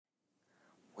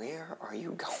Where are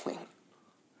you going?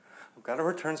 I've got to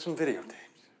return some videotapes.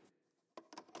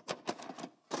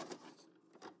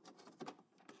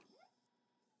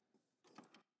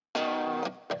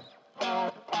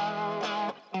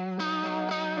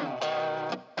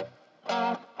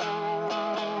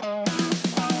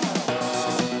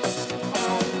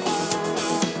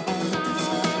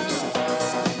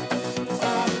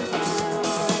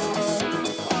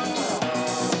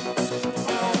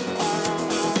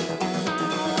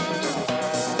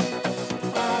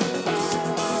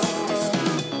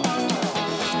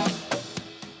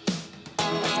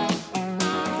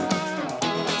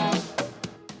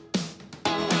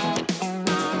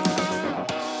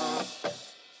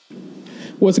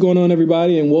 What's going on,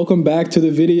 everybody, and welcome back to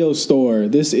the Video Store.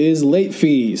 This is Late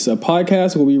Fees, a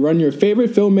podcast where we run your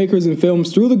favorite filmmakers and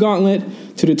films through the gauntlet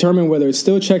to determine whether it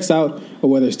still checks out or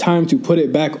whether it's time to put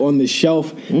it back on the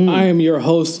shelf. I am your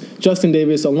host, Justin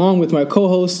Davis, along with my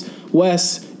co-hosts,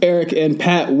 Wes, Eric, and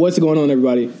Pat. What's going on,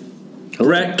 everybody?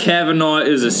 Brett Kavanaugh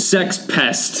is a sex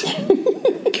pest.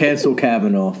 Cancel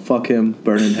Kavanaugh. Fuck him.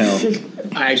 Burn in hell.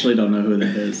 I actually don't know who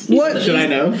that is. What? Should I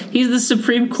know? He's the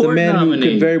Supreme The Court man who nominee.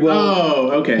 could very well...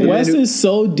 Oh, okay. Wes is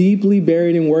so deeply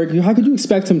buried in work. How could you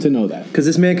expect him to know that? Because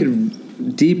this man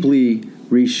could deeply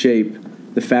reshape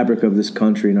the fabric of this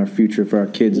country and our future for our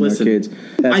kids Listen, and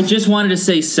our kids. I just wanted to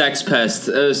say sex pest,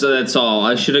 so that's all.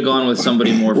 I should have gone with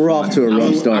somebody more We're fun. off to a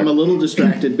rough start. I'm a little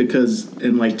distracted because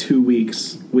in like 2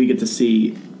 weeks we get to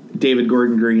see David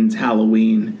Gordon Green's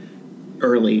Halloween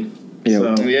early.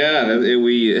 Yeah. So, Yeah,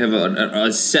 we have a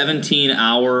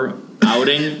 17-hour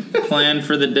outing planned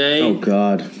for the day. Oh,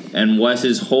 God. And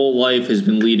Wes's whole life has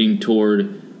been leading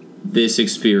toward this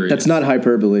experience. That's not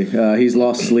hyperbole. He's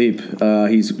lost sleep.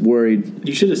 He's worried.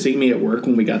 you should have seen me at work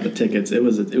when we got the tickets. It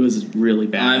was really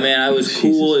bad. I was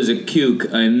cool as a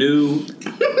cuke. I knew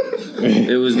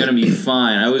it was going to be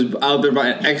fine. I was out there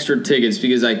buying extra tickets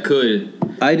because I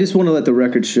could. I just want to let the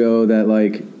record show that,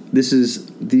 like, this is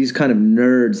these kind of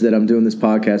nerds that I'm doing this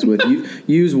podcast with. You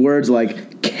use words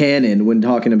like canon when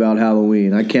talking about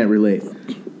Halloween. I can't relate.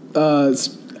 I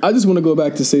just want to go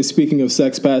back to say, speaking of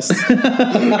sex pests,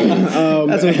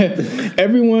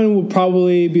 everyone will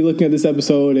probably be looking at this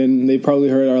episode and they probably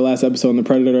heard our last episode on The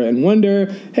Predator and wonder,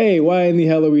 hey, why in the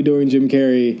hell are we doing Jim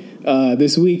Carrey?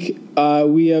 This week,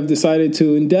 we have decided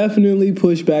to indefinitely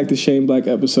push back the Shane Black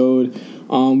episode.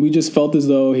 We just felt as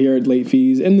though here at Late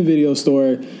Fees in the Video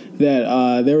Store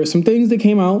that there were some things that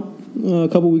came out a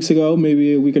couple weeks ago,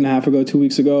 maybe a week and a half ago, 2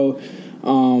 weeks ago,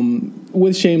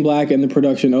 with Shane Black and the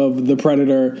production of The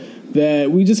Predator,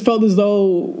 that we just felt as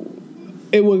though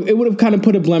it would have kind of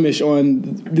put a blemish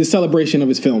on the celebration of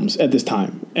his films at this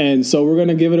time. And so we're going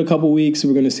to give it a couple weeks.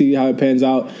 We're going to see how it pans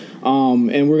out.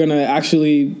 And we're going to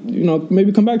actually,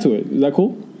 maybe come back to it. Is that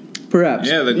cool? Perhaps.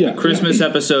 Yeah, the Christmas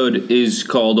episode is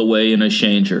called Away in a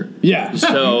Changer. Yeah.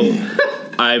 So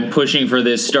I'm pushing for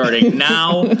this starting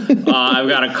now. I've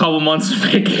got a couple months to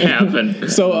make it happen.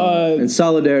 So, In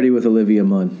solidarity with Olivia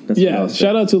Munn. That's what I'll say.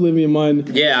 shout out to Olivia Munn.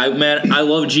 Yeah, I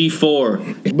love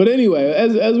G4. But anyway,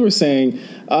 as we're saying,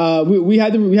 we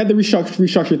had to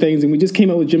restructure things, and we just came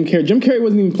up with Jim Carrey. Jim Carrey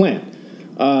wasn't even planned.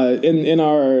 In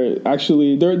our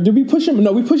actually, did we push him?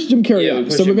 No, we pushed Jim Carrey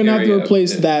up. So we're gonna have to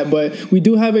replace that. But we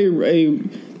do have a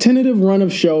tentative run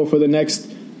of show for the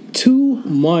next 2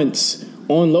 months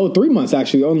on 3 months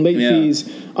actually on Late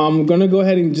Fees. I'm gonna go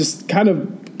ahead and just kind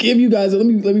of give you guys. Let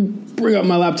me bring up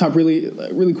my laptop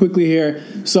really quickly here.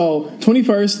 So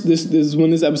 21st, this is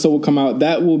when this episode will come out.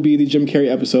 That will be the Jim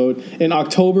Carrey episode. In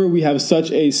October, we have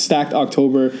such a stacked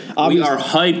October. We are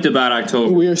hyped about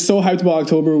October. We are so hyped about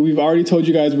October. We've already told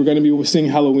you guys we're going to be seeing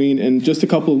Halloween in just a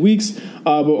couple of weeks.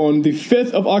 But on the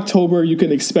 5th of October, you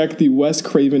can expect the Wes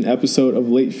Craven episode of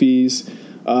Late Fees.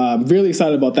 I'm really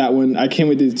excited about that one. I can't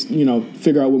wait to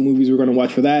figure out what movies we're going to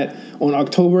watch for that. On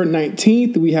October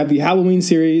 19th, we have the Halloween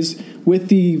series with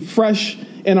the fresh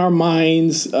in our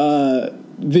minds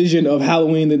vision of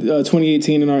Halloween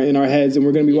 2018 in our heads, and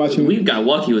we're going to be watching. We got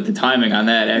lucky with the timing on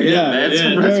that. Actually. That's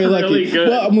very lucky. Really good.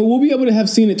 Well, we'll be able to have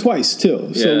seen it twice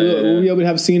too. So we'll be able to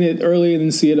have seen it early and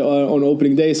then see it on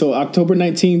opening day. So October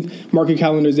 19th, mark your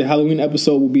calendars. The Halloween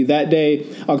episode will be that day.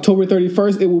 October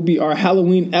 31st, it will be our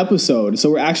Halloween episode. So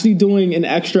we're actually doing an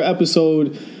extra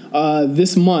episode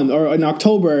this month or in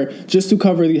October just to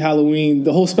cover the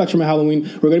whole spectrum of Halloween.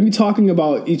 We're going to be talking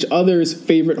about each other's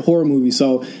favorite horror movies.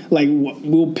 So like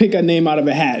we'll pick a name out of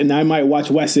a hat, and I might watch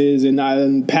Wes's,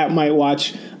 and Pat might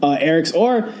watch Eric's.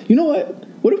 Or you know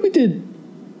what if we did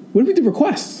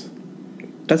requests?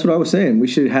 That's what I was saying. We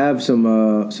should have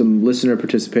some listener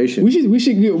participation.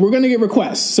 We're going to get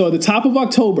requests. So at the top of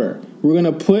October, we're going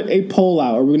to put a poll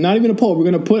out, or we're not even a poll. We're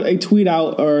going to put a tweet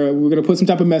out, or we're going to put some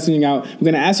type of messaging out. We're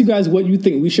going to ask you guys what you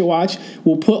think we should watch.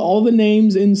 We'll put all the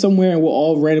names in somewhere, and we'll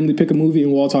all randomly pick a movie,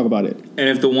 and we'll all talk about it. And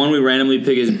if the one we randomly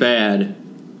pick is bad,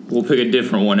 we'll pick a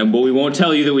different one, but we won't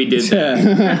tell you that we did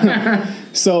that.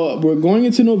 So we're going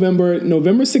into November.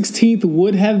 November 16th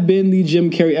would have been the Jim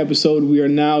Carrey episode. We are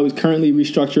now currently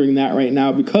restructuring that right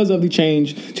now because of the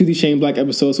change to the Shane Black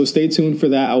episode. So stay tuned for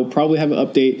that. I will probably have an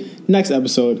update next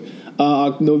episode.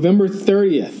 November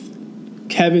 30th,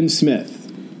 Kevin Smith.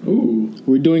 Ooh.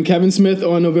 We're doing Kevin Smith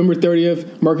on November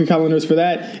 30th. Mark your calendars for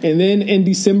that. And then in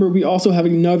December, we also have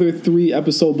another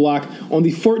 3-episode block. On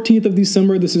the 14th of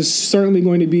December, this is certainly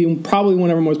going to be probably one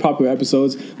of our most popular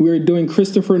episodes. We are doing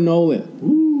Christopher Nolan.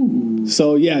 Ooh.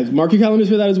 So, yeah, mark your calendars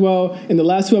for that as well. And the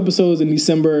last 2 episodes in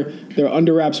December, they're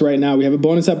under wraps right now. We have a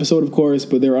bonus episode, of course,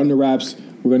 but they're under wraps.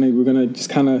 We're gonna just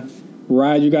kind of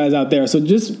ride you guys out there. So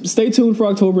just stay tuned for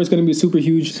October. It's going to be super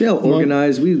huge. See how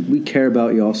organized we care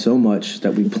about y'all so much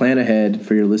that we plan ahead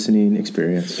for your listening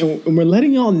experience. And we're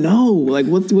letting y'all know like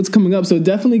what's coming up. So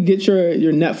definitely get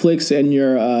your Netflix and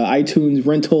your iTunes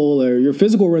rental or your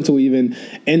physical rental even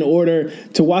in order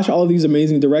to watch all of these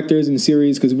amazing directors and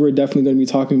series, because we're definitely going to be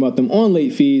talking about them on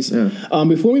Late Fees. Yeah.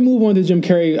 Before we move on to Jim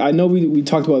Carrey, I know we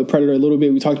talked about The Predator a little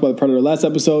bit. We talked about The Predator last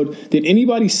episode. Did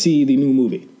anybody see the new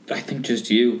movie? I think just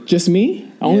you. Just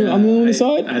me? I'm the only one who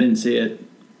saw it? I didn't see it.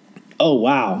 Oh,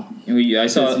 wow. I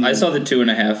saw the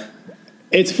 2.5.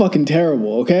 It's fucking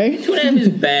terrible, okay? 2.5 is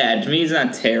bad. To me, it's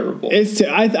not terrible. I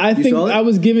think saw it? I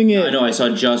was giving it... I know, I saw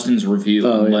Justin's review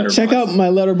on Letterboxd. Check out my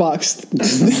Letterboxd.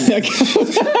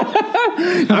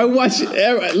 I watch...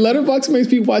 Letterboxd makes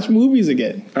me watch movies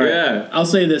again. All right. Yeah. I'll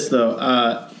say this though.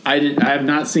 I have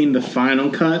not seen the final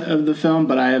cut of the film,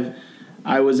 but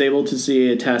I was able to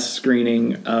see a test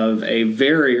screening of a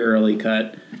very early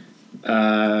cut.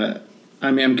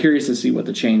 I'm curious to see what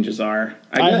the changes are.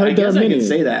 I guess I can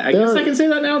say that. I guess I can say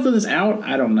that now that it's out.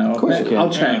 I don't know. Of course you can. I'll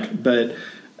check. But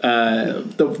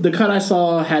the cut I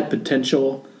saw had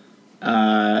potential,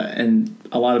 and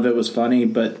a lot of it was funny.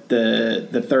 But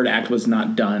the third act was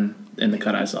not done in the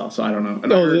cut I saw, so I don't know.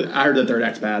 And I heard the third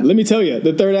act's bad. Let me tell you,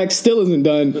 the third act still isn't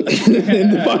done in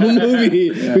the final movie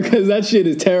because that shit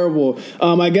is terrible.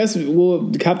 I guess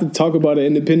we'll have to talk about it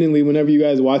independently whenever you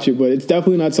guys watch it, but it's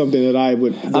definitely not something that I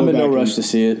would. I'm in no rush to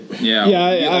see it. Yeah.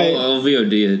 I'll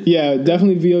VOD it. Yeah,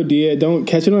 definitely VOD it. Don't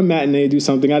catch it on matinee. Do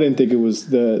something. I didn't think it was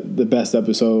the best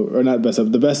episode, or not best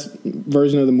episode, the best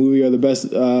version of the movie, or the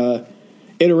best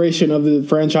iteration of the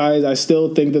franchise. I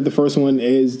still think that the first one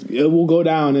will go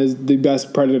down as the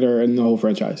best Predator in the whole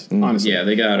franchise. Honestly, Yeah,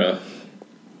 they gotta.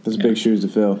 There's big shoes to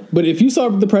fill. But if you saw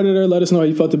The Predator, let us know how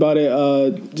you felt about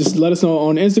it. Just let us know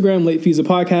on Instagram, Late Fees a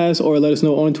Podcast, or let us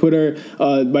know on Twitter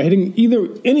by hitting either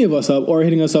any of us up or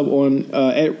hitting us up on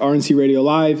at RNC Radio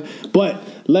Live. But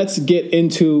let's get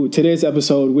into today's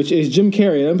episode, which is Jim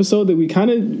Carrey, an episode that we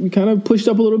kind of pushed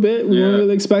up a little bit. We weren't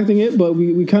really expecting it, but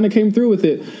we kind of came through with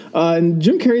it. And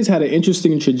Jim Carrey's had an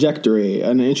interesting trajectory,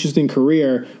 an interesting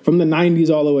career from the 90s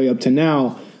all the way up to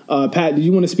now. Pat, did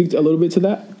you want to speak a little bit to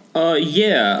that?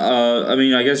 I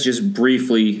mean, I guess just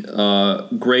briefly,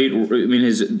 great. I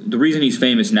mean, the reason he's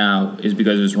famous now is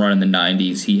because of his run in the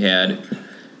 90s. He had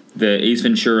the Ace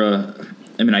Ventura,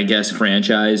 I guess,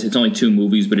 franchise. It's only 2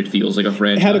 movies, but it feels like a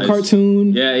franchise. It had a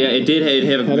cartoon. Yeah, it did. It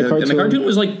had a cartoon. And the cartoon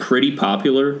was, pretty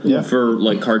popular for,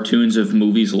 cartoons of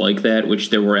movies like that,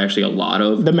 which there were actually a lot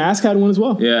of. The Mask had one as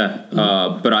well. Yeah,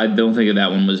 but I don't think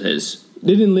that one was his.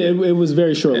 It was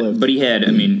very short-lived. But he had,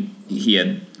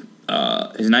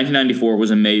 his 1994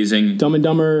 was amazing. Dumb and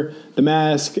Dumber, The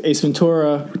Mask, Ace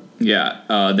Ventura. Yeah,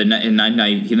 in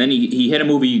 1990, and then he had a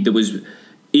movie that was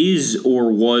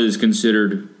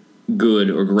considered good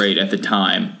or great at the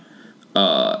time,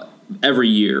 every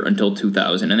year until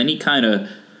 2000, and then he kind of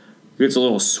gets a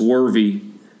little swervy.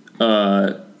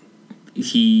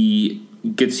 He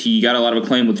got a lot of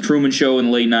acclaim with Truman Show in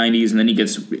the late 90s, and then he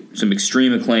gets some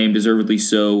extreme acclaim, deservedly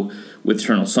so, with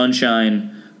Eternal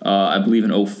Sunshine. I believe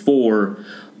in 2004,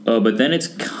 but then it's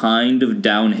kind of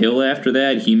downhill after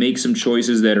that. He makes some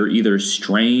choices that are either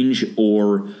strange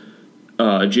or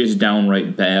just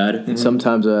downright bad. And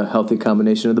sometimes a healthy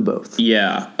combination of the both.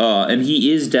 Yeah, and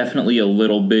he is definitely a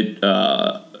little bit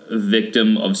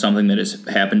victim of something that has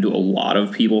happened to a lot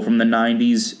of people from the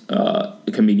 90s,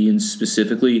 comedians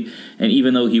specifically. And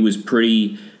even though he was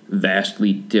pretty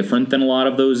vastly different than a lot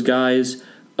of those guys,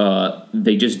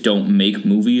 they just don't make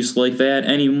movies like that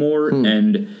anymore,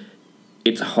 and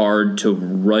it's hard to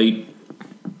write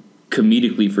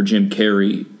comedically for Jim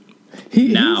Carrey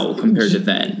now compared to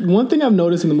then. One thing I've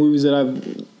noticed in the movies that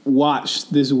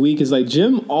watched this week is like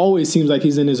Jim always seems like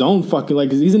he's in his own fucking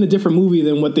like he's in a different movie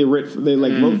than what they wrote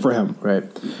for him. Right.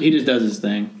 He just does his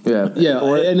thing. Yeah.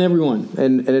 And everyone.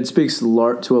 And it speaks to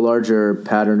a larger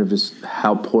pattern of just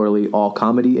how poorly all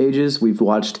comedy ages. We've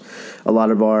watched a lot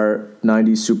of our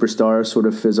 90s superstars sort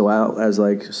of fizzle out as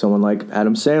like someone like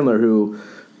Adam Sandler, who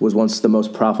was once the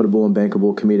most profitable and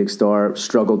bankable comedic star,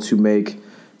 struggled to make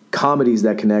comedies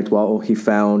that connect while he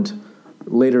found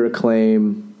later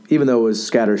acclaim, even though it was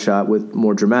scattershot with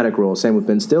more dramatic roles. Same with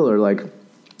Ben Stiller. Like,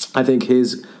 I think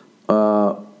his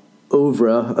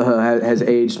oeuvre has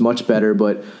aged much better,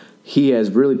 but he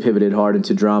has really pivoted hard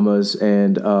into dramas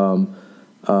and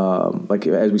like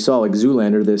as we saw, like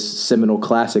Zoolander, this seminal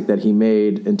classic that he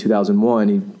made in 2001.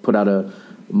 He put out a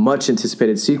much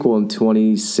anticipated sequel in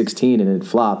 2016 and it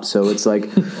flopped. So it's like,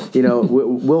 you know,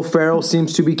 Will Ferrell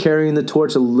seems to be carrying the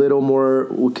torch a little more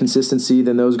consistency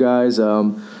than those guys.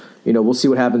 You know, we'll see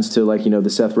what happens to, like, you know,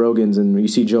 the Seth Rogens, and you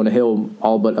see Jonah Hill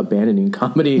all but abandoning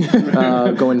comedy,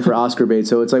 going for Oscar bait.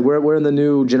 So it's like we're in the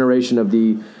new generation of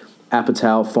the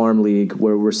Apatow Farm League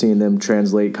where we're seeing them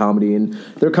translate comedy, and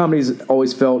their comedies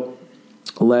always felt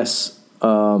less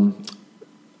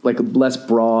less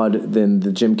broad than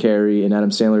the Jim Carrey and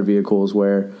Adam Sandler vehicles,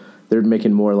 where they're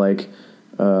making more like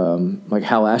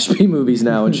Hal Ashby movies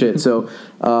now and shit. So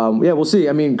yeah, we'll see.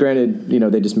 I mean, granted, you know,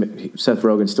 they just Seth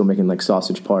Rogen's still making like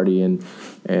Sausage Party and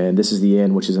This Is the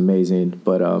End, which is amazing.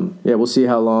 But yeah, we'll see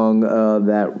how long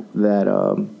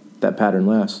that pattern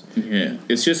lasts. Yeah,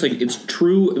 it's just like it's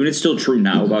true. I mean, it's still true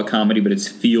now about comedy, but it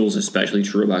feels especially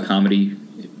true about comedy.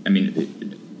 I mean,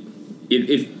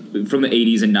 if from the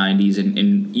 80s and 90s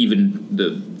and even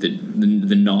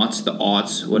the noughts, the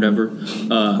aughts, whatever.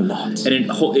 And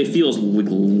it feels like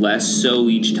less so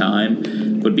each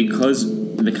time, but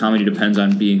because the comedy depends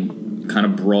on being kind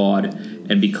of broad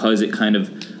and because it kind of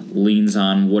leans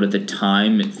on what at the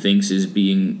time it thinks of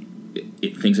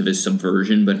as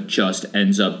subversion, but just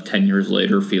ends up 10 years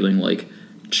later feeling like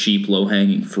cheap,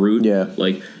 low-hanging fruit. Yeah.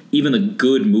 Like, even the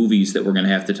good movies that we're going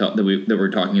to have to talk that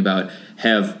we're talking about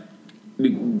have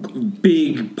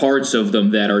big parts of them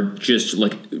that are just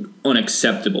like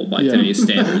unacceptable by today's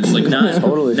standards. Like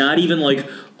not even like,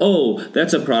 oh,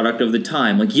 that's a product of the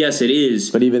time. Like, yes, it is.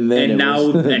 But even then,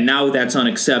 and now that's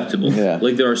unacceptable. Yeah.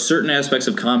 Like, there are certain aspects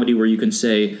of comedy where you can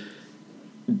say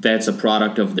that's a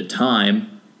product of the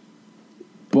time,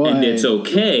 and it's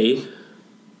okay.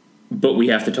 But we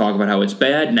have to talk about how it's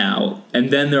bad now,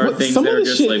 and then there are things that are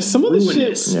just like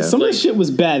ruinous. Some of the shit was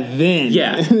bad then.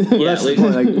 Yeah,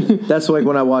 That's like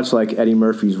when I watch like Eddie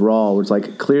Murphy's Raw, where it's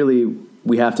like clearly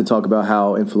we have to talk about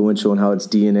how influential and how its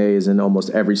DNA is in almost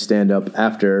every stand-up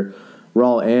after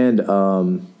Raw and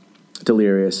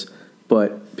Delirious.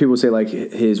 But people say like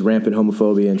his rampant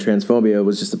homophobia and transphobia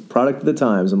was just a product of the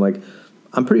times. I'm like,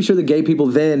 I'm pretty sure the gay people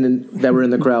then that were in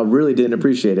the crowd really didn't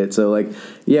appreciate it. So, like,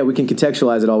 yeah, we can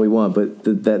contextualize it all we want, but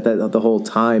the whole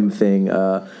time thing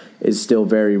is still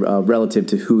very relative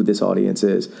to who this audience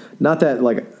is. Not that,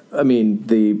 like, I mean,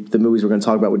 the movies we're going to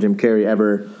talk about with Jim Carrey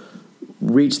ever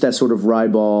reached that sort of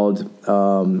ribald,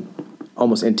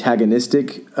 almost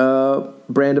antagonistic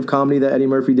brand of comedy that Eddie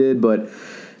Murphy did, but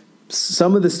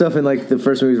some of the stuff in like the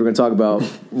first movies we're going to talk about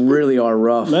really are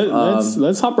rough.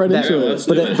 Let's hop right into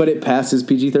it. But it passes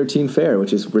PG-13 fair,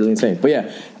 which is really insane. But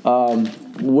yeah,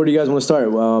 where do you guys want to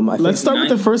start? Let's start with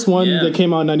the first one that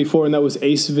came out in '94, and that was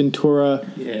Ace Ventura,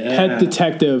 Pet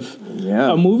Detective.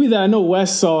 Yeah, a movie that I know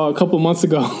Wes saw a couple months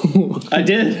ago. I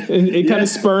did. And it kind of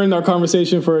spurned our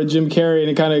conversation for Jim Carrey, and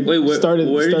it kind of started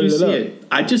it.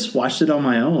 I just watched it on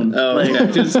my own. Oh,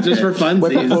 like, just for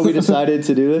funsies. Before we decided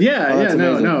to do this?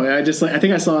 No. I just I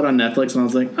think I saw it on Netflix, and I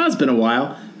was like, oh, it's been a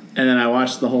while. And then I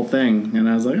watched the whole thing, and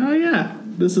I was like, oh yeah,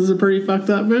 this is a pretty fucked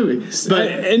up movie.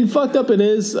 And fucked up it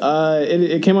is.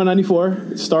 It came out in '94.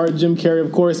 It starred Jim Carrey,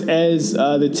 of course, as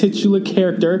the titular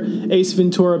character, Ace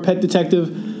Ventura, Pet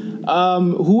Detective,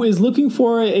 who is looking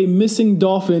for a missing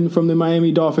dolphin from the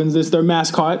Miami Dolphins. It's their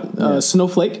mascot,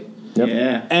 Snowflake. Yep.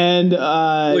 Yeah. And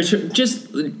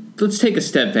let's take a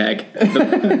step back.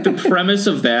 The premise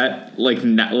of that,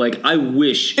 I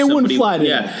wish it wouldn't fly.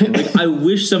 I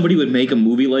wish somebody would make a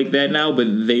movie like that now,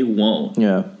 but they won't.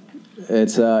 Yeah,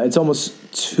 it's almost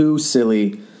too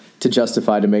silly to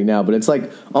justify to make now, but it's like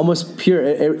almost pure.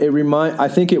 I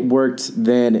think it worked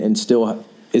then and still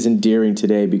is endearing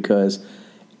today because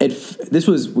we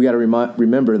got to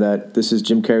remember that this is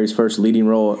Jim Carrey's first leading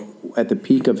role at the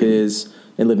peak of his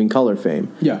In Living Color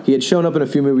fame. Yeah. He had shown up in a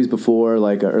few movies before,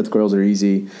 like Earth Girls Are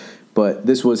Easy, but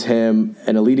this was him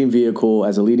in a leading vehicle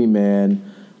as a leading man,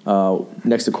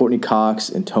 next to Courtney Cox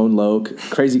and Tone Loc.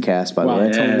 Crazy cast, by the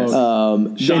way.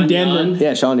 Tone Sean Young.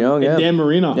 Yeah, Sean Young. Yeah, Dan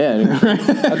Marino. Yeah,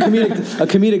 a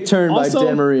comedic turn Also, by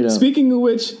Dan Marino. Speaking of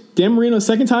which, Dan Marino's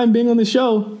second time being on the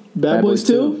show. Bad Boys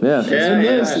 2. Yeah. And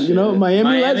this,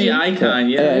 Miami legend.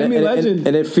 icon, Miami legend.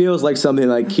 And it feels like something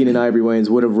like Keenen Ivory Wayans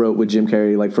would have wrote with Jim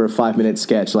Carrey, like for a 5-minute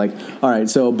sketch. Like, all right,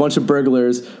 so a bunch of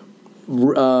burglars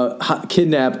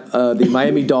kidnap the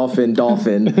Miami Dolphin,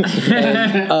 and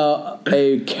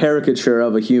a caricature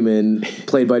of a human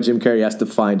played by Jim Carrey has to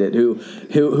find it.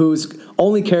 Whose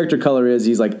only character color is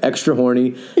he's like extra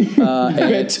horny,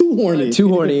 and too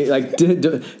horny, like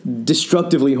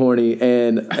destructively horny,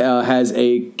 and has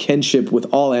a kinship with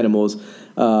all animals.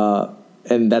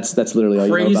 And that's literally all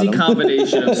crazy you know about him.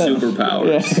 combination of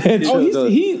superpowers.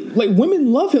 He like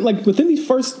women love him. Like within these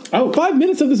first 5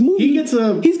 minutes of this movie, he's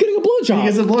getting a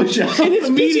blowjob. and it's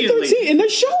PG-13, and they'll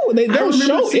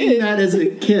show seeing it. that as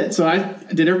a kid. So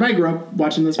did everybody grow up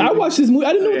watching this movie? I watched this movie.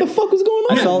 I didn't know what the fuck was going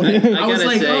on. I was gotta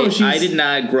like, say, oh, she's- I did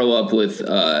not grow up with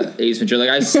Ace Ventura.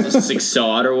 Like I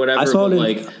saw it or whatever. I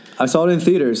saw it in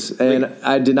theaters, and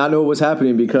I did not know what was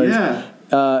happening because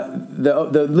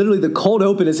literally the cold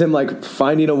open is him like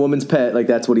finding a woman's pet. Like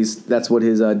that's what his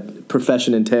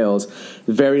profession entails.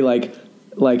 Very like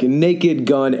Naked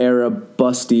Gun era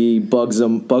busty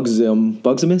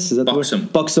buxomous, is that the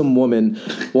word? Buxom woman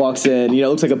walks in,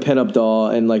 looks like a pinup doll,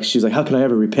 and like she's like, how can I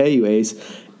ever repay you, Ace?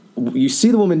 You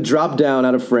see the woman drop down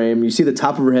out of frame. You see the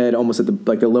top of her head almost at the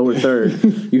lower third.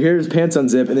 You hear his pants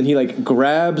unzip, and then he like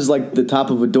grabs like the top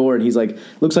of a door, and he's like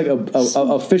looks like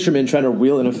a fisherman trying to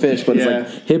reel in a fish, but it's like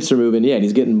hips are moving. Yeah, and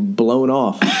he's getting blown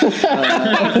off.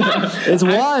 It's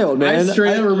wild, man. I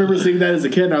straight up remember seeing that as a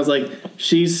kid, and I was like,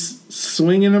 she's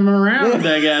swinging him around.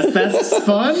 I guess that's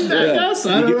fun. I guess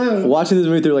I don't know. Watching this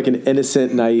movie through like an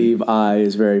innocent, naive eye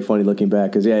is very funny looking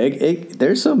back because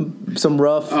there's some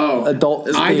rough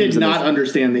adult. I did not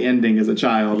understand the ending as a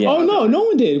child. Yeah. Oh no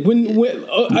one did.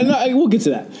 We'll get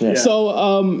to that. Yeah.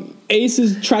 So Ace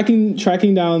is tracking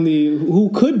down who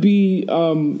could be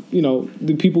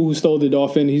the people who stole the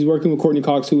dolphin. He's working with Courtney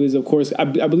Cox, who is of course I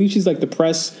believe she's like the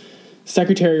press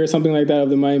secretary or something like that of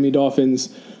the Miami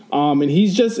Dolphins. And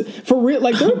he's just for real.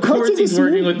 Like there are parts of this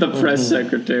working movie, with the press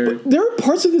secretary. There are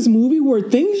parts of this movie where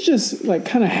things just like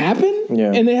kind of happen,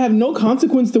 and they have no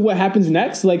consequence to what happens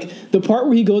next. Like the part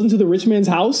where he goes into the rich man's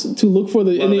house to look for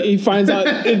he finds out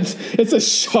it's a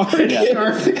shark. Yeah.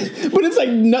 But it's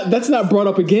like that's not brought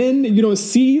up again. You don't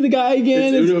see the guy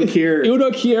again. It's Udo Kier.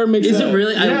 Udo Kier makes Is it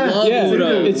really? I love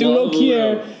Udo. It's Udo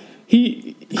Kier.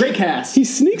 Great cast. He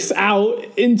sneaks out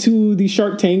into the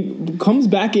Shark Tank, comes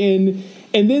back in.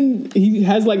 And then he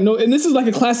has like and this is like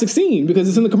a classic scene because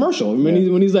it's in the commercial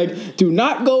when he's like, "Do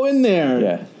not go in there."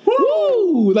 Yeah.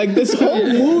 Woo! Like this whole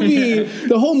movie,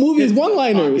 the whole movie is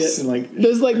one-liners.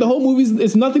 There's like the whole movie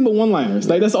it's nothing but one-liners.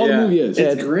 Like that's all the movie is.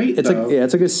 It's great. It's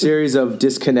it's like a series of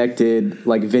disconnected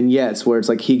like vignettes where it's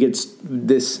like he gets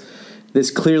this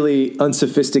clearly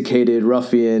unsophisticated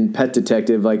ruffian pet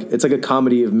detective, like it's like a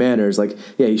comedy of manners. Like,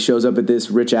 he shows up at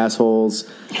this rich asshole's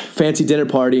fancy dinner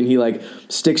party and he like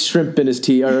sticks shrimp in his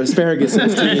tea or asparagus in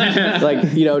his tea,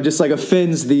 like just like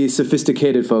offends the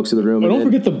sophisticated folks in the room. But don't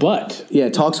forget the butt. Yeah,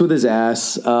 talks with his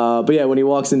ass. But when he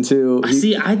walks into,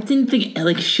 I didn't think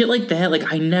like shit like that.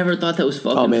 Like I never thought that was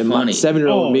fucking funny. My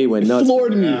 7-year-old me went nuts. It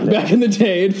floored me back in the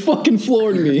day. It fucking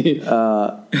floored me.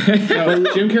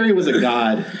 Jim Carrey was a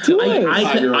god.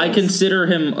 I consider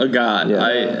him a god.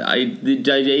 Yeah.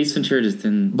 Ace Ventura just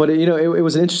didn't. But it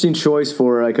was an interesting choice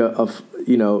for like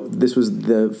this was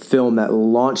the film that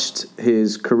launched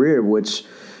his career, which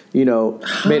made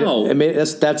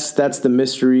that's the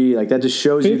mystery. Like that just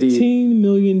shows you the $15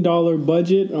 million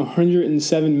budget,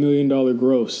 $107 million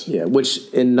gross. Yeah, which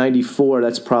in '94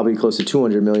 that's probably close to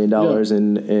 $200 million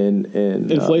in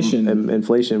inflation.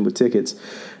 Inflation with tickets.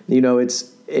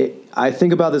 I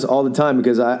think about this all the time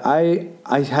because I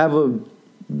have a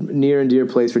near and dear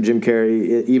place for Jim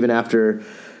Carrey even after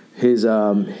his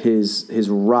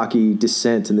rocky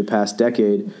descent in the past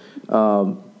decade,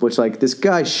 which like this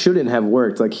guy shouldn't have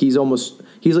worked. Like it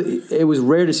was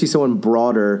rare to see someone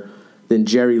broader than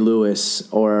Jerry Lewis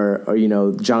or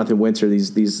Jonathan Winter,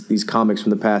 these comics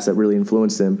from the past that really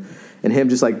influenced him. And him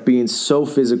just like being so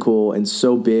physical and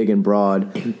so big and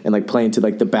broad and like playing to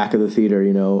like the back of the theater,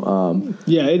 it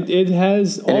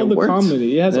has all the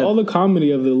comedy. It has all the comedy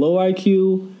of the low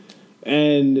IQ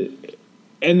and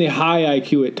the high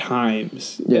IQ at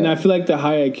times. Yeah. And I feel like the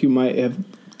high IQ might have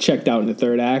checked out in the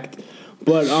third act.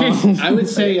 But I would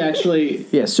say actually,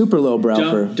 Yeah, super low brow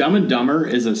for. Dumb and Dumber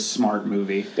is a smart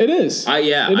movie. it is.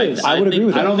 It is. I would agree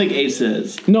with I that. don't think Ace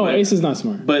is. No, but, Ace is not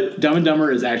smart. But Dumb and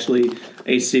Dumber is actually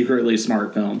a secretly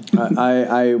smart film.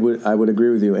 I would agree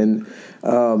with you. And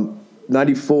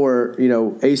 94,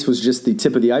 Ace was just the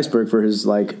tip of the iceberg for his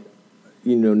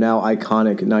now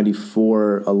iconic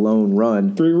 94 alone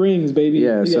run. 3 rings, baby.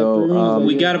 Yeah, He got so, 3 rings on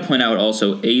We it. got to point out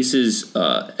also Ace's,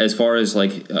 as far as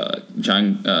Jim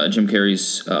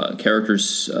Carrey's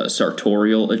character's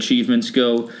sartorial achievements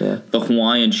go, the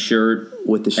Hawaiian shirt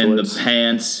With the and the shorts.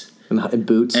 pants And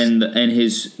boots. and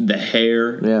the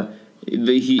hair. Yeah.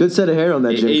 Good set of hair on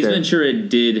that Jim Ace Carrey. Ventura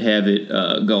did have it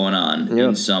going on Yeah.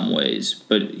 in some ways,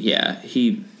 but yeah,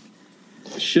 he.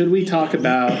 Should we talk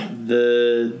about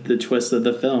the twist of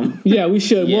the film? Yeah, we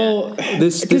should. Yeah. Well,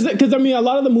 This- because I mean, a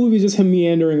lot of the movie is just him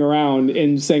meandering around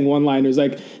and saying one-liners.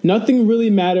 Like nothing really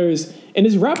matters, and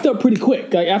it's wrapped up pretty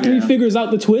quick. Like after he Yeah. figures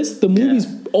out the twist, the movie's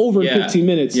over in Yeah. 15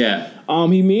 minutes. Yeah.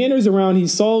 He meanders around. He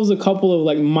solves a couple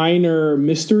of minor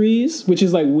mysteries, which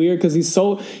is weird because he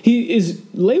is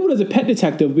labeled as a pet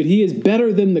detective, but he is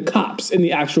better than the cops in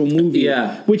the actual movie.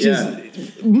 Yeah. which Yeah.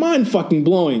 is mind fucking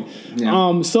blowing.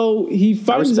 Yeah. So he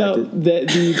finds respect out it. that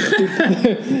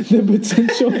the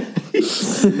potential.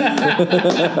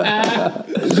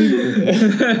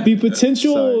 The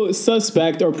potential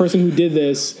suspect or person who did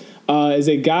this is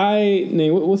a guy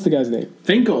named, what's the guy's name?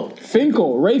 Finkel.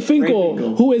 Ray Finkel,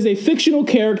 Finkel. who is a fictional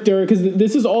character, because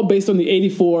this is all based on the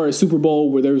 '84 Super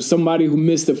Bowl where there was somebody who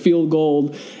missed a field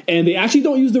goal, and they actually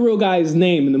don't use the real guy's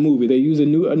name in the movie. They use a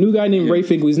new guy named Ray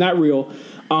Finkel. He's not real.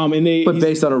 But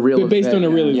based on a real based event.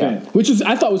 on a real Yeah. event, which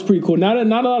I thought was pretty cool. Not a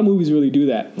lot of movies really do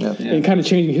that, and kind of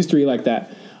changing history like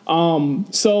that.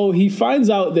 So he finds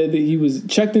out that he was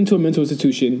checked into a mental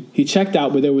institution. He checked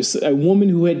out, but there was a woman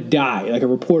who had died, like a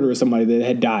reporter or somebody that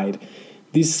had died.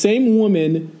 This same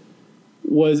woman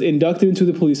was inducted into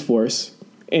the police force,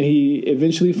 and he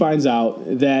eventually finds out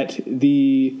that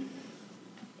the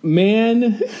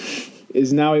man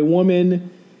is now a woman.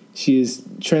 She is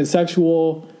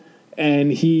transsexual.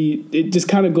 And it just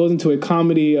kind of goes into a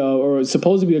comedy, or it's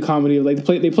supposed to be a comedy.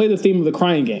 They play the theme of the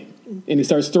crying game, and he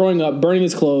starts throwing up, burning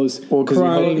his clothes,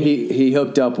 crying. He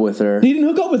hooked up with her. He didn't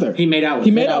hook up with her. He made out with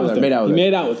He her. made out with her. He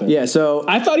made out with her. Yeah, so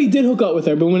I thought he did hook up with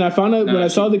her, but when I found out, when I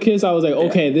saw the kiss, I was like,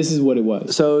 okay, this is what it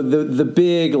was. So the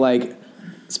big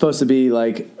supposed to be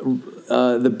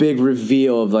the big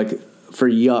reveal of for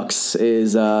Yucks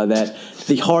is that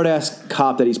the hard ass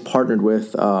cop that he's partnered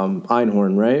with,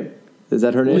 Einhorn, right? Is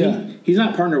that her name? Yeah. He's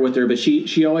not partnered with her, but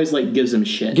she always gives him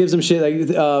shit. Gives him shit.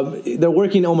 They're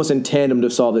working almost in tandem to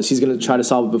solve this. He's going to try to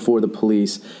solve it before the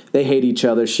police. They hate each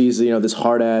other. She's this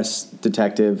hard ass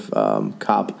detective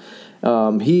cop.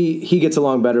 He gets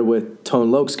along better with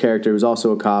Tone Loc's character, who's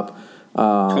also a cop.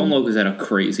 Tone Loc has had a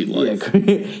crazy life.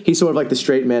 Yeah, he's sort of like the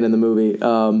straight man in the movie.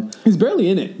 He's barely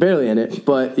in it. Barely in it,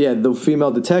 but yeah, the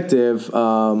female detective,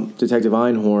 Detective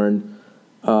Einhorn.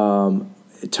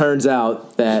 It turns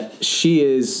out that she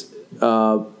is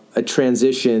a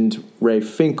transitioned Ray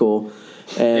Finkel,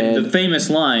 and the famous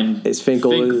line is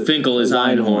Finkel Finkel is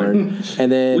Einhorn,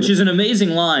 and then which is an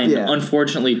amazing line, Yeah.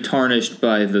 unfortunately tarnished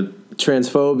by the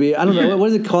transphobia. I don't know what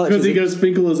does it call it? Because he goes,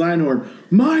 Finkel is Einhorn.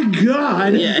 My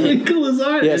God, Yeah. Finkel is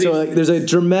Einhorn. Yeah, And so he's- there's a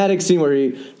dramatic scene where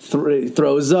he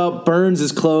throws up, burns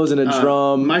his clothes in a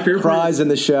drum, my favorite part cries is in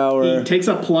the shower. he takes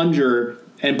a plunger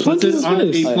and Plunges his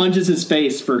face. he plunges his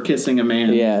face for kissing a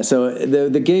man. Yeah, so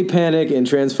the gay panic and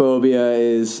transphobia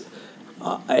is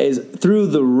through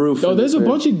the roof. Oh, there's a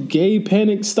bunch of gay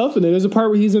panic stuff in there. There's a part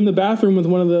where he's in the bathroom with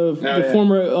one of the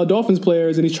former Dolphins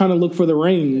players, and he's trying to look for the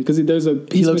ring because there's a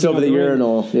piece. He looks missing over out the ring.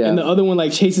 urinal, yeah. And the other one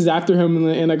chases after him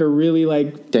in a really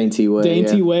dainty way.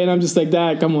 dainty way, and I'm just like,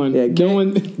 that. Come on, Yeah, no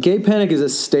one. gay panic is a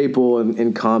staple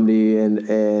in comedy, and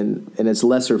it's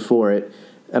lesser for it.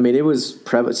 I mean, it was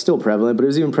still prevalent, but it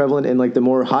was even prevalent in the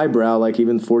more highbrow,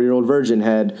 even 40-Year-Old Virgin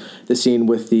had the scene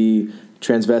with the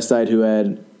transvestite who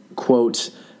had, quote,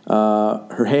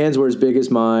 her hands were as big as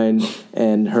mine,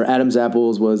 and her Adam's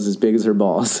apples was as big as her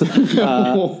balls.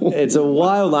 It's a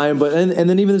wild line, but and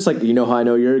then even it's how I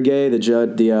know you're gay.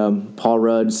 The Paul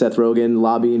Rudd, Seth Rogen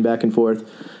lobbying back and forth.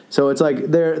 So it's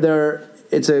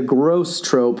it's a gross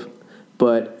trope,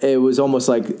 but it was almost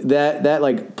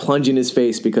that plunging his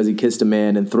face because he kissed a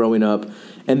man and throwing up,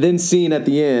 and then seeing at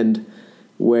the end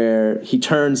where he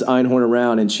turns Einhorn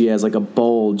around and she has a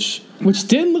bulge. Which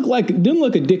didn't look like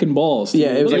a dick and balls.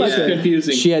 Yeah, it was looked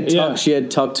confusing. She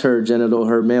had tucked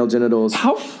her male genitals.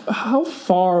 How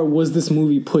far was this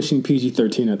movie pushing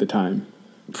PG-13 at the time?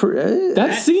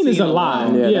 That scene is a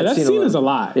lie. Yeah, Yeah, that scene is a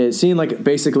lie. It seemed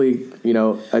basically,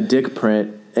 a dick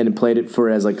print and played it for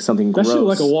as like something That gross. shit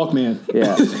was like a Walkman.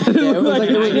 Yeah. Yeah, it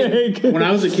was like, When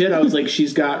I was a kid, I was like,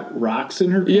 she's got rocks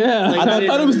in her. Yeah, Like, I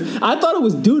thought it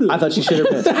was doo doo. I thought she shit her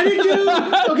pants. I did too.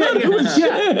 Okay,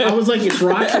 yeah. I was like, it's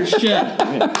rocks or shit,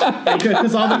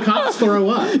 because all the cops throw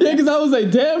up. Yeah, because I was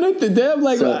like, damn.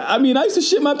 Like, So- I mean, I used to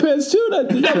shit my pants too.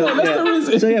 That's the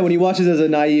reason. So yeah, when you watch this as a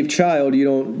naive child, you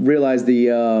don't realize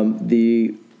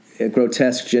the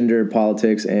grotesque gender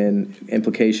politics and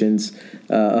implications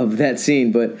of that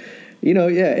scene. But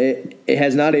it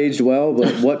has not aged well.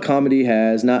 But what comedy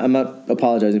has not? I'm not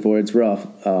apologizing for it. It's rough.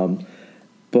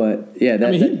 But yeah, that,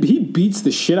 I mean, he beats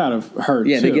the shit out of her.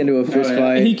 yeah, too. they get into a fist yeah.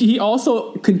 fight. And he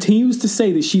also continues to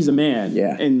say that she's a man.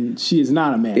 Yeah. and she is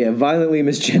not a man. Yeah, violently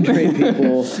misgendering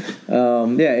people.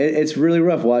 It's really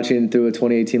rough watching through a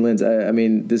 2018 lens. I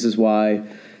mean, this is why,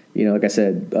 like I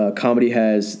said, comedy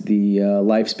has the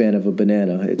lifespan of a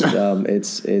banana.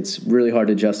 It's really hard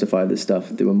to justify this stuff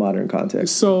through a modern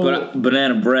context. So, But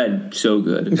banana bread, so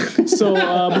good.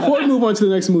 before we move on to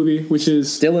the next movie, which is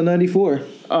Still in '94.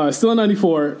 still in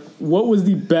 '94, what was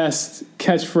the best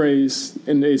catchphrase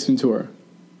in Ace Ventura?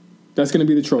 That's going to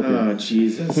be the trope. Oh here.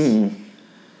 Jesus!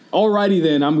 Alrighty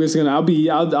then,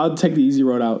 I'll take the easy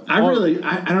road out. I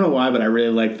don't know why, but I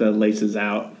really like the laces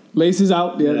out. Laces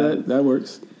out. Yeah, Yeah. that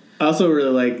works. I also really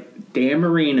like Dan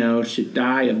Marino should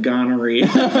die of gonorrhea.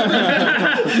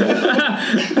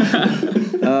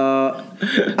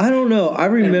 I don't know. I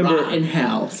remember. Rot in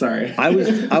hell. Sorry. I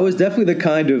was definitely the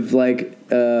kind of like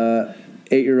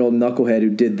 8-year-old knucklehead who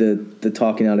did the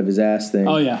talking out of his ass thing.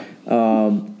 Oh yeah.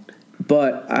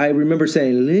 But I remember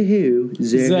saying "Lihu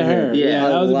Zahir." Yeah,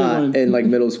 that was a big one. in like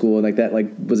middle school, and like that like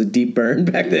was a deep burn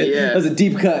back then. Yeah. That was a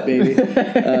deep cut, baby.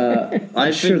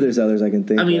 I'm sure there's others I can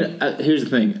think. I mean, of. here's the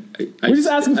thing. We're just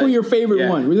asking for your favorite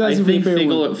one. We're just asking for your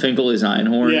favorite one. Finkel is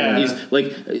Einhorn. Yeah. He's like,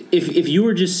 if you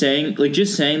were just saying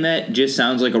that just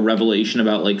sounds like a revelation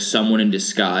about like someone in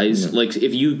disguise. Yeah. Like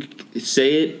if you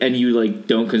say it and you like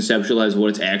don't conceptualize what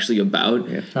it's actually about,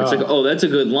 it's like, oh, that's a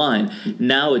good line.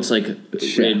 Now it's like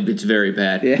it's very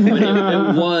bad. Yeah. But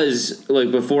it was like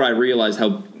before I realized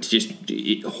how just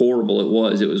horrible it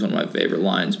was. It was one of my favorite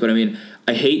lines. But I mean,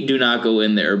 I hate "Do Not Go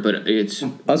In There," but it's I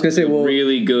was gonna say, well,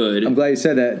 really good. I'm glad you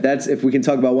said that. That's if we can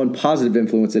talk about one positive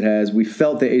influence it has. We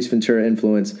felt the Ace Ventura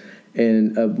influence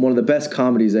in one of the best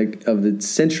comedies of the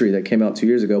century that came out 2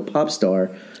 years ago, Pop Star,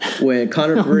 when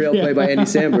Conor Farrell, played by Andy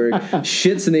Samberg,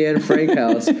 shits in the Anne Frank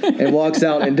house and walks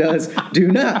out and does "Do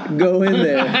Not Go In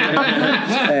There."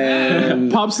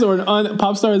 And Pop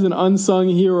Star is an unsung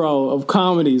hero of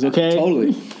comedies. Okay,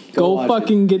 totally. Go watch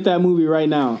fucking get that movie right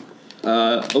now.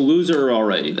 A loser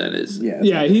already. That is. it.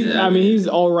 Yeah, he's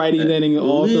alrighty then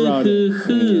all throughout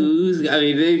it. I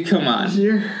mean, come on.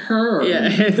 You're her. Yeah,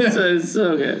 it's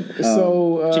so good.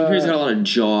 So, Jim Carrey's got a lot of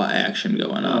jaw action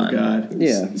going on. Oh God.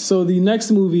 Yeah. so the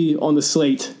next movie on the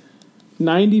slate,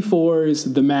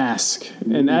 94's The Mask,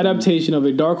 an adaptation of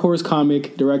a Dark Horse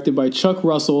comic directed by Chuck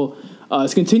Russell.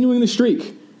 It's continuing the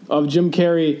streak of Jim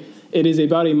Carrey. It is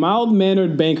about a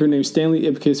mild-mannered banker named Stanley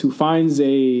Ipkiss who finds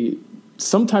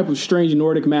some type of strange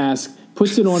Nordic mask,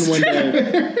 puts it on one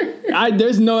day.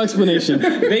 There's no explanation.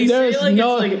 They say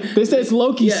They say it's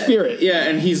Loki's spirit. Yeah,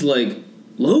 and he's like,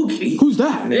 Loki? Who's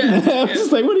that? Yeah. I was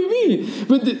just like, what do you mean?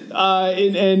 But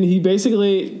and he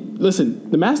basically, listen,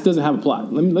 The Mask doesn't have a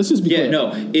plot. Let's just be clear. Yeah,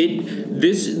 no.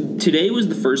 Today was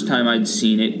the first time I'd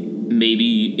seen it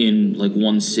maybe in like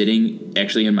one sitting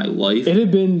actually in my life. It had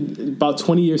been about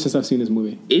 20 years since I've seen this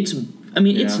movie. It's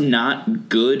not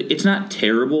good. It's not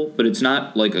terrible, but it's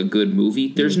not like a good movie.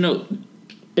 There's no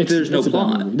It's a bad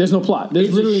plot. movie. There's no plot. There's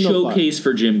It's literally a no plot. showcase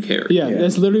for Jim Carrey. Yeah, Yeah.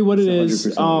 that's literally what it It's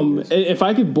is. 100% what it is. If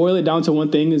I could boil it down to one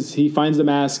thing, is he finds the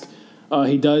mask.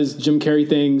 He does Jim Carrey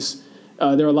things.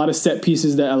 There are a lot of set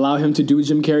pieces that allow him to do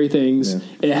Jim Carrey things.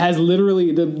 Yeah. It has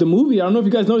literally the movie. I don't know if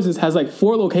you guys noticed this, has like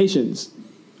 4 locations.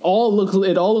 It all looked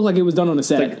like it was done on a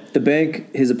set. Like the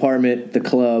bank, his apartment, the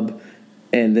club,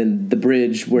 and then the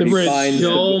bridge where The he bridge. finds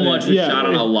So much was Yeah. shot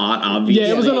on a lot, obviously.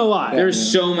 Yeah, it was on a lot. There's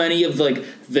so many of like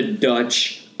the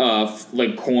Dutch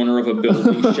like corner of a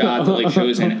building shot that like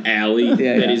shows an alley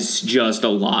that is just a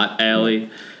lot alley.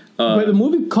 But the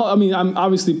movie, I'm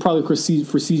obviously probably for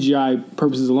CGI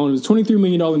purposes alone. It was a $23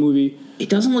 million movie. It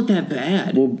doesn't look that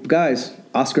bad. Well, guys,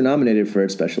 Oscar nominated for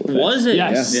its special effects. Was it?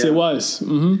 Yes, Yeah. it was.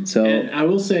 Mm-hmm. So And I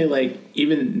will say, like,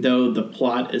 even though the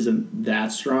plot isn't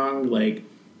that strong, like,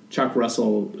 Chuck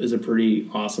Russell is a pretty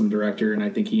awesome director, and I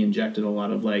think he injected a lot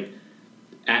of like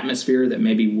atmosphere that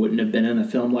maybe wouldn't have been in a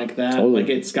film like that. Totally. Like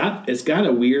it's got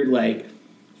a weird like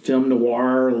film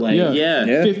noir like Yeah.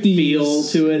 50s feel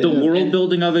to it. The and- world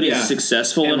building of it is yeah.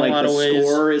 successful and in like a lot of the ways.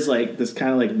 score is like this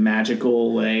kind of like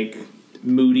magical like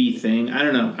moody thing. I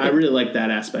don't know. I really like that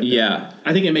aspect. Yeah. Of it.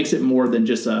 I think it makes it more than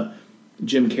just a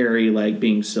Jim Carrey like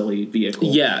being silly vehicle.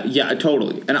 Yeah,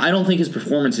 totally. And I don't think his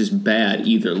performance is bad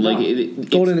either. Like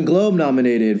Golden Globe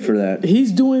nominated for that.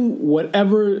 He's doing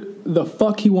whatever the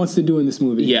fuck he wants to do in this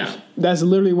movie. Yeah. That's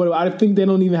literally what I think. They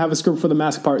don't even have a script for the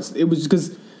mask parts. It was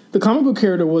because the comic book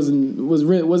character wasn't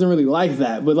really like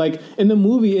that. But like in the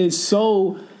movie, it's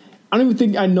so. I don't even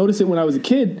think I noticed it when I was a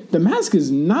kid. The Mask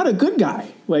is not a good guy.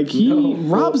 Like he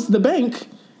robs the bank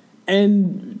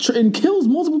and kills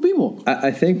multiple people.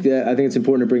 I think it's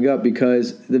important to bring up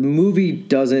because the movie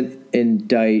doesn't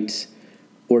indict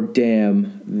or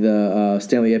damn the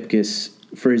Stanley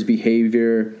Ipkiss for his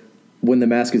behavior when the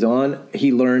mask is on.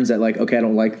 He learns that like, okay, I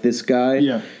don't like this guy.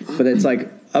 Yeah. But it's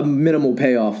like a minimal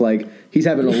payoff. Like he's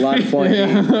having a lot of fun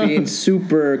being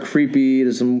super creepy.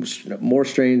 There's some more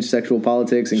strange sexual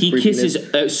politics and he creepiness.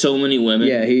 kisses so many women.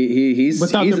 Yeah, he's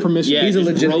without their permission. Yeah, he's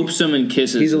a just ropes them and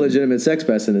kisses. He's a legitimate sex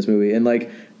pest in this movie, and like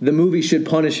the movie should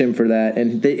punish him for that,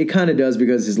 and it kind of does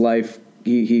because his life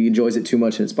he enjoys it too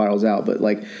much and it spirals out. But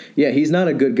like, yeah, he's not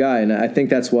a good guy, and I think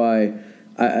that's why.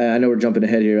 I know we're jumping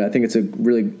ahead here. I think it's a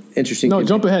really interesting. No,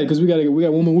 jump ahead because we got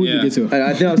one more movie to get to.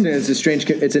 I think I'm saying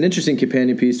it's an interesting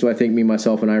companion piece to I think Me,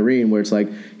 Myself, and Irene, where it's like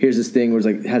here's this thing where it's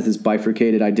like it has this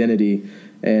bifurcated identity,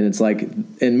 and it's like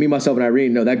and Me, Myself, and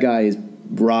Irene. No, that guy is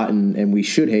rotten, and we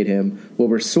should hate him. Well,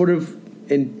 we're sort of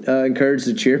encouraged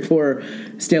to cheer for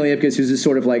Stanley Ipkiss, who's this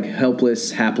sort of like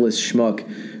helpless, hapless schmuck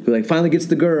who like finally gets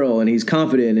the girl and he's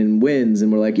confident and wins,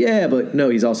 and we're like, yeah, but no,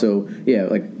 he's also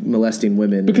like molesting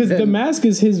women because the mask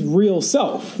is his real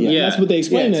self. Yeah. That's what they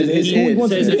explain. It's who he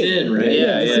wants to be. Right?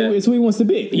 It's who he wants to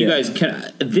be. You guys,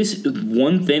 this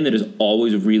one thing that has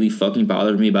always really fucking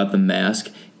bothered me about The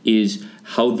Mask is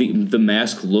how the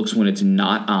mask looks when it's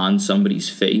not on somebody's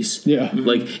face. Yeah.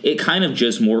 Like, it kind of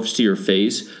just morphs to your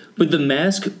face, but the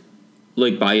mask,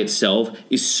 like, by itself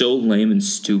is so lame and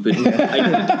stupid.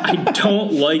 I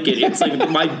don't like it. It's like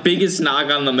my biggest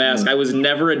knock on The Mask. I was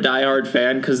never a diehard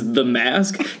fan because The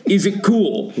Mask isn't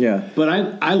cool. Yeah. But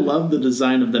I love the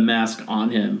design of the mask on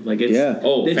him. Like it's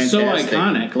it's fantastic. so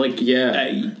iconic. Like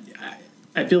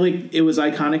I feel like it was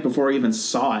iconic before I even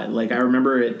saw it. Like I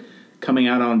remember it coming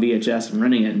out on VHS and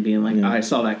renting it and being like, I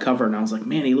saw that cover and I was like,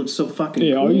 man, he looks so fucking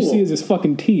cool. All you see is his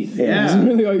fucking teeth. Yeah. That's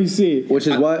really all you see. Which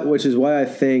is why I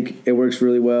think it works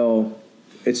really well.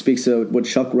 It speaks to what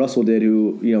Chuck Russell did,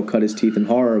 who cut his teeth in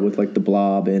horror with like The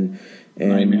Blob and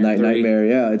Nightmare.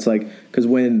 Yeah, it's like because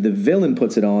when the villain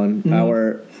puts it on,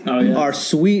 our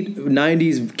sweet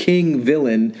 '90s king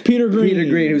villain, Peter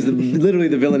Green, who's literally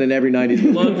the villain in every '90s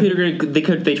movie. Well, Peter Green,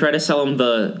 they try to sell him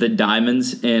the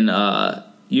diamonds in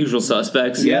Usual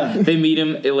Suspects. Yeah, they meet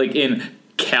him like in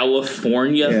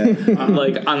California,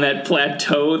 like on that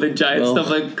plateau, the giant stuff,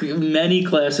 like many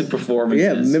classic performances.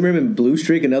 Yeah, remember him in Blue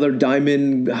Streak, another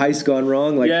diamond heist gone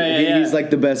wrong. Like he's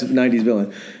like the best '90s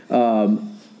villain.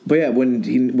 But yeah,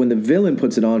 when the villain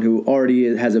puts it on, who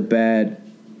already has a bad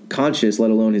conscience,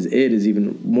 let alone his id is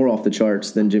even more off the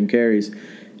charts than Jim Carrey's.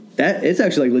 That it's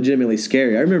actually like legitimately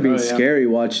scary. I remember being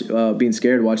being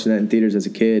scared watching that in theaters as a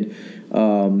kid.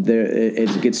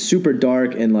 It gets super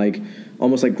dark and like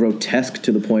almost like grotesque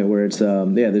to the point where it's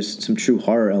there's some true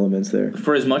horror elements there.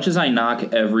 For as much as I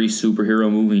knock every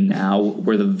superhero movie now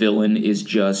where the villain is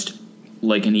just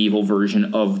like an evil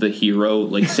version of the hero,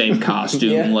 like same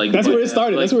costume, like that's where it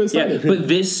started. Like, that's where it started. But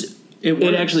this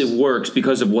it actually works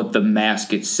because of what the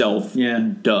mask itself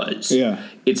does. Yeah,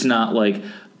 it's not like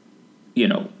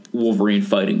Wolverine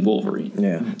fighting Wolverine.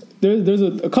 Yeah, there's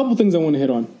a couple things I want to hit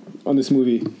on this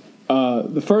movie.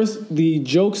 The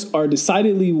jokes are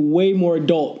decidedly way more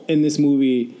adult in this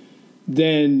movie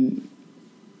than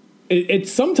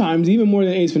it's sometimes even more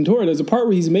than Ace Ventura. There's a part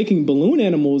where he's making balloon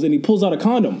animals and he pulls out a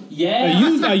condom.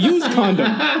 A used condom.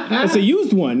 It's a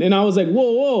used one. And I was like,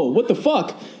 whoa, what the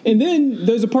fuck? And then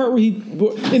there's a part where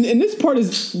and this part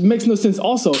makes no sense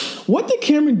also. What did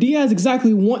Cameron Diaz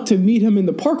exactly want to meet him in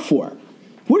the park for?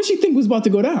 What did she think was about to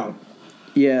go down?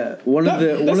 Yeah,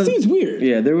 that seems weird.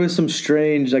 Yeah, there was some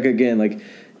strange,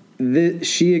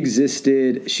 she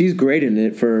existed. She's great in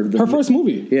it for her first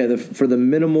movie. Yeah, for the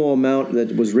minimal amount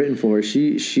that was written for her,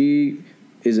 she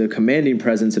is a commanding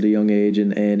presence at a young age,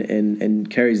 and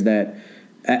carries that.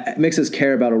 Makes us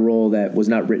care about a role that was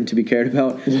not written to be cared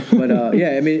about.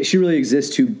 But she really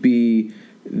exists to be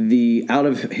the out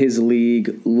of his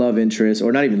league love interest,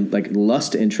 or not even like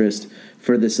lust interest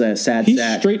for this sad He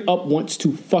sack. straight up wants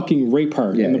to fucking rape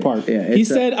her in the park. yeah, He it's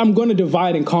said, "I'm going to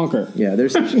divide and conquer." Yeah,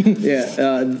 there's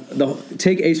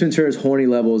take Ace Ventura's horny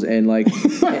levels and like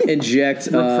inject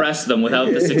Repress them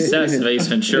without the success of Ace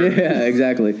Ventura. Yeah,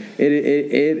 exactly.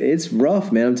 It's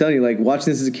rough, man. I'm telling you, like watching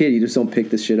this as a kid, you just don't pick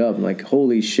this shit up. I'm like,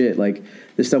 holy shit, like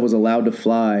this stuff was allowed to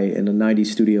fly in a 90s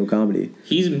studio comedy.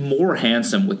 He's more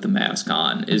handsome with the mask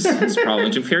on. Is his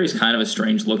problem? Jim Carrey's kind of a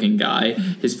strange looking guy.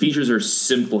 His features are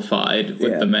simplified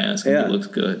with the mask, and he looks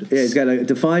good. Yeah, he's got a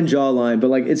defined jawline, but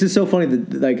like it's just so funny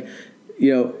that like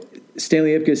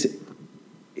Stanley Ipkiss.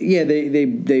 Yeah,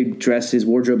 they dress his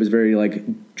wardrobe is very like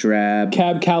drab.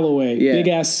 Cab Calloway, big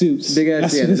ass suits. Big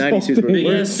ass, the 90s suits were Big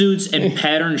ass suits and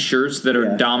patterned shirts that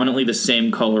are dominantly the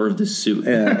same color of the suit.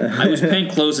 Yeah. I was paying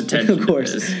close attention Of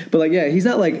course. to this. But like he's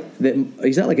not like that,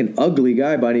 he's not like an ugly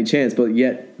guy by any chance, but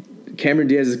yet Cameron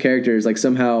Diaz's character is like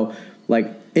somehow like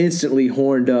instantly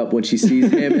horned up when she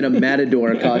sees him in a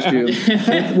matador costume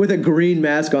with a green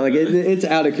mask on. Like it's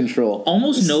out of control.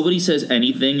 Almost nobody says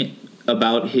anything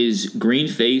about his green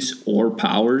face or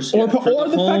powers Or for the whole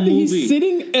fact that movie. he's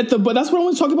sitting at the. But that's what I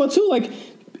want to talk about too. Like,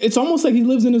 it's almost like he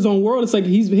lives in his own world. It's like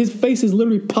his face is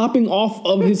literally popping off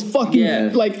of his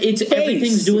fucking like it's face.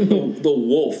 everything's doing the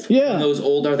wolf. Yeah. And those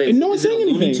old are they? And no one's is it saying a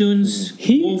Looney anything. Tunes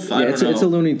wolf. I don't know. It's a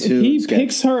Looney Tunes. He sketch.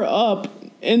 picks her up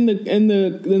in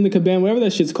the cabana, whatever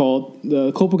that shit's called,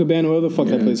 the Copacabana, whatever the fuck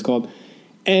that place is called,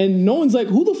 and no one's like,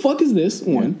 who the fuck is this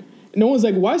one? No one's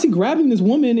like, why is he grabbing this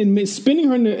woman and spinning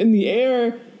her in the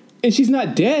air? And she's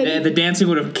not dead. Yeah, the dancing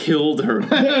would have killed her.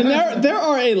 And there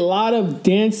are a lot of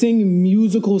dancing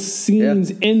musical scenes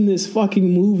in this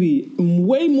fucking movie,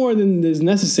 way more than is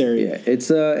necessary. Yeah,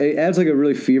 it adds like a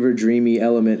really fever dreamy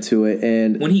element to it,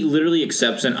 and When he literally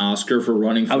accepts an Oscar for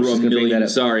running was through a just gonna bring million. that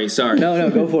up. Sorry. no,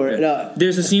 go for it. No.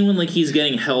 There's a scene when like he's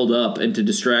getting held up, and to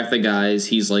distract the guys,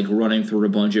 he's like running through a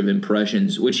bunch of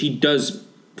impressions, which he does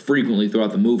frequently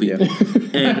throughout the movie. Yeah.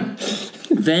 And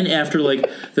then after like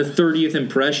the 30th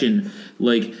impression,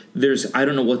 like there's I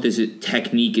don't know what this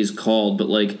technique is called, but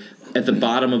like at the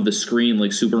bottom of the screen,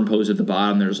 like superimposed at the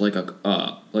bottom, there's like a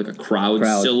crowd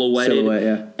silhouetted,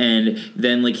 yeah. and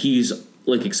then like he's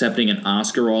like accepting an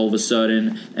Oscar all of a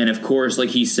sudden, and of course like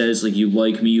he says like you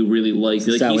like me, you really like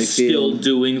me, like Sally he's Field.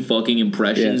 still doing fucking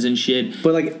impressions and shit.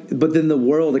 But then the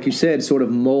world, like you said, sort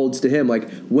of molds to him. Like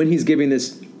when he's giving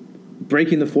this,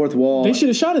 breaking the fourth wall. They should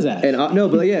have shot his ass. And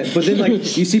but then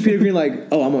like you see Peter Green like,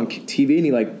 oh, I'm on TV, and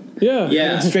he like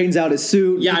Yeah. straightens out his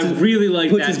suit. Yeah, I really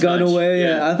like puts that his gun touch. away.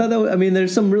 Yeah. I thought that. I mean,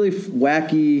 there's some really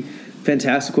wacky,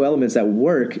 fantastical elements that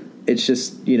work. It's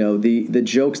just the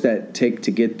jokes that take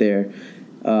to get there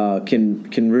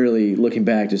can really, looking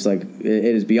back, just like it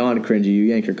is beyond cringy. You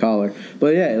yank your collar.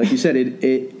 But yeah, like you said,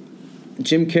 it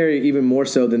Jim Carrey, even more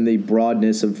so than the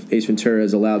broadness of Ace Ventura,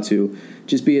 is allowed to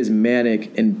just be as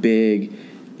manic and big,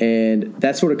 and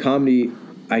that sort of comedy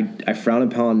I frown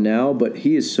upon now, but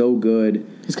he is so good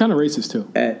He's kind of racist too.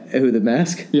 at The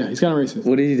Mask. Yeah, he's kind of racist.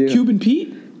 What did he do? Cuban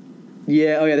Pete?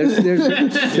 Yeah, oh yeah.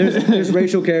 There's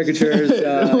racial caricatures.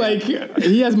 Like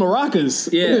he has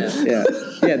maracas. Yeah.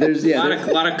 Yeah. There's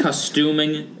A lot of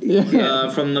costuming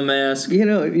from The Mask.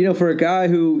 For a guy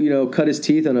who cut his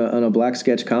teeth on a black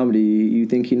sketch comedy, you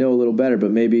think a little better, but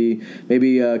maybe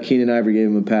Keenan Ivory gave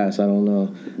him a pass. I don't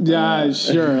know. Yeah,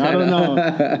 sure. I don't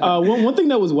know. One thing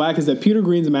that was whack is that Peter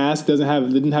Green's mask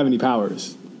didn't have any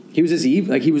powers. He was just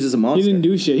evil. Like he was just a monster. He didn't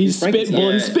do shit. He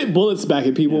Frankenstein. spit bullets back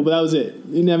at people, but that was it.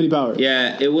 He didn't have any power.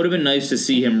 Yeah, it would have been nice to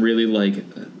see him really like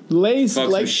Lace, fuck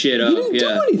some shit up. He didn't do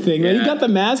anything, man. He got the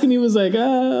mask and he was like,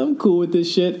 I'm cool with this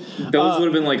shit. Those would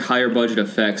have been like higher budget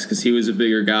effects because he was a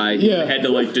bigger guy. He had to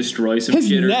like destroy some His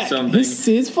shit neck, or something.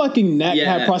 his fucking neck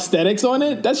had prosthetics on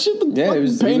it. That shit looked fucking it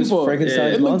was painful.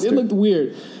 Frankenstein's monster. It looked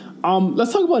weird.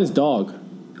 Let's talk about his dog.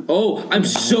 Oh, I'm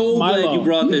so Milo. glad you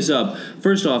brought this up.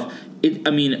 First off,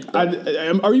 are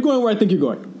you going where I think you're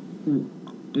going?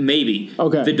 Maybe.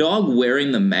 Okay. The dog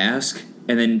wearing the mask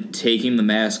and then taking the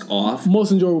mask off.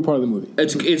 Most enjoyable part of the movie.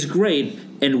 It's great.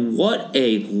 And what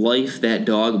a life that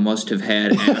dog must have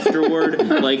had afterward.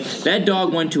 Like, that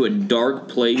dog went to a dark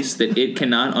place that it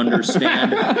cannot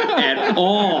understand at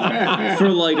all for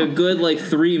like a good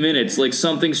 3 minutes. Like,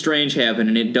 something strange happened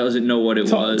and it doesn't know what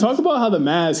it was. Talk about how the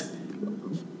mask,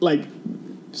 like,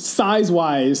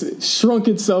 size-wise, shrunk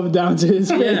itself down to his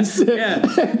face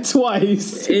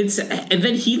twice. And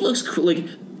then he looks like...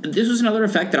 This was another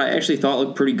effect that I actually thought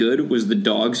looked pretty good, was the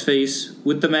dog's face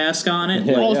with the mask on it.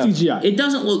 All CGI. It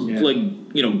doesn't look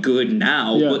like, good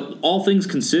now, but all things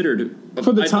considered,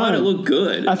 For the I thought time. it looked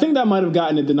good. I think that might have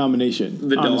gotten it the nomination.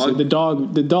 The honestly.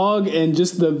 dog? The dog, and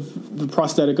just the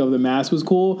prosthetic of the mask was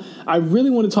cool. I really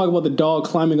want to talk about the dog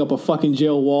climbing up a fucking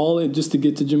jail wall just to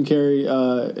get to Jim Carrey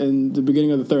in the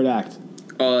beginning of the third act.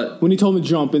 When he told him to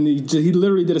jump, and he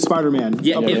literally did a Spider-Man up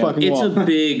the fucking it's wall. a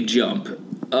big jump.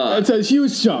 It's a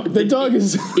huge jump. The dog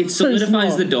is It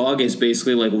solidifies the dog as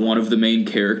basically like one of the main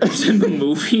characters in the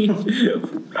movie.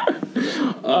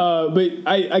 But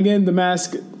again, the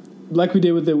mask, like we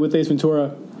did with Ace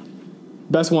Ventura,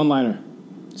 best one-liner.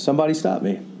 Somebody stop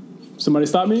me. Somebody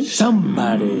stop me.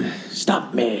 Somebody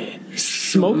stop me.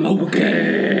 Smoking.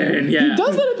 Yeah. He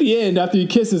does that at the end after he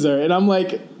kisses her, and I'm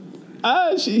like,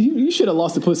 you should have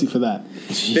lost the pussy for that.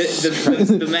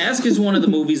 The Mask is one of the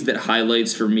movies that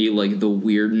highlights for me like the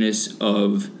weirdness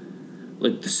of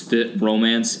like the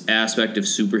romance aspect of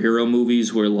superhero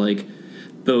movies, where like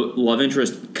the love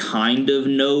interest kind of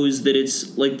knows that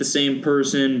it's like the same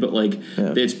person, but like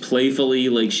it's playfully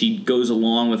like she goes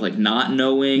along with like not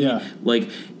knowing. Like,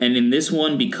 and in this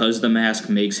one, because the mask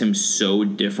makes him so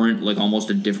different, like almost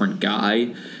a different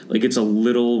guy, like it's a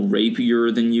little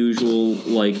rapier than usual.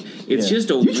 Like it's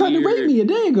just a You tried to rape me a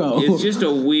day ago. It's just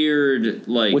a weird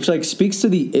like, which like speaks to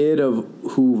the id of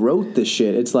who wrote this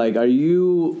shit. It's like,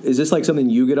 is this like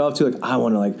something you get off to? Like, I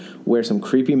want to like wear some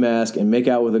creepy mask and make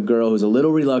out with a girl who's a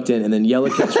little reluctant, and then yell a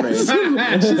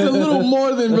catchphrase. She's a little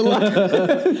more than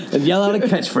reluctant. And yell out a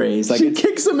catchphrase. Like she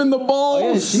kicks him in the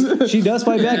balls. she does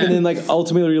fight back, and then like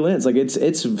ultimately relents. Like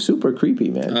it's super creepy,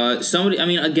 man. Somebody, I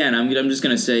mean, again, I'm just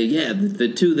gonna say,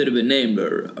 the two that have been named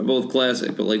are both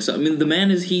classic, but like, so, I mean, the man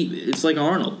is it's like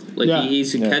Arnold, like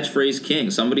he's a catchphrase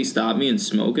king. Somebody stop me and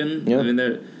smoking. Yeah. I mean,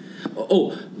 they're.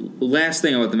 Oh, last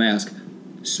thing about the mask,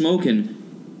 smoking.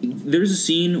 There's a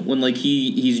scene when like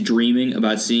he's dreaming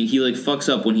about seeing, he like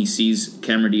fucks up when he sees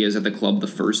Cameron Diaz at the club the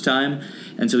first time,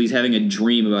 and so he's having a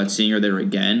dream about seeing her there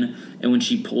again. And when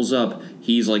she pulls up,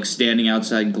 he's like standing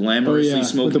outside glamorously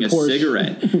smoking a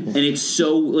cigarette, and it's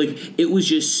so like it was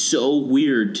just so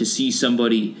weird to see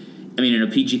somebody, I mean, in a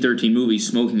PG-13 movie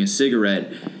smoking a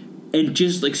cigarette. And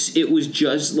just like it was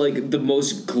just like the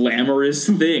most glamorous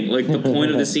thing. Like the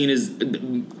point of the scene is,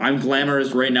 I'm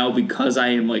glamorous right now because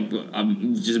I'm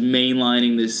just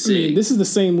mainlining this cig. I mean, this is the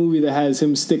same movie that has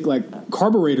him stick like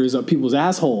carburetors up people's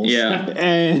assholes. Yeah,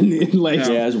 and like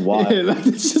it's wild.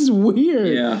 It's just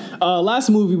weird. Yeah. Last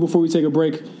movie before we take a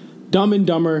break, Dumb and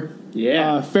Dumber.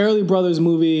 Yeah. Farrelly Brothers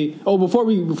movie. Oh, before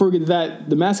we get to that,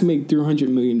 The Mask made $300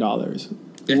 million.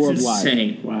 That's worldwide.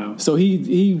 insane. Wow. So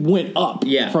he went up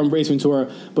from Ace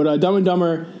Ventura. But Dumb and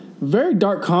Dumber, very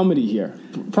dark comedy here.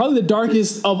 Probably the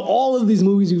darkest of all of these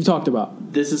movies we've talked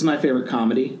about. This is my favorite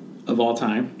comedy of all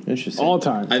time. Interesting. All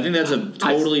time. I think that's a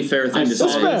totally fair thing to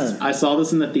say. fair. I saw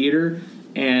this in the theater,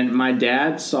 and my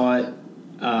dad saw it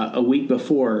a week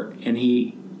before, and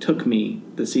he took me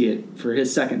to see it for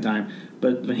his second time.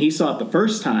 But when he saw it the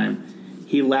first time,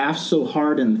 he laughed so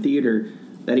hard in the theater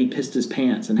that he pissed his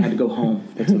pants and had to go home.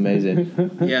 It's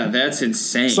amazing. Yeah, that's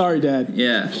insane. Sorry, Dad.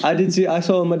 Yeah. I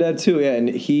saw it with my dad too, and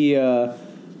he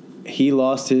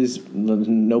lost his,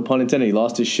 no pun intended, he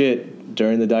lost his shit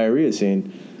during the diarrhea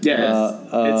scene. Yeah,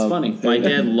 it's funny. My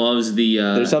dad loves the...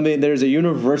 there's a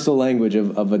universal language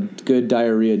of a good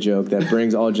diarrhea joke that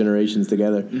brings all generations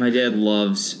together. My dad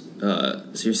loves...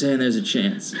 so you're saying there's a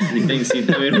chance? He thinks I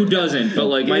mean, who doesn't? But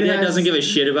like, my dad doesn't give a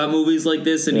shit about movies like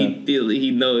this, and he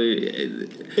know.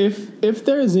 If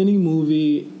there is any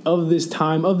movie of this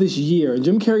time, of this year, and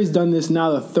Jim Carrey's done this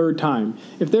now the third time,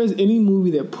 if there's any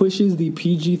movie that pushes the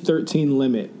PG-13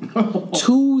 limit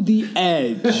to the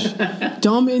edge,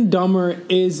 Dumb and Dumber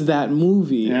is that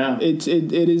movie. Yeah. It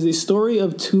is a story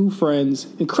of two friends,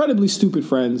 incredibly stupid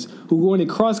friends, who go on a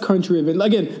cross-country event.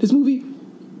 Again, this movie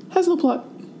has no plot.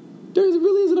 There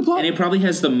really isn't a plot. And it probably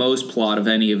has the most plot of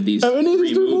any of these Any of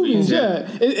these three movies, Yeah.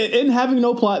 And having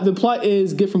no plot, the plot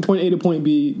is get from point A to point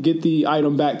B, get the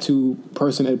item back to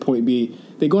person at point B.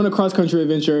 They go on a cross-country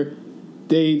adventure.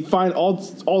 They find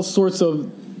all sorts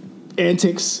of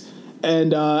antics.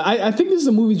 And I think this is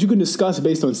a movie you can discuss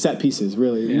based on set pieces,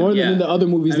 really. More than in the other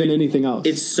movies than anything else.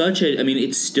 It's such a... I mean,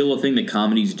 it's still a thing that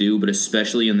comedies do, but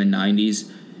especially in the 90s,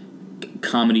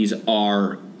 comedies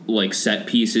are like set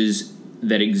pieces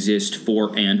that exist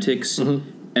for antics,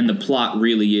 and the plot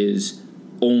really is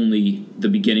only the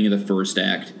beginning of the first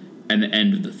act and the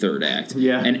end of the third act.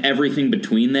 Yeah. And everything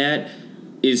between that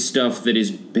is stuff that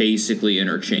is basically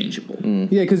interchangeable.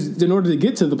 Yeah, because in order to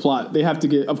get to the plot, they have to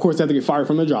get fired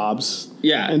from their jobs.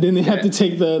 Yeah. And then they have to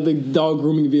take the dog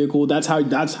grooming vehicle. That's how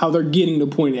they're getting to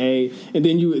point A, and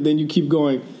then you keep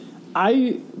going.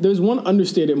 There's one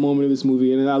understated moment of this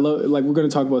movie, and I love, like, we're going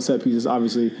to talk about set pieces,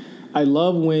 obviously. I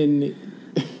love when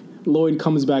Lloyd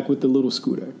comes back with the little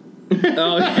scooter.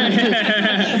 Oh,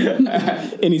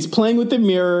 And he's playing with the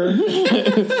mirror.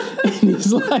 And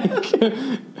he's like,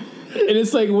 and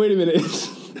it's like, wait a minute.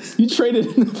 You traded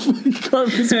in the fucking car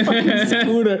for this fucking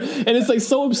scooter. And it's like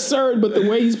so absurd, but the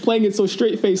way he's playing it so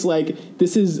straight faced, like,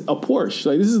 this is a Porsche.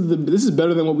 Like, this is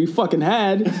better than what we fucking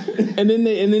had. And then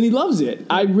he loves it.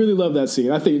 I really love that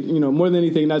scene. I think, more than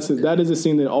anything, that is a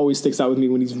scene that always sticks out with me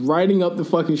when he's riding up the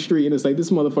fucking street and it's like, this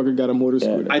motherfucker got a motor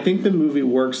scooter. I think the movie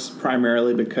works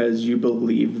primarily because you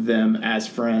believe them as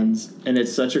friends, and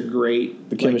it's such a great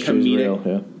chemistry is real,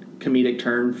 yeah. comedic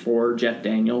turn for Jeff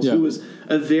Daniels, who was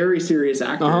a very serious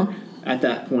actor at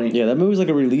that point. Yeah, that movie was like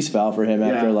a release valve for him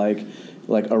after like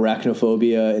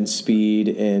Arachnophobia and Speed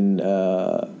and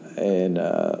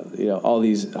all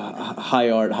these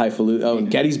high art, highfalutin. Oh,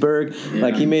 and Gettysburg. Yeah.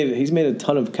 Like he's made a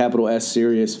ton of capital S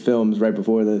serious films right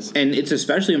before this. And it's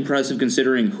especially impressive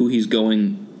considering who he's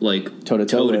going toe to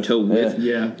toe with.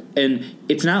 Yeah. And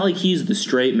it's not like he's the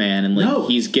straight man and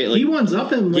he's he ones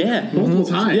up him multiple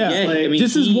times. Yeah.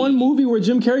 This is one movie where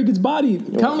Jim Carrey gets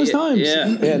bodied countless times. Yeah.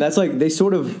 Yeah, and that's like they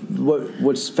sort of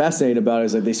what's fascinating about it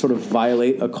is like they sort of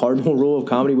violate a cardinal rule of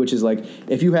comedy, which is like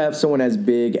if you have someone as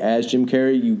big as Jim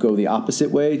Carrey, you go the opposite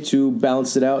way to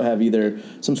balance it out, have either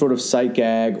some sort of sight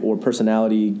gag or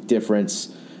personality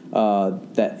difference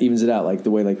that evens it out, like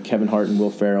the way like Kevin Hart and Will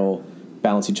Ferrell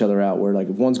balance each other out, where like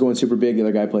if one's going super big, the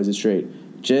other guy plays it straight.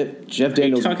 Jeff Daniels. Are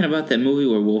you talking about that movie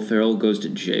where Will Ferrell goes to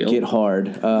jail? Get Hard,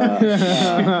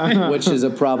 which is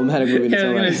a problematic movie. I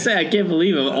was going to say, I can't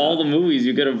believe of all the movies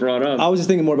you could have brought up. I was just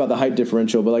thinking more about the height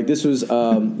differential, but like this was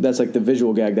that's like the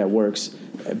visual gag that works.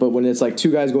 But when it's like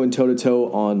two guys going toe to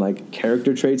toe on like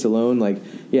character traits alone, like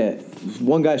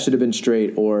one guy should have been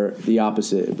straight or the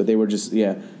opposite, but they were just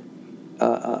a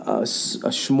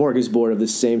smorgasbord of the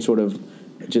same sort of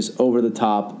just over the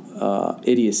top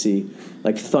idiocy,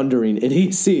 like thundering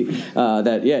idiocy.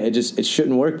 It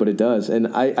shouldn't work, but it does. And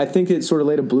I think it sort of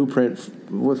laid a blueprint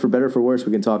for better or for worse.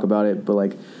 We can talk about it, but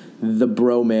like the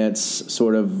bromance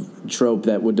sort of trope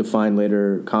that would define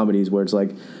later comedies, where it's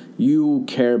like you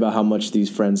care about how much these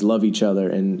friends love each other,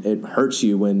 and it hurts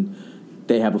you when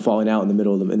they have a falling out in the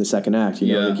middle of them in the second act.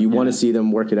 You know, like you want to see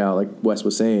them work it out. Like Wes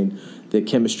was saying, the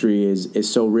chemistry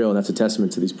is so real, and that's a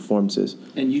testament to these performances.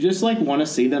 And you just like want to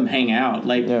see them hang out.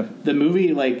 Like the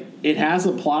movie, like it has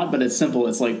a plot, but it's simple.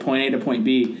 It's like point A to point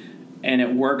B, and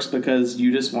it works because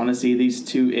you just want to see these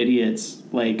two idiots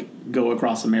like go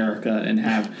across America and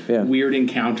have weird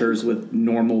encounters with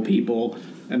normal people.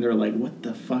 And they're like, "What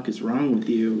the fuck is wrong with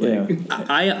you?" Like,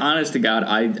 I honest to God,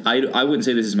 I wouldn't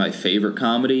say this is my favorite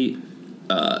comedy.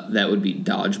 That would be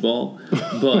Dodgeball,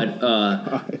 but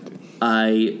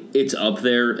it's up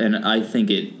there, and I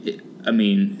think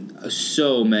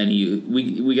so many.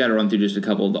 We got to run through just a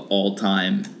couple of the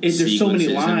all-time there's so many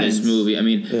lines in this movie. I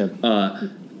mean,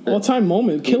 all-time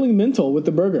moment, killing Mental with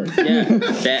the burger. Yeah,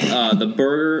 the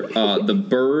burger, the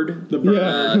bird,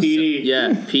 Petey.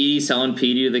 Petey selling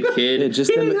Petey to the kid. Yeah,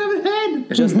 just them, have a head.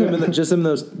 Just them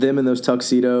in those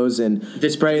tuxedos and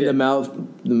spraying the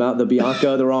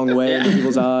Bianca the wrong way into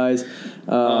people's eyes.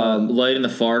 Lighting the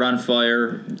fart on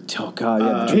fire. Oh God,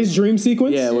 yeah. His dream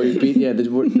sequence. Yeah, where he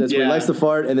where he lights the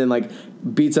fart and then like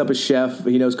beats up a chef.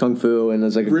 He knows kung fu and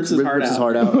it's like rips his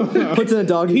heart out. Puts in a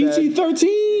doggy bag.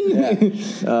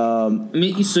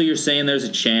 PG-13. So you're saying there's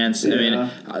a chance? Yeah. I mean,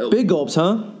 big gulps,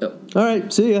 huh? All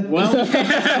right, see ya. Well,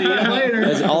 see you later.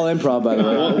 That's all improv, by the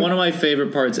way. One of my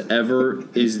favorite parts ever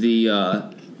is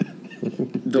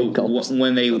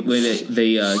when they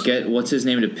get what's his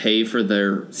name to pay for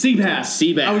their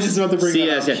Seabass. I was just about to bring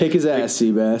that up. Yeah. Kick his ass,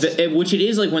 Seabass. Which it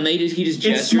is like when he just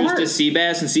gestures to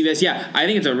Seabass and Seabass. Yeah, I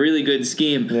think it's a really good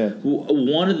scheme. Yeah.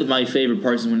 One of my favorite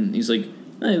parts is when he's like,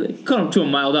 they cut them to a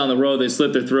mile down the road. They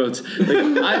slit their throats.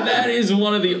 That is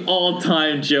one of the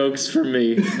all-time jokes for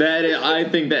me. I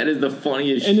think that is the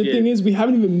funniest. And the thing is, we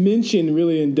haven't even mentioned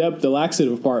really in depth the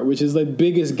laxative part, which is the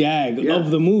biggest gag of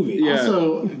the movie. Yeah.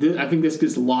 Also, I think this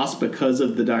gets lost because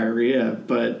of the diarrhea,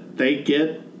 but they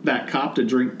get that cop to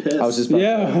drink piss. I was just about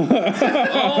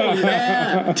oh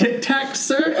yeah, Tic Tac,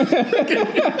 sir.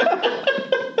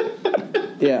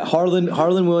 Yeah,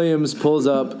 Harlan Williams pulls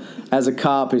up as a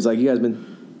cop. He's like, "You guys been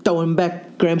throwing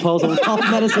back grandpa's old cough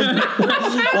medicine?"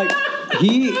 Like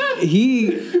he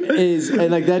is,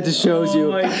 and like that just shows you.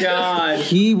 Oh my God!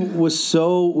 We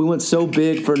went so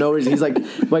big for no reason. He's like,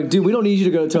 dude, we don't need you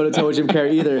to go toe to toe with Jim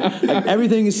Carrey either. Like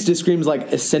everything just screams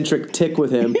like eccentric tick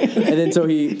with him, and then so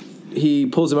he he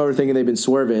pulls him over thinking they've been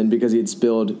swerving because he had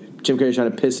spilled. Jim Carrey's trying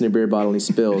to piss in a beer bottle and he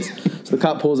spills. So the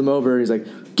cop pulls him over and he's like,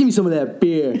 "Give me some of that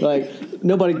beer." Like,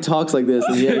 nobody talks like this.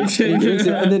 And he drinks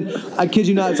it. And then, I kid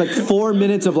you not, it's like 4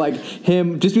 minutes of like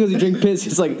him, just because he drank piss,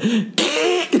 it's like,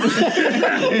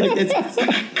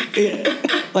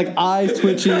 like eyes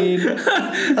twitching.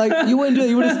 Like, you wouldn't do it.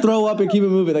 You would just throw up and keep it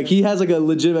moving. Like, he has like a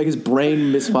legit, like his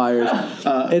brain misfires.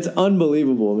 It's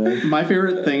unbelievable, man. My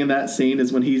favorite thing in that scene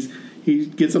is when he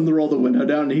gets him to roll the window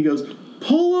down and he goes,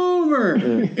 "Pull over,"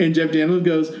 and Jeff Daniels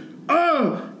goes,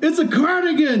 "Oh, it's a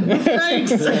cardigan.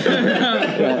 Thanks."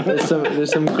 Yeah,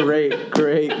 there's some great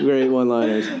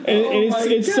one-liners. And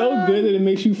it's so good that it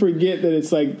makes you forget that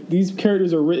it's like these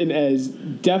characters are written as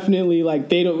definitely like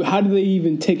they don't. How do they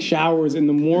even take showers in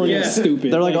the morning? Yeah.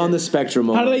 Stupid. They're like on the spectrum.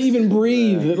 How do they almost. even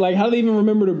breathe? Yeah. Like, how do they even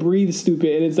remember to breathe?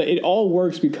 Stupid. And it's like it all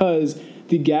works because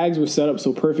the gags were set up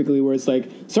so perfectly. Where it's like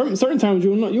certain times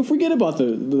you'll forget about the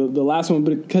last one,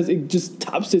 but because it just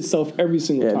tops itself every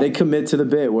single time. They commit to the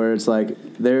bit where it's like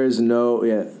there's no.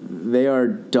 Yeah, they are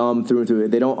dumb through and through.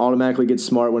 They don't automatically get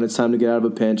smart when it's time to get out of a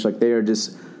pinch. Like, they are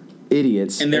just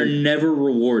idiots, and they're never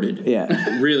rewarded.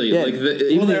 Yeah, really. Yeah. Like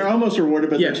they're almost rewarded,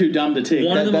 but they're too dumb to take.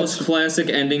 One of the most classic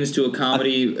endings to a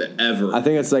comedy ever. I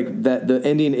think it's like that. The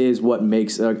ending is what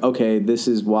makes like, okay, this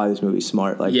is why this movie's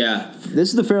smart. Like, this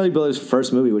is the Farrelly Brothers'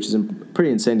 first movie, which is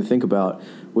pretty insane to think about.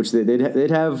 Which they'd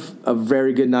have a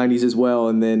very good '90s as well,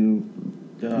 and then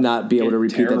not be able to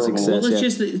repeat that success. Well, it's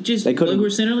just like we were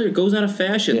saying earlier, it goes out of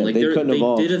fashion. Yeah, like they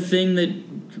they did a thing that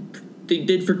they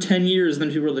did for 10 years, and then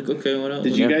people were like, okay, what else?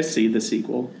 Did you guys see the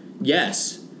sequel?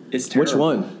 Yes. It's terrible. Which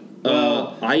one?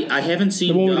 I haven't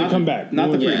seen the one when they come back.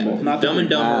 Not the prequel. prequel. Not Dumb and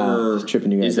Dumber. It's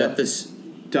tripping you guys Is that up. this?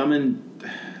 Dumb and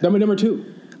Number 2.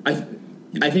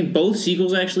 I think both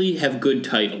sequels actually have good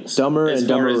titles. Dumber as and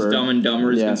far Dumberer. as Dumb and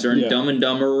Dumber is Yeah. concerned. Yeah. Dumb and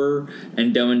Dumberer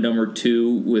and Dumb and Dumber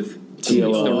 2 with it's the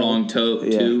wrong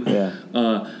two. Yeah.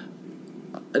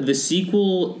 The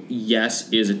sequel,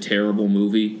 yes, is a terrible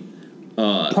movie.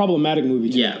 Problematic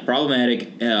movie. Too. Yeah,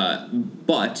 problematic.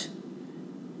 But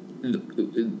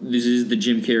this is the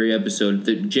Jim Carrey episode.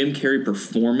 The Jim Carrey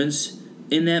performance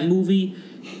in that movie,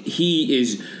 he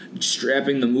is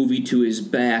strapping the movie to his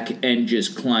back and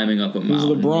just climbing up a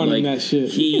mountain. He's LeBron in that shit.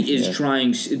 He is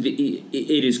trying.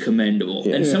 It is commendable,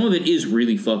 and some of it is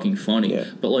really fucking funny. Yeah.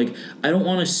 But like, I don't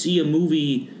want to see a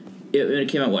movie. It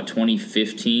came out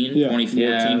 2015,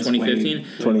 2014,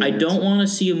 2015. I don't want to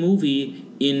see a movie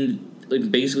in like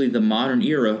basically the modern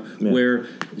era where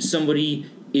somebody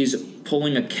is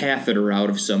pulling a catheter out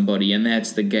of somebody and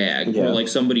that's the gag, or like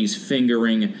somebody's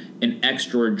fingering an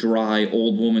extra dry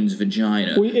old woman's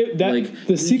vagina.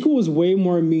 The sequel was way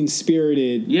more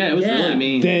mean-spirited. Yeah, it was really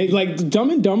mean. Like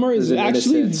Dumb and Dumber is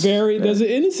actually there's an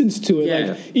innocence to it.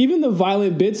 Yeah. Like even the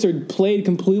violent bits are played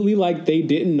completely like they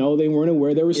didn't know, they weren't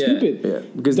aware, they were stupid. Yeah.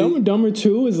 Because Dumb and Dumber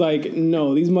 2 is like,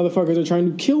 no, these motherfuckers are trying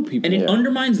to kill people. And it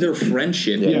undermines their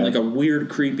friendship in like a weird,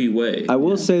 creepy way. I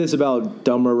will say this about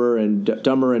Dumberer and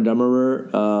Dumberer,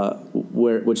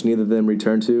 which neither of them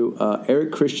return to.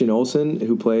 Eric Christian Olsen,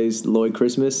 who plays Lloyd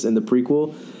Christmas in the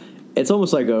prequel, it's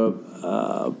almost like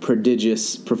a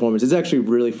prodigious performance. It's actually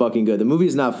really fucking good. The movie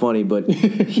is not funny, but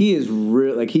he is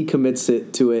real. Like, he commits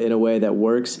to it in a way that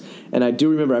works. And I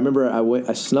remember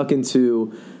I snuck into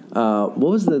what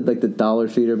was the dollar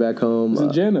theater back home? Is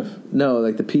it Janif? No,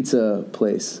 like the pizza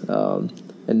place in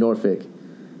Norfolk.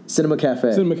 Cinema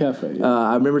Cafe. Yeah.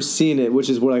 I remember seeing it, which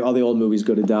is where like all the old movies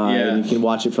go to die, and you can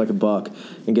watch it for like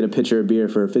 $1 and get a pitcher of beer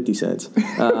for 50 cents.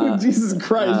 Jesus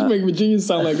Christ, you make Virginia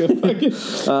sound like a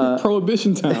fucking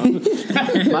prohibition town.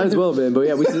 Might as well have been, but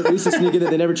yeah, we used to sneak in.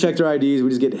 They never checked our IDs. We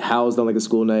just get housed on like a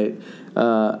school night.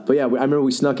 But yeah, I remember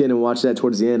we snuck in and watched that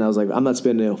towards the end. I was like, I'm not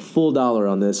spending a full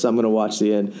 $1 on this. So I'm going to watch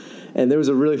the end. And there was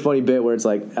a really funny bit where it's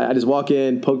like I just walk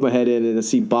in, poke my head in, and I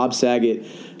see Bob Saget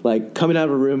like coming out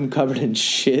of a room covered in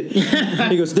shit.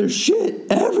 He goes, "There's shit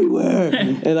everywhere,"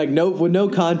 and like with no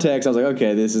context, I was like,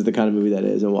 "Okay, this is the kind of movie that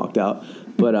is," and walked out.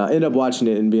 But ended up watching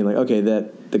it and being like, "Okay,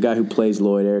 that the guy who plays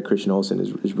Lloyd, Eric Christian Olsen,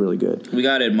 is really good." We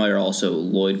gotta admire also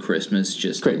Lloyd Christmas,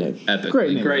 just great name,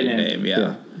 epically great name.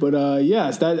 Yeah. But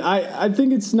yes, that I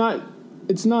think it's not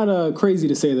crazy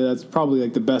to say that that's probably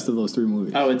like the best of those three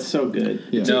movies. Oh, it's so good.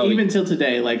 Yeah. Even till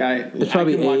today, like it's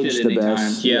probably I can watch aged it the anytime.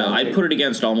 best. Yeah, I'd put it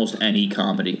against almost any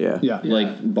comedy. Yeah.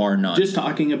 Like bar none. Just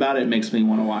talking about it makes me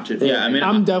want to watch it. Yeah, I mean,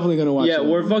 I'm definitely gonna watch it. Yeah,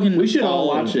 we're fucking. We should all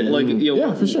watch it. Like,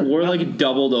 Yeah, for sure. We're like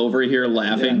doubled over here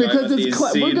laughing because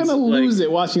about we're gonna lose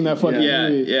it watching that fucking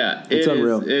movie. Yeah, It's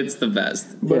unreal. It's the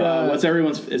best. But what's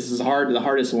everyone's? This is the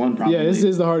hardest one probably. Yeah, this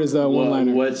is the hardest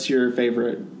one-liner. What's your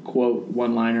favorite quote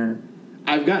one-liner?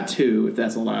 I've got two, if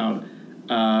that's allowed.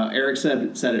 Eric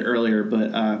said it earlier,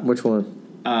 but Which one?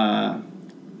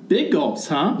 big gulps,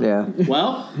 huh? Yeah.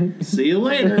 Well, see you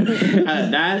later.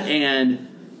 That and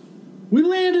we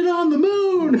landed on the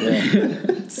moon.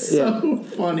 It's so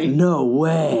funny. No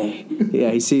way.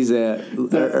 Yeah, he sees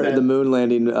the moon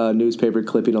landing newspaper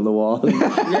clipping on the wall.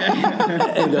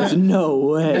 And goes, no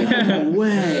way. No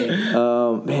way.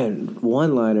 Man,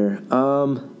 one-liner.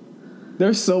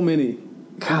 There's so many.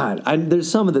 God,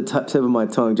 there's some of the tip of my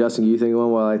tongue. Justin, you think of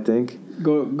one while I think?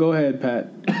 Go ahead,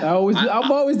 Pat.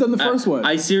 I've always done the first one.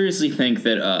 I seriously think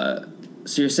that.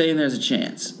 So you're saying there's a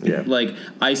chance? Yeah. Like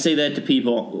I say that to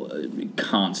people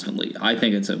constantly. I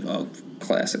think it's a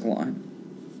classic line.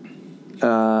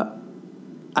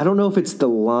 I don't know if it's the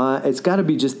line. It's got to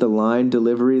be just the line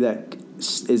delivery that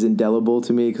is indelible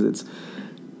to me because it's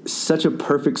such a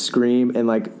perfect scream and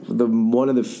like one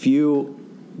of the few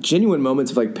genuine moments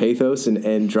of like pathos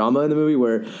and drama in the movie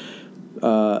where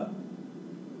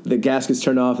the gasket's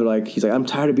turned off. He's like, I'm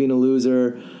tired of being a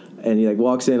loser. And he like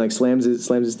walks in, like slams his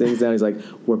things down. He's like,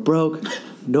 "We're broke.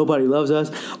 Nobody loves us.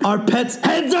 Our pets'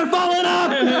 heads are falling off."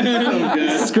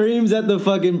 So screams at the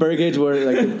fucking birdcage where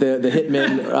like the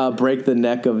hitmen break the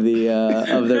neck of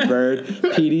of their bird,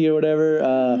 Petey or whatever.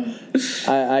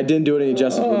 I didn't do it any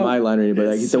justice with my line or anything, but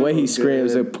like the way he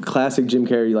screams, a classic Jim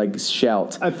Carrey like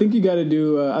shout. I think you got to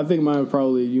do. I think mine would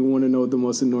probably. You want to know what the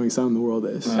most annoying sound in the world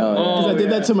is? Because I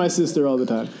did that to my sister all the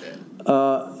time.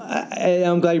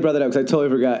 I'm glad you brought that up because I totally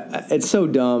forgot. It's so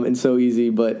dumb and so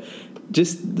easy, but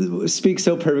just speaks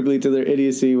so perfectly to their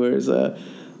idiocy. Whereas,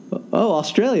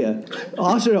 Austria.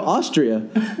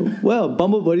 Well,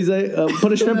 Bumble, what do you say?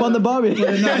 Put a shrimp on the barbie.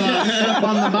 Shrimp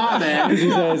on the barbie.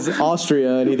 He says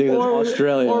Austria, and he thinks that's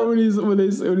Australia. Or when he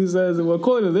says, well,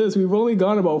 according to this, we've only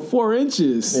gone about 4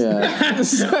 inches. Yeah.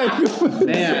 It's like,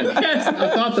 Man,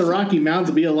 I thought the Rocky Mountains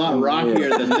would be a lot rockier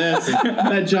than this.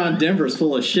 That John Denver's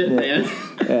full of shit, man.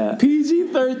 Yeah.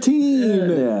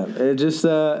 PG-13. Yeah. It just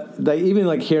even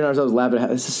like hearing ourselves laughing at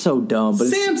this is so dumb. But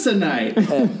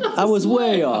Samsonite. I was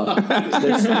way off.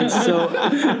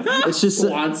 It's just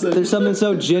there's something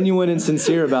so genuine and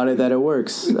sincere about it that it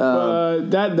works.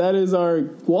 That is our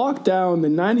walk down the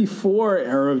 '94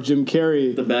 era of Jim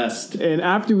Carrey. The best. And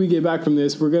after we get back from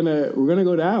this, we're gonna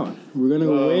go down. We're gonna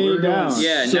go way down.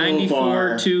 Yeah, So 94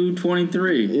 far. to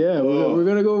 23. Yeah, we're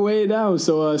gonna go way down.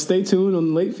 So stay tuned on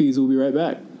the late fees. We'll be right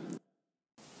back.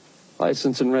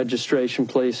 License and registration,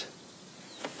 please.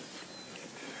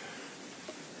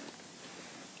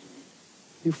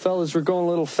 You fellas were going a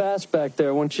little fast back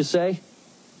there, wouldn't you say?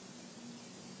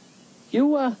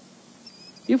 You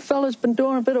fellas been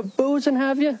doing a bit of boozing,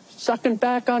 have you? Sucking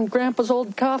back on Grandpa's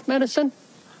old cough medicine?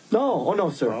 No, oh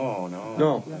no, sir.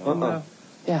 No.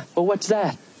 Yeah, but what's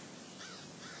that?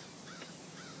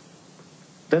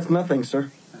 That's nothing, sir.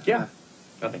 Yeah.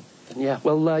 Nothing. Yeah,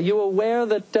 well, you aware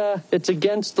that it's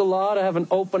against the law to have an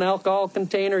open alcohol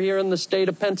container here in the state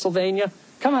of Pennsylvania?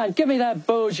 Come on, give me that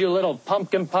booze, you little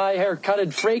pumpkin pie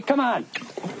haircutted freak. Come on.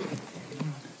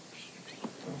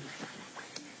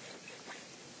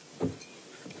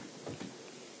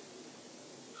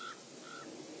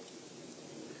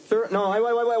 Sir, no,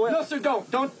 wait. No, sir,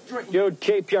 don't drink. You'd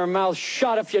keep your mouth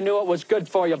shut if you knew it was good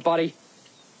for you, buddy.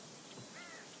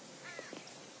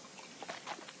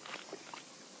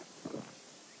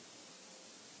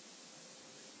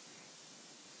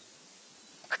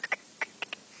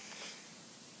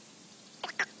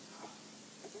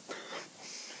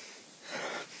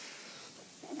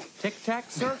 Tic-tac,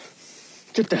 sir?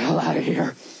 Get the hell out of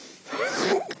here.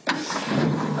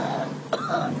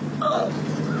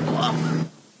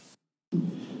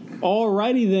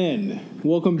 Alrighty then.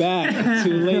 Welcome back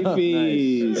to Late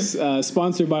Fees,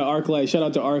 sponsored by ArcLight. Shout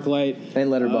out to ArcLight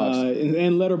And Letterboxd.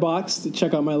 and Letterboxd.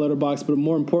 Check out my Letterboxd, but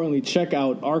more importantly, check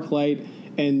out ArcLight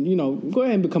and go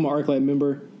ahead and become an ArcLight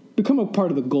member. Become a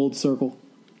part of the gold circle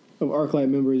of ArcLight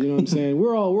members. You know what I'm saying?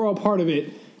 We're all part of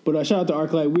it. But shout out to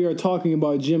ArcLight. We are talking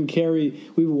about Jim Carrey.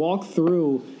 We've walked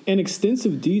through in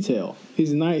extensive detail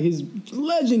his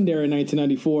legendary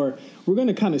 1994. We're going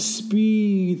to kind of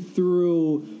speed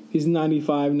through his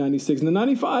 95, 96. And the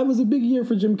 95 was a big year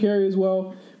for Jim Carrey as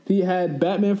well. He had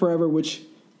Batman Forever, which,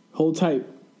 hold tight,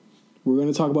 we're going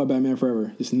to talk about Batman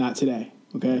Forever. Just not today,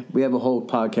 okay? We have a whole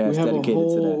podcast dedicated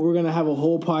to that. We're going to have a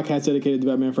whole podcast dedicated to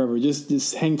Batman Forever.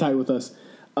 Just hang tight with us.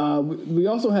 We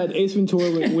also had Ace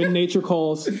Ventura When Nature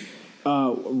Calls.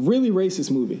 Really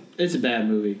racist movie. It's a bad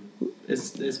movie.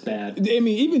 It's bad. I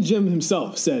mean, even Jim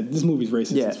himself said this movie's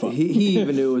racist Yeah, as fuck. he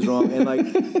even knew it was wrong,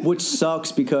 and which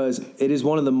sucks because it is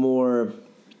one of the more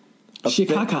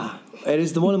Chicago. It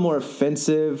is one of the more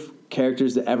offensive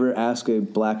characters to ever ask a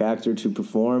black actor to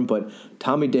perform, but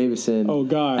Tommy Davidson,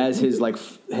 as his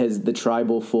has the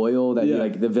tribal foil that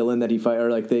like the villain that he fight,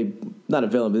 or like not a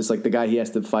villain, but it's like the guy he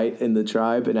has to fight in the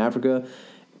tribe in Africa.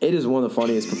 It is one of the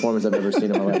funniest performances I've ever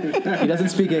seen in my life. He doesn't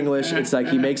speak English. It's like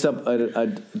he makes up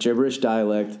a gibberish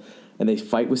dialect, and they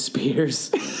fight with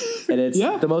spears, and it's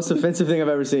the most offensive thing I've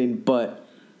ever seen. But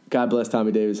God bless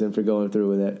Tommy Davidson for going through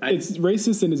with it. It's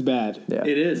racist and it's bad. Yeah.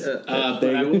 It is.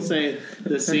 But I will say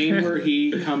the scene where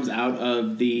he comes out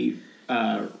of the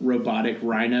robotic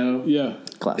rhino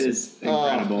Classic. is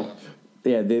incredible.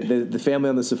 Yeah, the family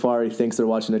on the safari thinks they're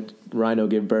watching a rhino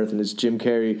give birth, and it's Jim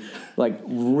Carrey like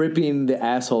ripping the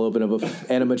asshole open of an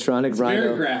animatronic rhino.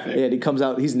 Very graphic. Yeah, and he comes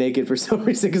out, he's naked for some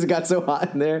reason because it got so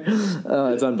hot in there.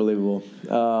 It's unbelievable.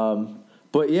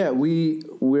 But yeah, we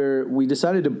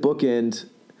decided to bookend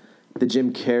the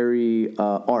Jim Carrey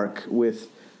arc with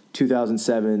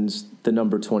 2007's The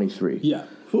Number 23. Yeah.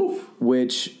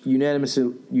 Which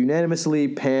unanimously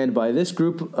panned by this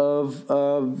group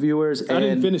of viewers and I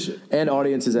didn't finish it. And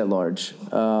audiences at large.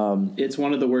 It's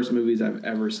one of the worst movies I've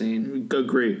ever seen.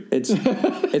 Agree. It's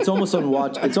almost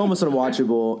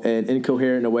unwatchable and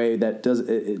incoherent in a way that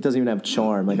it doesn't even have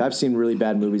charm. Like I've seen really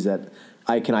bad movies that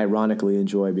I can ironically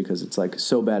enjoy because it's like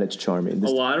so bad it's charming. A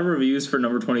lot of reviews for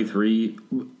Number 23.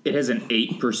 It has an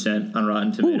 8% on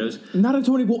Rotten Tomatoes. Not a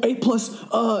 20. Well, 8 plus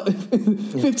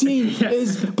 15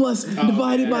 is plus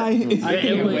divided by. I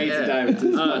can't wait to dive into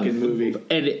this fucking movie.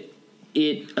 And it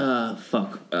is. I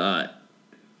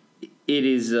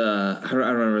don't know what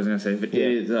I was gonna say, but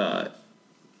it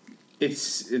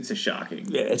is. It's a shocking.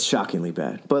 Yeah, it's shockingly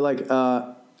bad. But like,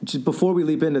 just before we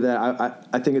leap into that,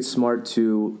 I think it's smart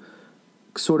to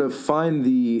sort of find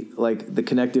the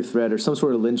connective thread or some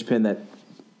sort of linchpin that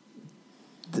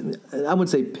I wouldn't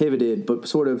say pivoted, but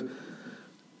sort of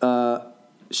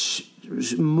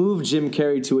moved Jim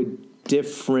Carrey to a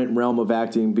different realm of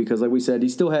acting, because like we said, he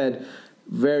still had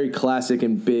very classic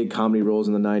and big comedy roles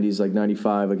in the 90s, like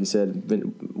 95, like you said,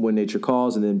 When Nature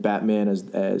Calls, and then Batman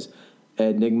as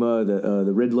Ed Nygma,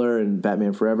 the Riddler, and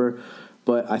Batman Forever.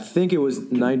 But I think it was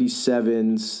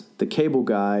 97's The Cable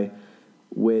Guy,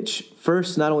 which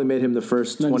first not only made him the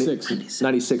first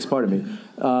 96, pardon me,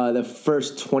 the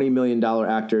first $20 million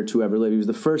actor to ever live. He was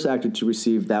the first actor to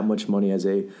receive that much money as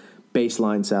a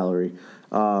baseline salary.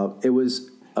 It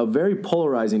was a very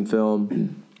polarizing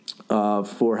film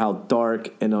for how dark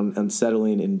and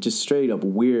unsettling and just straight up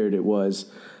weird it was.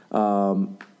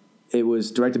 It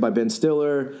was directed by Ben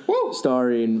Stiller,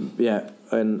 starring,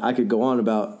 and I could go on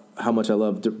about how much I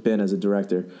love Ben as a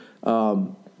director.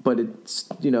 But it's,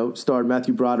 starred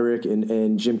Matthew Broderick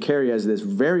and Jim Carrey as this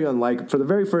very for the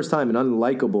very first time, an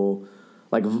unlikable,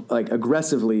 like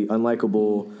aggressively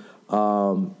unlikable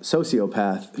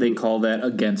sociopath. They call that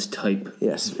against type.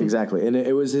 Yes, exactly. And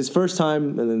it was his first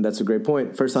time, and then that's a great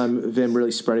point, first time of him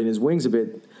really spreading his wings a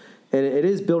bit. And it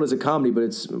is billed as a comedy, but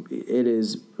it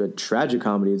is a tragic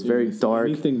comedy. It's very dark.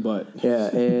 Anything but. Yeah,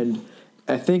 and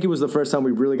I think it was the first time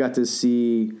we really got to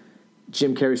see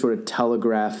Jim Carrey sort of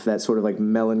telegraph that sort of like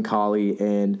melancholy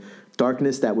and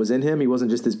darkness that was in him. He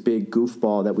wasn't just this big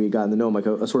goofball that we had gotten to know him, like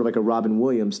a sort of like a Robin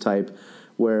Williams type,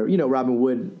 where, Robin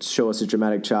would show us his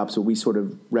dramatic chops, but we sort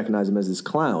of recognize him as this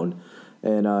clown.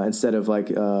 And instead of like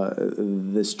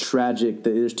this tragic,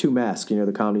 there's two masks,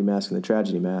 the comedy mask and the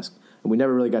tragedy mask. And we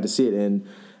never really got to see it. And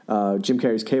Jim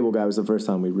Carrey's Cable Guy was the first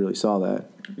time we really saw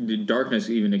that. The darkness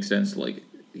even extends to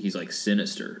he's like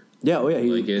sinister. Yeah, oh yeah.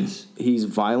 He's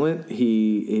violent.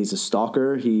 He's a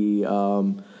stalker.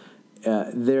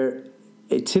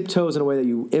 It tiptoes in a way that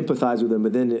you empathize with him,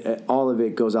 but then all of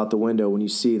it goes out the window when you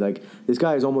see like this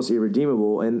guy is almost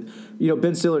irredeemable. And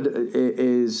Ben Stiller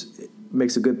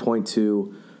makes a good point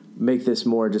to make this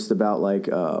more just about like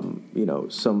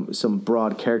some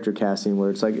broad character casting,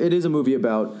 where it's like it is a movie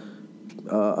about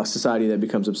a society that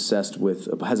becomes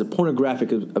has a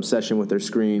pornographic obsession with their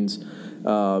screens,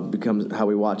 becomes how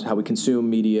we consume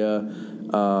media.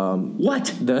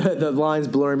 The lines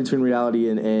blurring between reality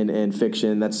and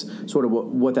fiction. That's sort of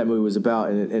what that movie was about,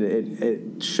 and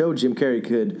it showed Jim Carrey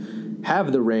could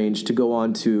have the range to go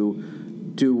on to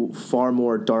do far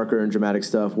more darker and dramatic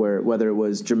stuff, whether it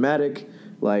was dramatic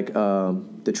like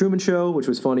The Truman Show, which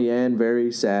was funny and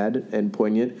very sad and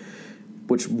poignant,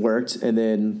 which worked, and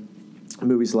then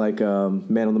movies like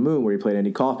Man on the Moon, where he played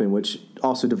Andy Kaufman, which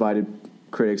also divided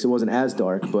critics. It wasn't as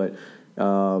dark, but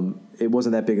it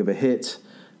wasn't that big of a hit.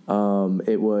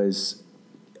 It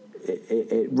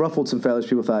ruffled some feathers.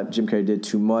 People thought Jim Carrey did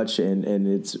too much, and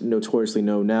it's notoriously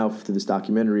known now through this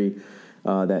documentary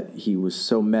that he was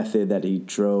so method that he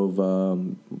drove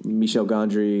Michel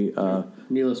Gondry,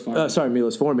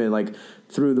 Milos Forman, like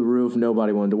through the roof.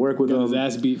 Nobody wanted to work with Got him. his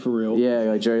ass beat for real. Yeah,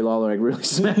 like Jerry Lawler like really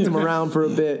smacked him around for a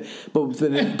bit. But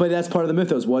that's part of the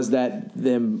mythos, was that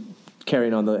them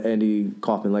carrying on the Andy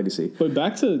Kaufman legacy. But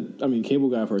back to, Cable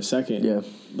Guy for a second. Yeah.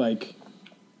 Like,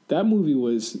 that movie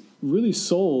was really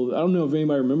sold. I don't know if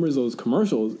anybody remembers those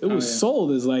commercials. It was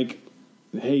sold as like,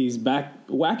 hey, he's back,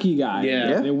 wacky guy.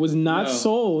 Yeah. And it was not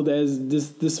sold as this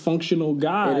dysfunctional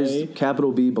guy. It is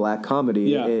capital B black comedy.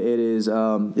 Yeah. It is,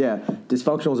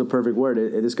 dysfunctional is a perfect word.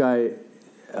 This guy,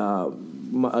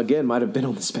 again, might have been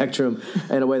on the spectrum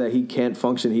in a way that he can't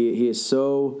function. He is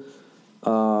so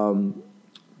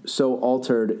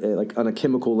altered, like on a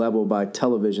chemical level, by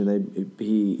television.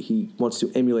 He wants to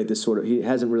emulate this sort of. He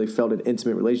hasn't really felt an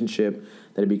intimate relationship,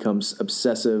 that he becomes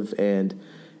obsessive and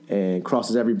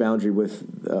crosses every boundary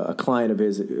with a client of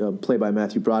his, played by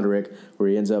Matthew Broderick, where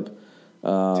he ends up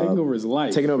taking over his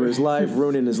life,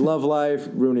 ruining his love life,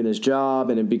 ruining his job,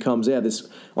 and it becomes this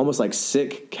almost like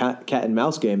sick cat and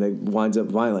mouse game that winds up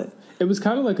violent. It was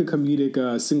kind of like a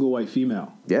comedic single white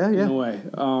female. Yeah. In a way.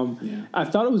 I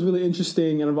thought it was really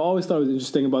interesting, and I've always thought it was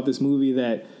interesting about this movie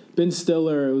that Ben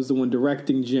Stiller was the one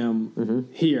directing Jim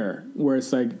here, where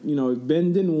it's like,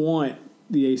 Ben didn't want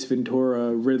the Ace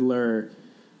Ventura, Riddler,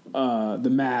 the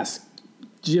Mask,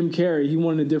 Jim Carrey. He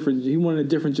wanted a different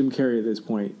Jim Carrey at this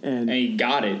point, and he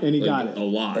got it. And he got it a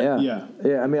lot. Yeah.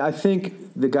 I mean, I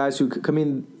think the guys who,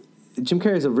 Jim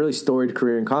Carrey has a really storied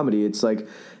career in comedy. It's like,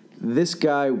 this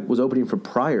guy was opening for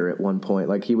Pryor at one point.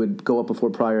 Like, he would go up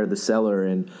before Pryor at the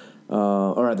Cellar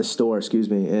or at the store, excuse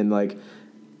me. And like,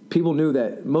 people knew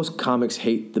that most comics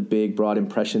hate the big, broad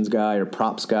impressions guy or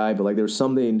props guy, but like, there was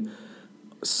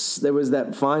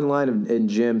that fine line in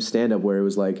Jim's stand-up where it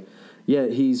was like, yeah,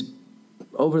 he's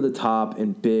over the top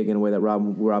and big in a way that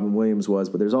Robin Williams was,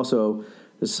 but there's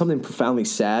something profoundly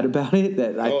sad about it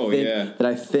that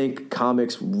I think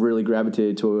comics really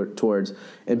gravitated towards.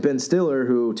 And Ben Stiller,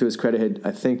 who to his credit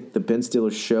I think the Ben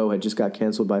Stiller show had just got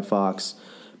canceled by Fox.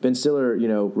 Ben Stiller,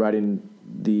 riding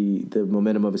the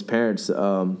momentum of his parents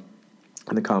in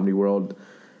the comedy world,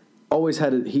 always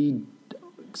he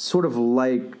sort of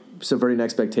like subverting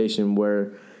expectation,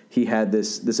 where he had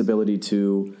this ability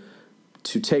to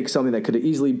take something that could have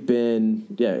easily been,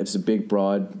 it's a big,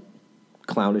 broad,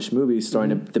 clownish movie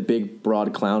starring the big,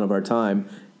 broad clown of our time,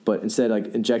 but instead like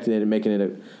injecting it and making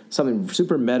it something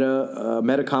super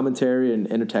meta commentary and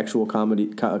intertextual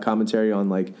commentary on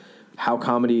like how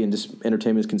comedy and just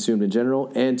entertainment is consumed in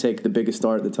general, and take the biggest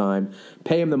star at the time,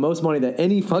 pay him the most money that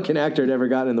any fucking actor had ever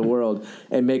gotten in the world,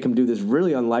 and make him do this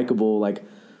really unlikable, like,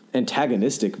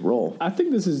 antagonistic role. I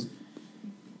think this is,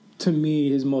 to me,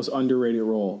 his most underrated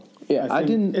role. Yeah, I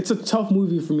didn't. It's a tough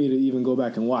movie for me to even go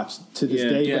back and watch to this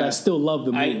day, but I still love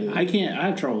the movie. I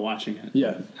have trouble watching it.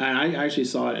 Yeah, I actually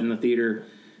saw it in the theater,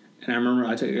 and I remember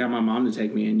I got my mom to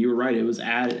take me, and you were right. It was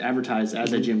advertised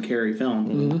as a Jim Carrey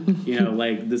film.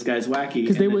 Like, this guy's wacky.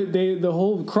 Because the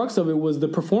whole crux of it was the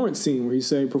performance scene where he's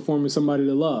saying performing somebody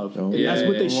to love, and that's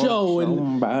what they show.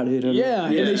 And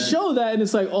they show that, and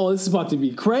it's like, oh, this is about to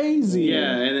be crazy.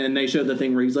 Yeah, and then they showed the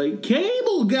thing where he's like,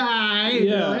 Cable Guy.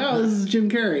 Yeah, like, oh, this is Jim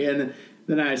Carrey, and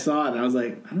then I saw it and I was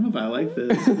like, I don't know if I like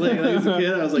this. Like as a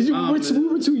kid, I was like, we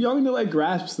were too young to like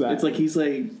grasp that. It's like he's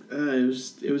like,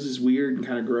 it was just weird and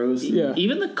kind of gross. Yeah.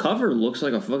 Even the cover looks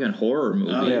like a fucking horror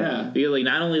movie. Oh, yeah. Because like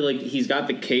not only like he's got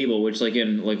the cable, which like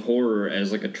in like horror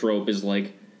as like a trope is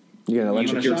like, you're gonna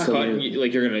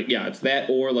it's that,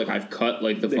 or like I've cut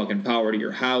like the fucking power to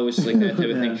your house, like that type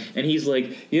of thing. And he's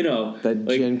like, that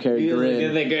like, Jim Carrey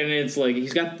grin, and it's like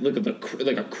he's got like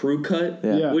a crew cut,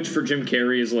 which for Jim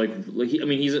Carrey is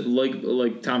he's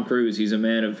like Tom Cruise. He's a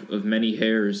man of many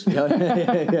hairs. But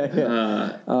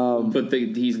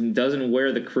he doesn't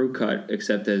wear the crew cut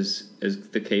except as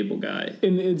the cable guy.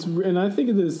 And I think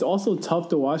it's also tough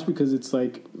to watch because it's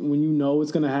like when you know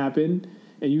what's gonna happen.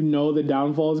 And you know the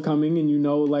downfall is coming, and you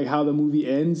know like how the movie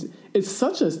ends. It's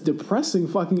such a depressing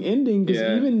fucking ending because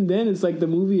even then, it's like the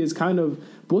movie is kind of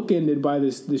bookended by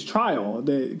this trial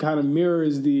that kind of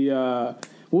mirrors the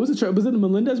what was the trial? Was it the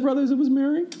Melendez brothers? It was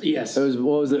mirroring. Yes, it was.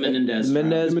 What was it? Menendez.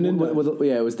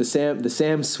 It was the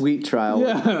Sam Sweet trial.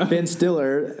 Yeah. Ben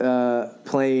Stiller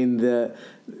playing the.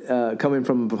 Coming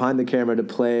from behind the camera to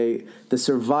play the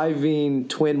surviving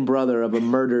twin brother of a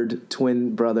murdered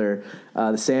twin brother,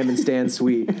 the Sam and Stan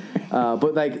Sweet.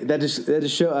 But like that just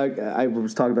show. I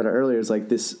was talking about it earlier. It's like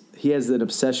this. He has an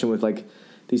obsession with like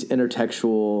these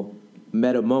intertextual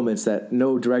meta moments that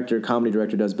no comedy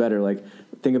director does better. Like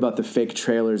think about the fake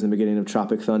trailers in the beginning of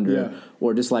Tropic Thunder,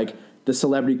 or just like the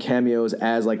celebrity cameos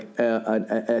as like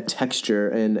a texture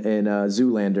in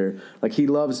Zoolander. Like he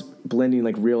loves blending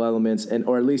like real elements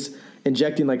or at least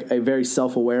injecting like a very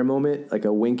self-aware moment, like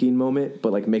a winking moment,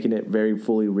 but like making it very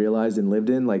fully realized and lived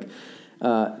in. Like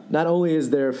not only is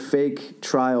there fake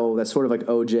trial that's sort of like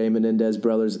OJ Menendez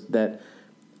brothers that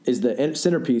is the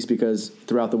centerpiece because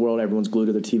throughout the world everyone's glued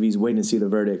to their TVs waiting to see the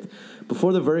verdict.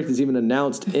 Before the verdict is even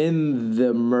announced in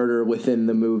the murder within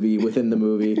the movie,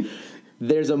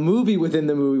 there's a movie within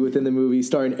the movie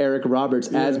starring Eric Roberts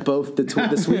as both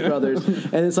the Sweet Brothers.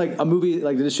 And it's like a movie,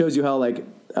 like it shows you how like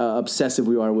obsessive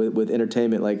we are with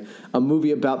entertainment. Like a movie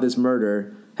about this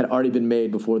murder had already been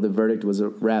made before the verdict was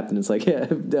wrapped, and it's like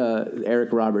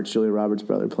Eric Roberts, Julia Roberts'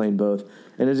 brother, playing both,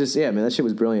 and it's just man, that shit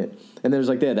was brilliant. And there's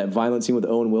like that violent scene with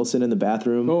Owen Wilson in the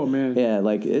bathroom. Oh man, yeah,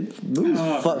 like it.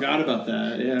 I forgot about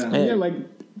that. Yeah, yeah, like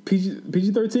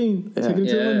PG-13, taking it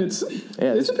to the limits.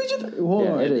 Yeah, it's a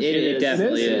PG-13. It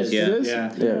definitely is.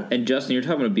 Yeah. And Justin, you're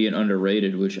talking about being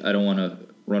underrated, which I don't want to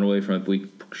run away from it. We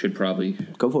should probably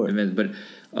go for it, but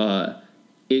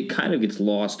it kind of gets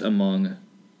lost among.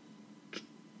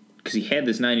 Because he had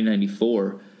this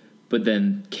 1994, but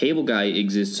then Cable Guy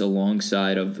exists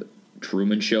alongside of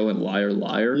Truman Show and Liar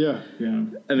Liar. Yeah.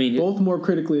 I mean, both more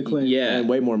critically acclaimed. Yeah, and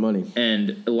way more money.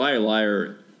 And Liar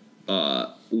Liar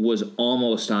was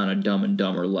almost on a Dumb and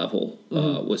Dumber level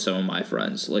with some of my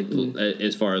friends, like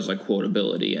as far as like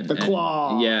quotability and the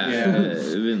claw.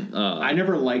 I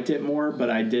never liked it more, but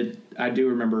I do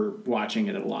remember watching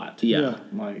it a lot. Yeah.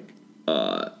 Like.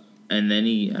 And then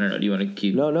I don't know, do you want to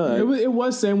keep... No. It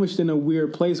was sandwiched in a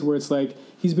weird place where it's like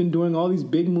he's been doing all these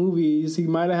big movies. He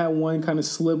might have had one kind of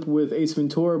slip with Ace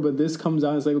Ventura, but this comes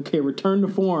out, it's like, okay, return to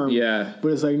form. Yeah.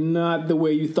 But it's like not the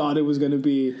way you thought it was going to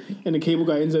be. And The Cable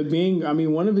Guy ends up being, I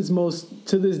mean, one of his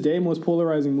to this day, most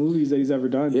polarizing movies that he's ever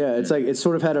done. Yeah, it's like, it's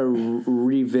sort of had a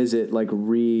revisit, like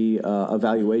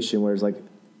evaluation where it's like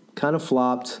kind of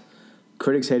flopped.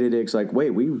 Critics hated it. It's like,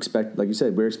 wait, like you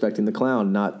said, we're expecting the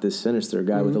clown, not this sinister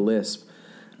guy with a lisp.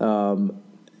 And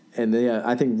then,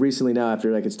 I think recently now,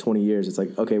 after like it's 20 years, it's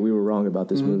like, okay, we were wrong about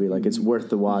this movie. Like it's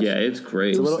worth the watch. Yeah, it's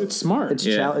great. It's smart.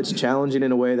 It's challenging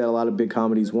in a way that a lot of big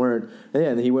comedies weren't. And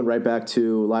then he went right back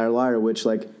to Liar Liar, which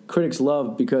like critics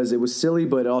loved because it was silly,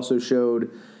 but it also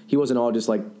showed he wasn't all just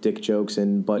like dick jokes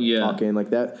and butt talking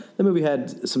like that. The movie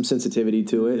had some sensitivity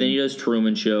to it. Then he does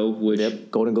Truman Show, which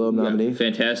Golden Globe nominee,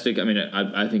 fantastic. I mean,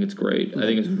 I think it's great. I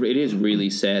think it is really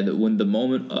sad that when the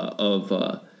moment of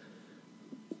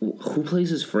who plays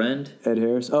his friend, Ed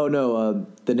Harris. Oh no,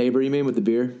 the neighbor. You mean with the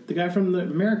beer? The guy from the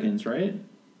Americans, right?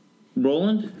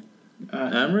 Roland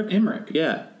Emmerich.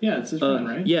 Yeah, it's his friend,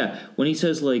 right? Yeah, when he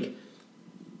says like.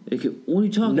 What are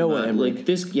you talking Noah about? Emmerich. Like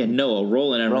this? Yeah, Noah.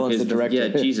 Roland Emmerich Roland's is the director. Yeah,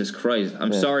 Jesus Christ.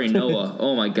 I'm sorry, Noah.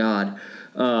 Oh my God.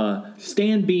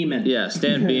 Stan Beeman. Yeah,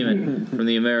 Stan Beeman from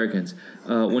the Americans.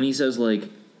 When he says like,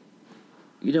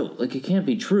 like it can't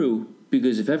be true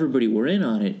because if everybody were in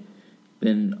on it,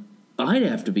 then I'd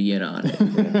have to be in on it.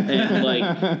 And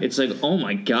like, it's like, oh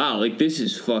my God, like this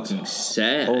is fucking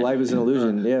sad. Whole life is an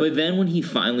illusion. Yeah. But then when he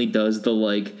finally does the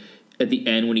like. At the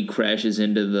end, when he crashes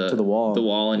into the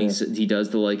wall, and he does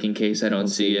the like, in case I don't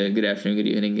see you, good afternoon, good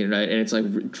evening, good night, and it's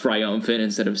like triumphant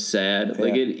instead of sad.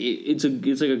 Like it's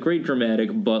like a great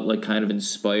dramatic but like kind of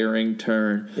inspiring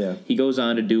turn. Yeah, he goes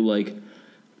on to do like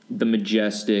The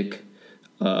Majestic,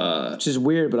 which is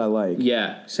weird, but I like.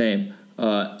 Yeah, same.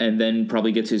 And then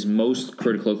probably gets his most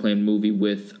critical acclaimed movie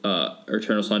with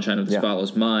Eternal Sunshine of the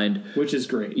Spotless Mind, which is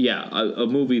great. Yeah, a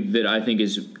movie that I think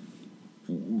is.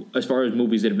 As far as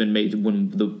movies that have been made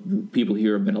when the people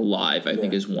here have been alive, I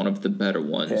think is one of the better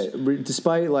ones. Yeah,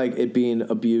 despite like it being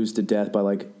abused to death by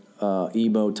like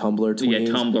emo Tumblr tweens.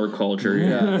 Yeah, Tumblr culture.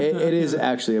 Yeah, it is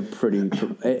actually a pretty.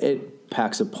 It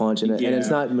packs a punch, and it's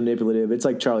not manipulative. It's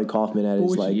like Charlie Kaufman at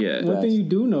his like. Yeah. One thing you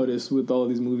do notice with all of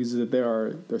these movies is that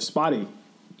they're spotty.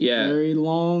 Yeah, very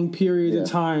long periods of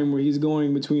time where he's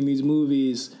going between these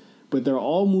movies, but they're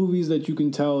all movies that you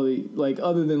can tell, like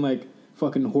other than like.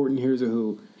 Fucking Horton Hears a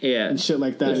Who. Yeah. And shit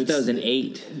like that.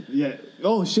 2008. Yeah.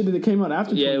 Oh, shit, it came out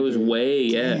after 2008. Yeah, it was way,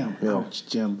 Damn, ouch,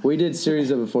 Jim. We did Series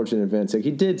of Unfortunate Events. Like,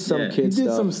 he did some kid stuff.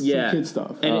 He did some kid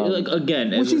stuff. And, like,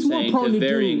 again, as we're saying, to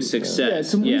varying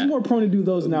success. He's more prone to do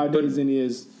those nowadays than he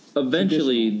is.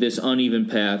 Eventually, this uneven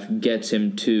path gets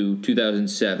him to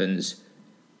 2007's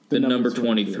The Number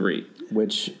 23.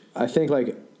 Which I think,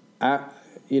 like, I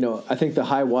think the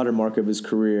high watermark of his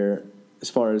career, as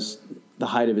far as the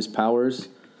height of his powers,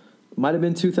 might have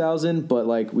been 2000, but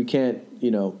like we can't,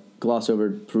 gloss over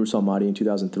Bruce Almighty in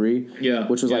 2003. Yeah,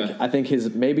 which was like I think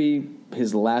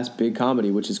his last big comedy,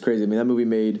 which is crazy. I mean, that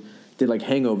movie did like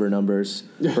hangover numbers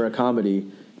for a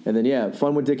comedy, And then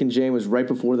Fun with Dick and Jane was right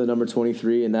before the number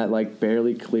 23, and that like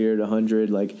barely cleared 100.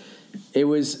 Like he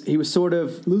was sort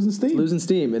of losing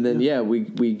steam. And then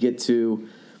we get to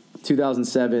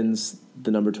 2007's the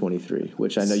number 23,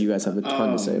 which I know you guys have a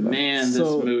ton to say about. Man, this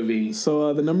movie.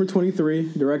 So the number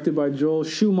 23, directed by Joel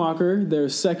Schumacher, their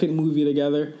second movie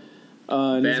together.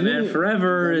 Batman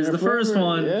Forever is the first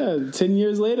one. Yeah, 10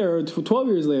 years later or 12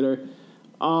 years later.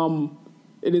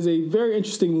 It is a very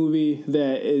interesting movie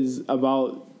that is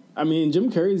about. I mean,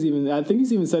 Jim Carrey's I think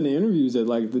he's even said in interviews that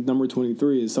like the number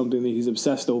 23 is something that he's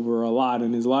obsessed over a lot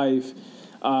in his life.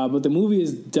 But the movie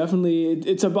is definitely,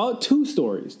 it's about two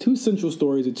central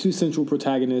stories, and two central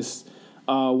protagonists.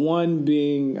 One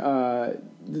being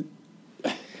the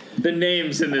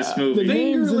names in this movie.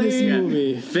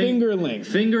 Fingerling.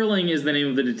 Fingerling is the name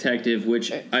of the detective,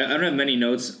 which I don't have many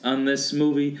notes on this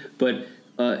movie, but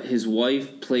his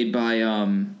wife, played by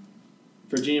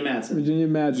Virginia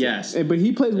Madsen. Yes. But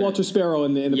he plays Walter Sparrow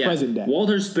in the present day.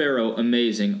 Walter Sparrow,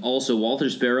 amazing. Also, Walter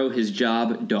Sparrow, his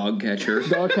job, dog catcher.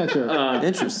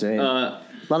 Interesting. A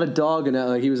lot of dog,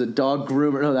 and he was a dog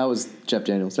groomer. No, that was Jeff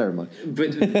Daniels. Never mind.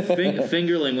 But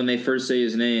Fingerling, when they first say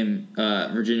his name,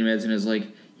 Virginia Madsen is like,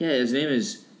 yeah, his name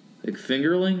is like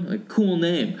Fingerling, like cool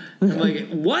name. I'm like,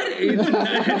 what? It's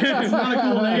not a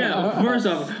cool name. Yeah. First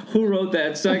off, who wrote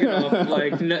that? Second off,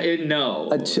 like no.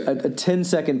 A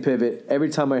 10-second pivot. Every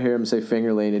time I hear him say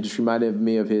Fingerling, it just reminded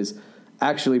me of his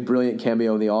actually brilliant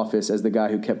cameo in The Office as the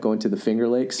guy who kept going to the Finger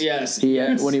Lakes. Yes.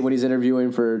 When he's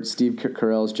interviewing for Steve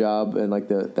Carell's job and like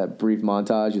that brief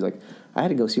montage, he's like, I had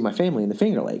to go see my family in the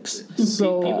Finger Lakes.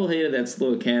 So people hated that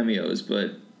slew of cameos,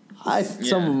 but.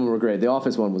 Some of them were great. The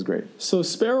Office one was great. So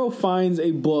Sparrow finds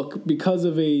a book because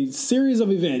of a series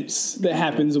of events that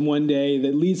happens in one day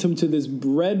that leads him to this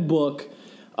red book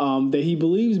that he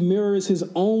believes mirrors his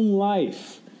own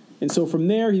life. And so from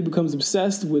there, he becomes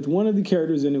obsessed with one of the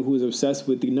characters in it who is obsessed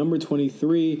with the number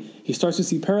 23. He starts to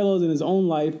see parallels in his own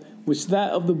life, which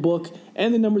that of the book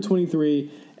and the number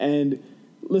 23. And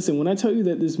listen, when I tell you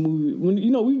that this movie,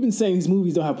 we've been saying these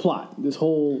movies don't have plot this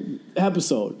whole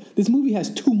episode. This movie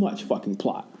has too much fucking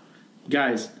plot.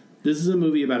 Guys, this is a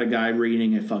movie about a guy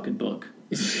reading a fucking book.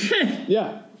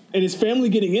 Yeah. And his family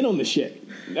getting in on the shit.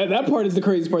 That part is the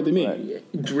craziest part to me.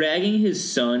 Right. Dragging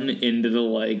his son into the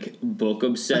like book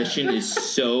obsession is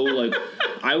so like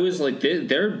I was like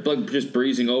they're like just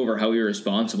breezing over how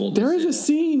irresponsible this There is a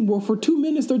scene where for 2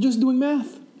 minutes they're just doing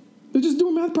math. They're just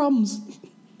doing math problems.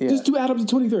 Yeah. Just to add up to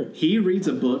 23. He reads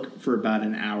a book for about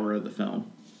an hour of the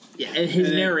film. Yeah, and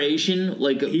his narration,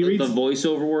 like the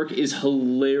voiceover work, is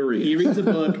hilarious. He reads a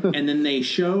book, and then they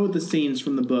show the scenes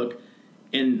from the book,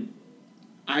 and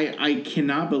I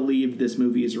cannot believe this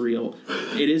movie is real.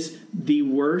 It is the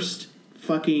worst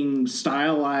fucking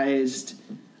stylized.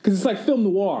 Because it's like film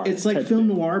noir. It's like film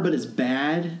noir, but it's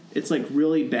bad. It's like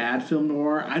really bad film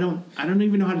noir. I don't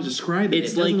even know how to describe it.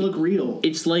 It doesn't look real.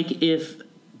 It's like if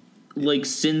like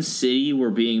Sin City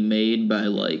were being made by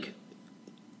like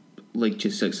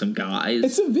just like some guys.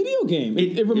 It's a video game.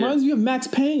 It reminds me of Max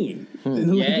Payne.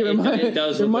 It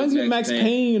does. It reminds me of Max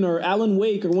Payne or Alan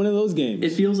Wake or one of those games.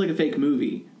 It feels like a fake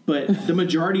movie. But the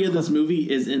majority of this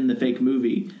movie is in the fake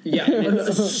movie. Yeah,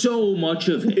 it's so much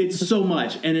of it. It's so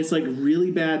much. And it's like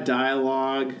really bad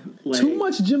dialogue. Like, too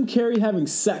much Jim Carrey having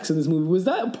sex in this movie. Was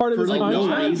that part of his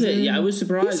Yeah, I was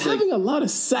surprised. He's having a lot of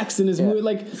sex in this movie.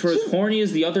 Like for as horny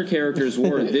as the other characters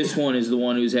were, this one is the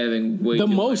one who's having way the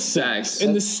too most much sex.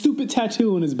 And the stupid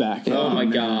tattoo on his back. Oh my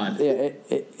god. Yeah,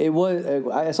 it was.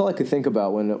 That's all I could think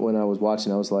about when I was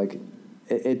watching. I was like,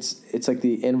 it's like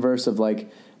the inverse of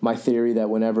like my theory that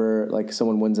whenever like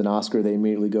someone wins an Oscar, they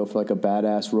immediately go for like a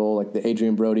badass role, like the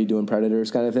Adrian Brody doing Predators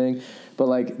kind of thing. But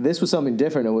like this was something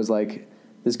different. It was like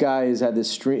this guy has had this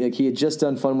stream. Like he had just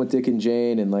done Fun with Dick and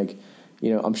Jane, and like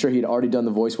I'm sure he had already done the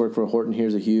voice work for Horton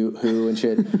Hears a Who and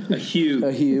shit. a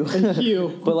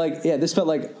Hugh. But like this felt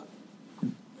like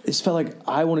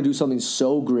I want to do something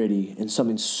so gritty and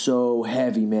something so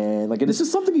heavy, man. Like this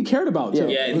is something he cared about too.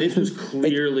 Yeah, this was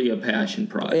clearly a passion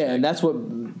project. Yeah, and that's what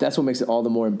makes it all the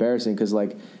more embarrassing because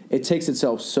like it takes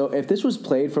itself so. If this was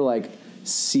played for like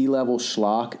C-level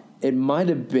schlock, it might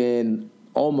have been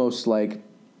almost like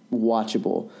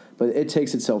watchable, but it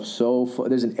takes itself so.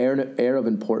 There's an air of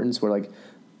importance where like,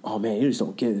 oh man, you just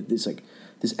don't get it. This like.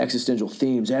 This existential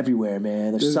themes everywhere,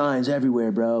 man. There's signs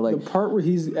everywhere, bro. Like the part where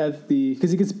he's at because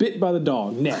he gets bit by the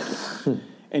dog Ned,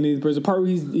 and there's a part where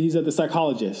he's at the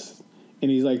psychologist,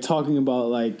 and he's like talking about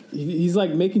like he's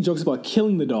like making jokes about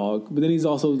killing the dog, but then he's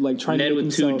also like trying Ned to make with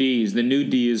himself, 2 D's. The new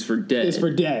D is for dead. It's for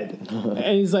dead, and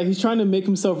he's trying to make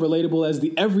himself relatable as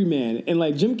the everyman, and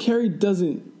like Jim Carrey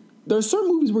doesn't there are certain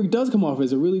movies where he does come off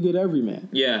as a really good everyman.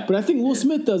 Yeah. But I think Will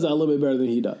Smith does that a little bit better than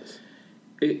he does.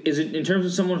 Is it in terms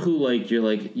of someone who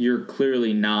you're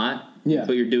clearly not, Yeah.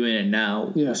 but you're doing it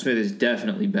now? Yeah. Will Smith is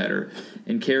definitely better,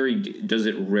 and Carey does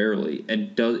it rarely,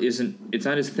 and it's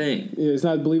not his thing. Yeah, it's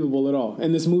not believable at all.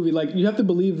 In this movie, like, you have to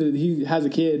believe that he has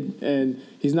a kid and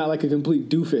he's not like a complete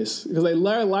doofus. Because like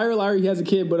Larry, he has a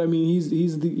kid, but I mean,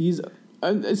 he's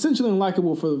essentially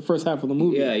unlikable for the first half of the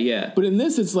movie. Yeah. But in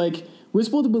this, it's like we're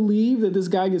supposed to believe that this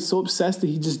guy gets so obsessed that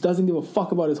he just doesn't give a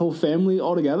fuck about his whole family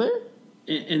altogether.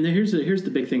 And here's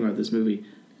the big thing about this movie.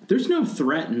 There's no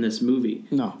threat in this movie.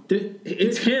 No.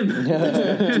 It's him.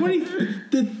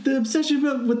 The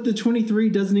obsession with the 23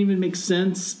 doesn't even make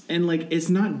sense, and like it's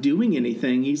not doing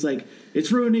anything. He's like, it's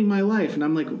ruining my life, and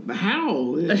I'm like,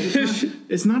 how?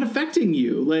 It's not affecting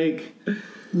you. Like,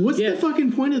 what's the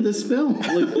fucking point of this film?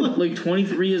 Like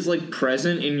 23 is like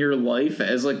present in your life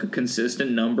as like a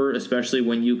consistent number, especially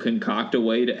when you concoct a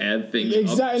way to add things.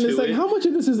 Exactly. And it's like, how much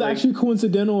of this is actually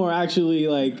coincidental or actually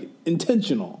like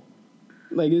intentional?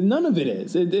 Like, none of it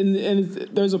is.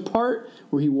 There's a part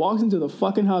where he walks into the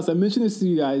fucking house. I mentioned this to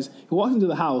you guys. He walks into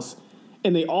the house,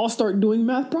 and they all start doing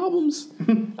math problems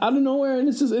out of nowhere. And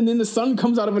and then the son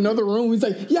comes out of another room. He's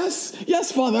like, yes,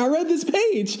 Father, I read this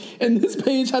page. And this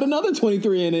page had another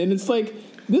 23 in it. And it's like,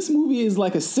 this movie is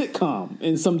like a sitcom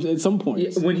at some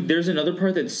points. Yeah, when there's another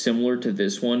part that's similar to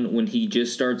this one, when he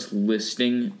just starts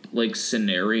listing like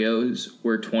scenarios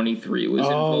where 23 was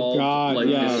involved, God, like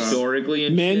yes. historically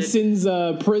and Manson's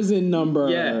prison number.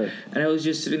 Yeah, and I was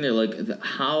just sitting there like,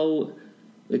 how,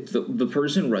 like the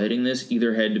person writing this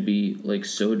either had to be like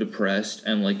so depressed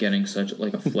and like getting such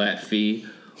like a flat fee,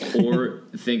 or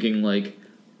thinking like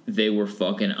they were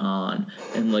fucking on,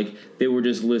 and like they were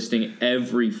just listing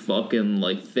every fucking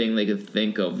like thing they could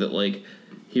think of that like,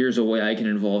 here's a way I can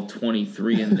involve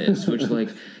 23 in this, which like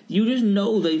you just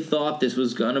know they thought this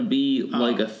was gonna be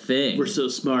like a thing. We're so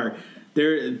smart.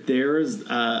 There is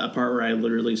a part where I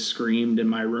literally screamed in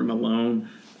my room alone.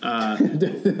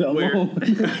 Where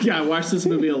I watched this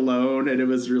movie alone, and it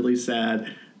was really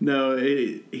sad. No,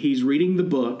 he's reading the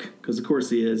book, because of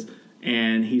course he is,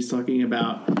 and he's talking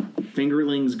about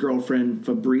Fingerling's girlfriend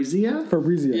Fabrizia.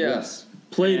 Yes.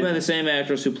 Played by the same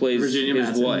actress who plays Virginia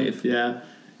his Madsen. wife. Yeah.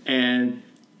 And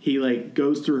he like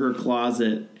goes through her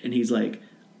closet, and he's like,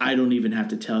 I don't even have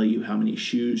to tell you how many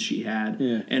shoes she had.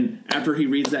 Yeah. And after he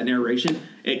reads that narration,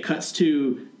 it cuts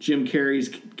to Jim Carrey's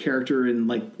character in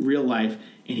like real life,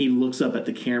 and he looks up at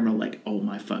the camera like, oh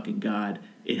my fucking God,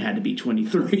 it had to be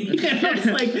 23. And I was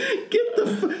like, get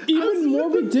the Even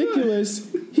more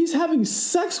ridiculous, he's having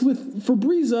sex with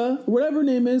Fabrizia, whatever her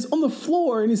name is, on the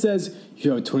floor, and he says,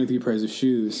 you have 23 pairs of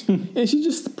shoes. And she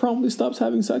just promptly stops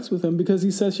having sex with him because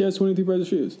he says she has 23 pairs of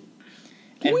shoes.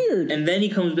 Weird. And then he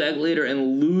comes back later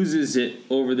and loses it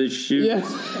over the shoes.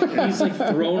 Yeah. And he's like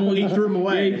throwing one. He threw them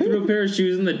away. Yeah, he threw a pair of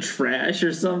shoes in the trash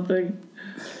or something.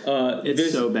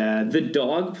 It's so bad. The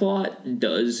dog plot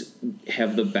does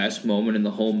have the best moment in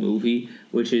the whole movie,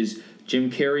 which is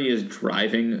Jim Carrey is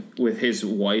driving with his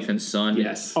wife and son in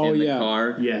the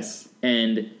car. Yes.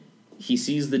 And he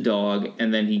sees the dog,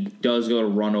 and then he does go to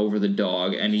run over the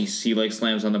dog, and he like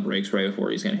slams on the brakes right before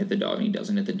he's going to hit the dog, and he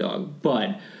doesn't hit the dog.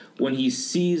 But when he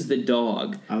sees the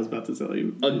dog, I was about to tell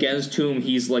you, against whom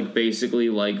he's like basically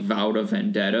like vowed a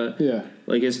vendetta. Yeah.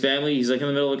 Like his family, he's like in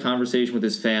the middle of a conversation with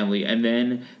his family, and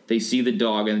then they see the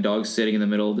dog, and the dog's sitting in the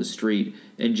middle of the street,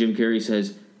 and Jim Carrey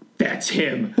says, "That's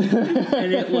him,"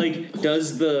 and it like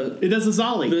does the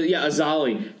Azali.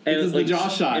 Azali, and it does like the jaw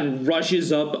shot and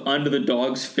rushes up onto the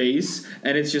dog's face,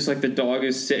 and it's just like the dog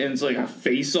is sitting. It's like a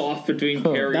face off between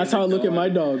Carrey. That's and how I look at my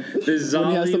dog. The Zolly when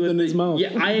he has something in his mouth.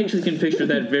 Yeah, I actually can picture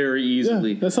that very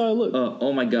easily. Yeah, that's how I look.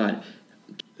 Oh my God.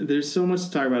 There's so much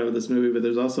to talk about with this movie, but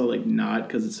there's also like not,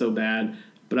 because it's so bad.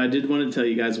 But I did want to tell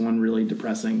you guys one really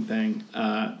depressing thing.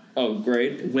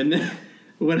 Great. When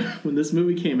this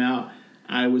movie came out,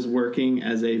 I was working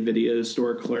as a video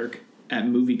store clerk at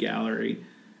Movie Gallery,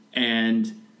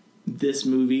 and this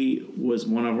movie was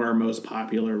one of our most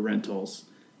popular rentals.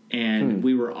 And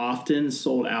we were often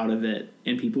sold out of it,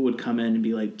 and people would come in and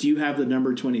be like, "Do you have the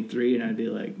number 23?" And I'd be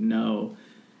like, "No."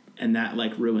 And that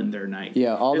like ruined their night.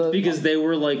 Yeah, because they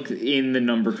were like in the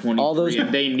number 23,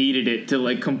 and they needed it to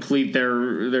like complete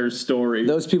their story.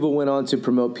 Those people went on to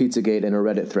promote Pizzagate in a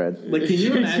Reddit thread. Like, can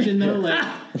you imagine though? Like,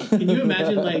 can you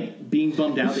imagine like being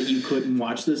bummed out that you couldn't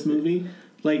watch this movie?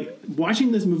 Like,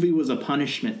 watching this movie was a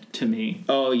punishment to me.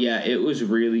 Oh yeah, it was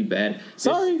really bad.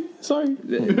 Sorry.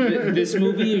 This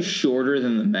movie is shorter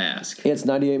than The Mask. It's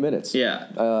 98 minutes.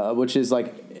 Yeah, which is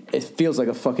like it feels like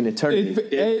a fucking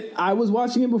eternity. I was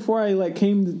watching it before I like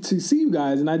came to see you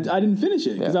guys, and I didn't finish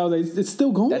it because I was like, it's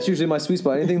still going. That's usually my sweet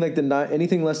spot.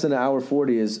 Anything less than an hour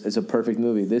 40 is a perfect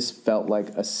movie. This felt like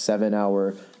a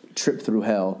 7-hour trip through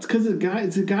hell. It's because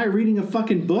it's a guy reading a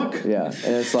fucking book. Yeah,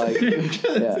 and it's like,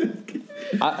 yeah.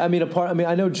 I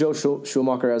know Joe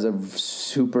Schumacher has a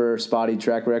super spotty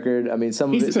track record. I mean,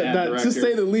 some of it, to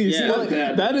say the least.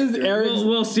 Yeah, that is Eric's.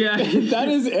 That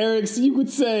is Eric's. You could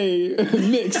say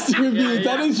mixed reviews.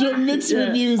 That is your mixed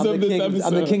reviews of this episode.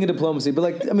 I'm the king of diplomacy, but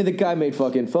like, I mean, the guy made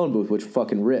fucking Phone Booth, which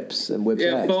fucking rips and whips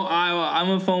ass.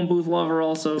 I'm a Phone Booth lover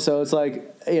also. So it's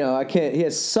like, I can't. He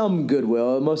has some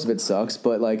goodwill. Most of it sucks,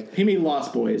 but like, he made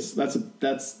Lost Boys. That's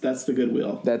the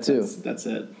goodwill. That too. That's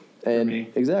it. And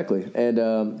exactly, and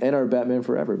our Batman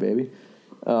Forever, baby,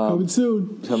 coming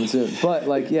soon. But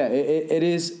like, yeah, it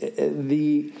is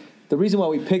the reason why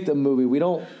we picked the movie. We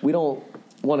don't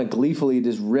want to gleefully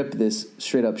just rip this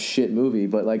straight up shit movie,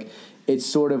 but like, it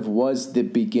sort of was the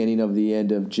beginning of the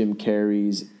end of Jim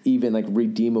Carrey's even like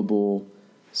redeemable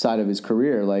side of his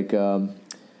career. Like,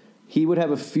 he would have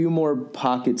a few more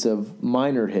pockets of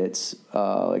minor hits,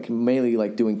 like mainly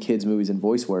like doing kids movies and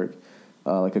voice work.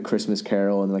 Like A Christmas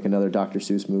Carol and like another Dr.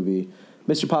 Seuss movie.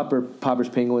 Mr. Popper's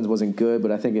Penguins wasn't good,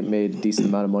 but I think it made a decent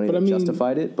amount of money that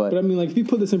justified it. But I mean, like, if you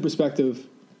put this in perspective,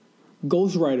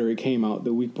 Ghost Rider, it came out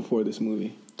the week before this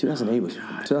movie. 2008 was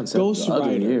 2007. Ghost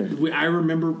Rider. I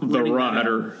remember The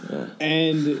Rider. Yeah.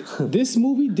 And this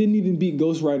movie didn't even beat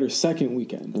Ghost Rider's second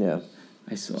weekend. Yeah.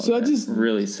 I saw So that. I just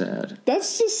really sad.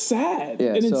 That's just sad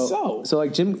Yeah, in so, itself. So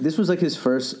like Jim, this was like his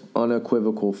first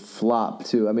unequivocal flop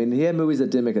too. I mean, he had movies that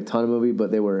didn't make a ton of movie,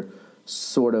 but they were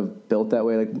sort of built that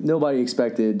way. Like nobody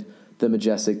expected The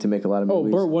Majestic to make a lot of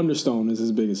movies. Burt Wonderstone is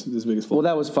his biggest flop. Well,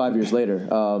 that was 5 years later.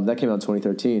 That came out in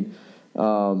 2013.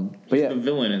 But He's yeah, the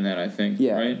villain in that, I think.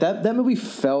 yeah, right? that movie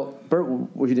felt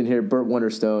what you didn't hear, Burt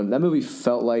Wonderstone. That movie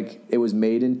felt like it was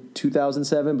made in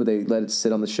 2007, but they let it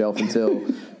sit on the shelf until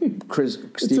Steve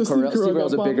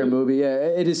Carell's a bigger movie. Yeah,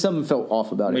 it is something felt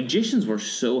off about it. Magicians were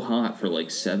so hot for like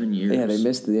 7 years. Yeah, they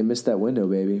missed that window,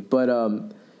 baby. But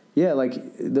yeah,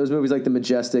 like those movies, like The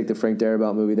Majestic, the Frank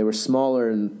Darabont movie, they were smaller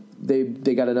and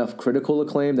they got enough critical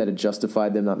acclaim that it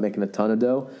justified them not making a ton of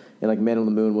dough. And like Man on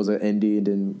the Moon was an indie and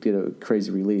didn't get a crazy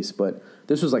release, but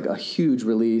this was like a huge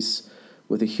release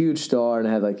with a huge star and it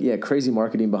had like crazy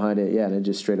marketing behind it. Yeah, and it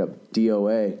just straight up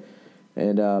DOA.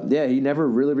 And yeah, he never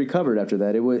really recovered after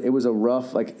that. It was a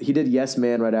rough, like he did Yes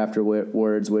Man right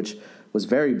afterwards, which was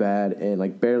very bad and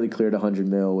like barely cleared $100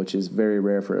 million, which is very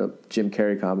rare for a Jim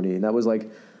Carrey comedy. And that was like,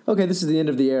 okay, this is the end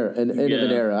of the era, end of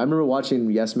an era. I remember watching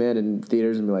Yes Man in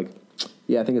theaters and be like,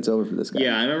 yeah, I think it's over for this guy.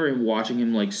 Yeah, I remember watching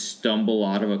him like stumble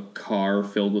out of a car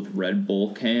filled with Red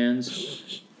Bull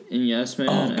cans in Yes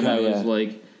Man, and I was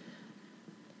like,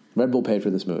 Red Bull paid for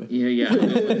this movie. Yeah.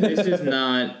 This is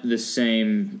not the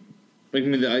same. Like, I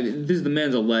mean, the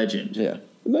man's a legend. Yeah,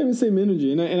 not even the same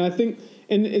energy, and I think,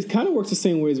 and it kind of works the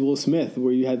same way as Will Smith,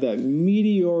 where you had that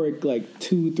meteoric like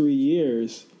 2-3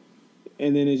 years,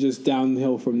 and then it's just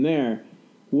downhill from there.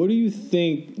 What do you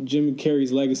think Jim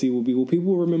Carrey's legacy will be? Will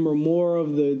people remember more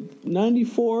of the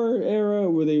 '94 era, or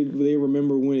will they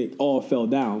remember when it all fell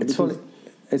down? It's funny.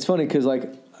 It's funny because like,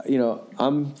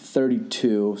 I'm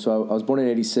 32, so I was born in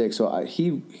 '86. So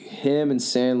him and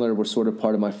Sandler were sort of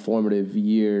part of my formative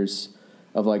years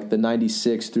of like the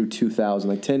 '96 through 2000,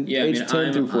 like 10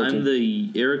 through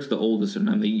 14. Eric's the oldest and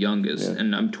I'm the youngest,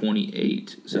 and I'm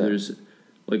 28. So there's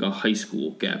like a high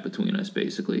school gap between us,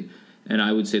 basically. And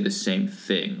I would say the same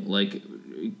thing, like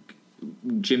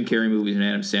Jim Carrey movies and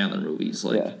Adam Sandler movies,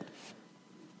 like,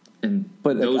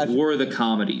 but those were the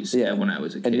comedies when I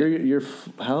was a kid. And you're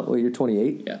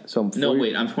 28? Yeah. So I'm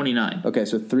 29. Okay,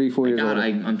 so 3-4 years old.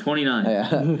 I'm 29.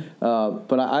 Yeah.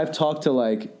 But I've talked to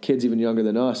like kids even younger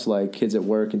than us, like kids at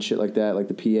work and shit like that, like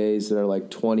the PAs that are like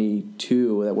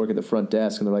 22 that work at the front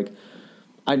desk, and they're like,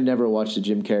 I never watched a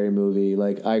Jim Carrey movie.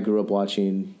 Like, I grew up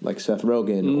watching, like, Seth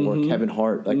Rogen or Kevin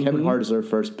Hart. Like, Kevin Hart is their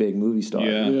first big movie star.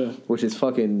 Yeah. Which is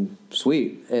fucking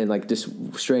sweet and, like, just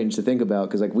strange to think about.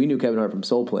 Because, like, we knew Kevin Hart from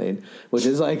Soul Plane, which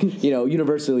is, like,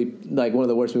 universally, like, one of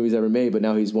the worst movies ever made. But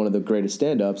now he's one of the greatest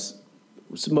stand-ups.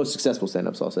 Most successful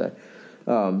stand-ups, I'll say.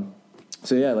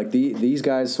 So, yeah, like, these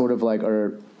guys sort of, like,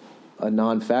 are a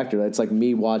non-factor. It's like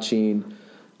me watching...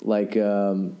 like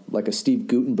a Steve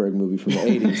Guttenberg movie from the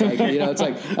 80s.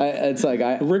 Like, it's like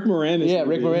Rick Moranis. Yeah,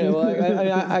 Rick Moranis.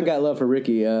 Well, I got love for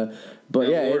Ricky, but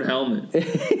yeah, Lord Hellman.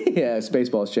 Yeah,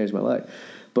 Spaceballs changed my life.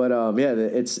 But yeah,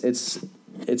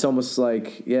 it's almost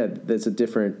like it's a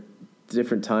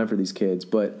different time for these kids.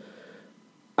 But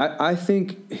I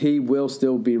think he will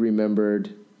still be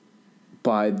remembered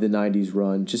by the 90s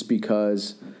run, just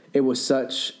because it was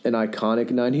such an iconic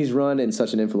 90s run and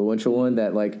such an influential one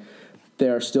that like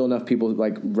there are still enough people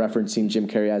like referencing Jim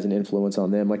Carrey as an influence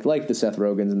on them, like the Seth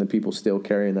Rogans and the people still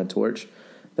carrying that torch,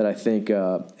 that I think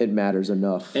it matters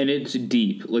enough. And it's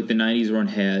deep. Like the 90s run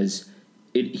has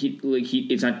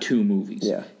it's not 2 movies.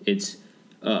 Yeah. It's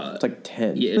like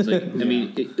 10. Yeah, it's like I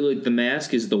mean, like The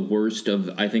Mask is the worst of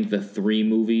I think the 3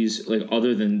 movies, like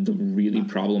other than the really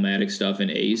problematic stuff in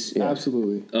Ace. Yeah.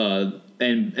 Absolutely.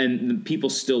 And people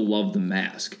still love The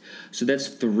Mask. So that's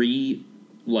 3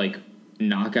 like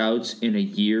knockouts in a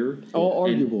year. All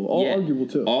arguable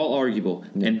too. All arguable.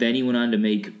 Yeah. And then he went on to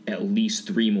make at least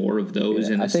 3 more of those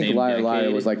in the same decade. I think Liar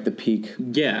Liar was like the peak.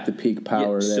 Yeah, the peak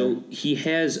power. Yeah. There. So he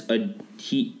has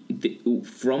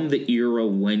from the era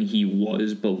when he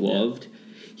was beloved,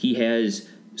 he has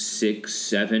 6,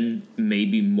 7,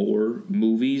 maybe more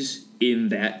movies in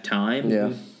that time.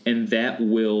 Yeah, and that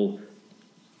will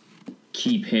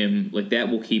keep him that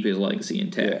will keep his legacy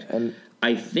intact. Yeah, and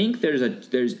I think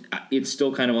it's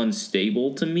still kind of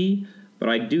unstable to me, but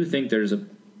I do think there's a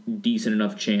decent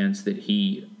enough chance that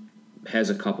he has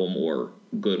a couple more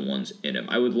good ones in him.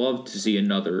 I would love to see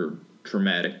another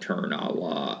dramatic turn a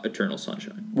la Eternal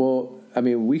Sunshine. Well, I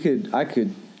mean, I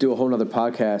could do a whole nother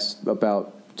podcast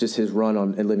about just his run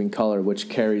on In Living Color, which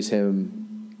carries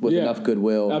him with enough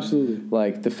goodwill. Absolutely.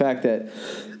 Like the fact that,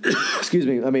 excuse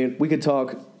me, I mean, we could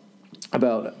talk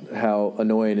about how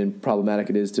annoying and problematic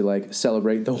it is to like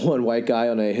celebrate the one white guy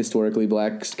on a historically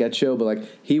black sketch show, but like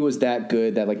he was that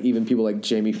good that like even people like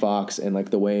Jamie Foxx and like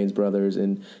the Wayans brothers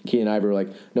and Keenen Ivory were like,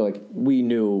 no, like we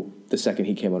knew the second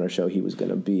he came on our show he was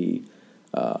going to be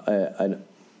a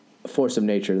force of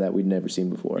nature that we'd never seen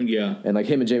before. Yeah, and like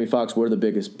him and Jamie Foxx were the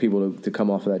biggest people to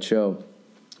come off of that show.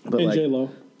 But and like,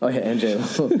 J-Lo. Oh yeah, and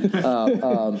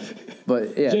J-Lo.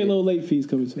 But yeah, J-Lo late fees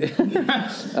coming soon.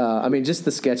 I mean, just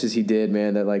the sketches he did,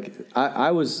 man. That like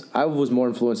I was more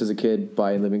influenced as a kid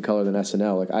by In Living Color than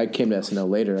SNL. Like I came to SNL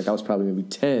later. Like I was probably maybe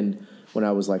 10 when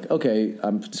I was like, okay,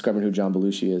 I'm discovering who John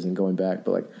Belushi is and going back.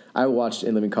 But like I watched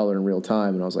In Living Color in real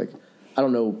time, and I was like, I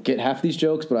don't know, get half these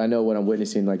jokes, but I know what I'm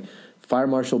witnessing. Like Fire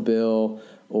Marshal Bill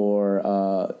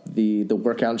or the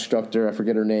workout instructor, I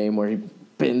forget her name, where he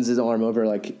bends his arm over.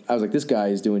 Like I was like, this guy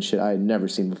is doing shit I had never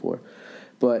seen before.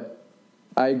 But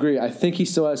I agree. I think he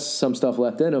still has some stuff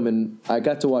left in him, and I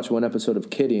got to watch one episode of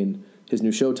Kidding, his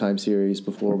new Showtime series,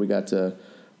 before we got to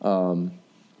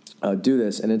do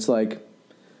this, and it's like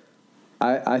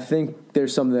I think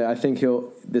there's something that I think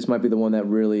this might be the one that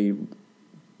really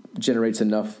generates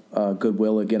enough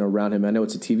goodwill again around him. I know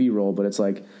it's a TV role, but it's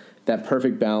like that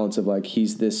perfect balance of like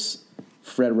he's this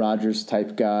Fred Rogers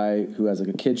type guy who has like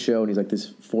a kid show and he's like this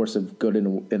force of good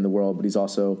in the world, but he's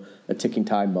also a ticking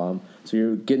time bomb. So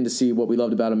you're getting to see what we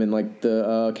loved about him in like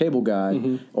the Cable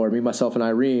Guy or Me, Myself, and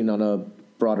Irene on a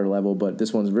broader level, but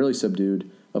this one's really subdued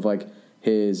of like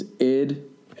his id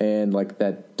and like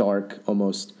that dark,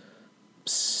 almost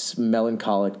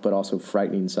melancholic but also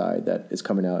frightening side that is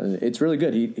coming out, and it's really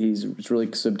good. It's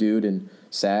really subdued and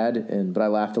sad, but I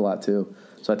laughed a lot too.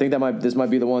 So I think this might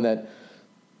be the one that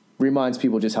reminds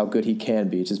people just how good he can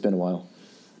be. It's just been a while.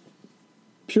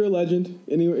 Pure legend.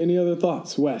 Any other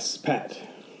thoughts, Wes, Pat?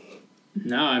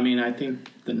 No, I mean, I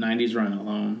think the 90s run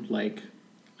alone, like,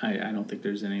 I don't think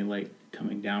there's any, like,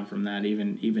 coming down from that,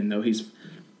 even though he's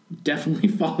definitely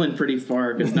fallen pretty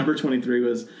far, because number 23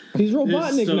 was he's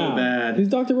Robotnik so now. Bad. He's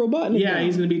Dr. Robotnik Yeah, now.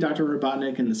 He's going to be Dr.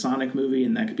 Robotnik in the Sonic movie,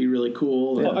 and that could be really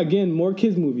cool. Yeah. Again, more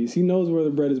kids movies. He knows where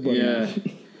the bread is buttered.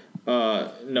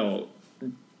 Yeah. No,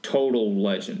 total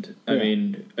legend. I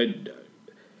mean,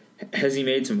 has he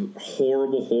made some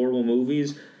horrible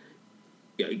movies?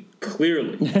 Yeah,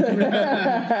 clearly.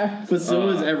 But so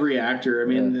is every actor. I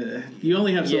mean, you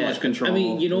only have so much control. I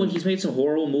mean, he's made some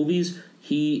horrible movies.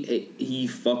 He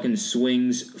fucking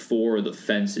swings for the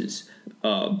fences,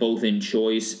 both in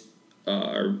choice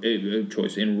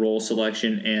in role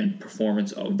selection and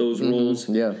performance of those roles.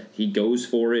 Yeah, he goes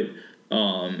for it.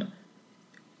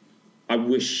 I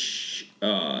wish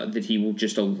that he was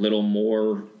just a little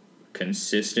more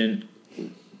consistent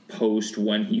post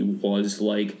when he was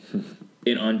like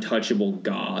an untouchable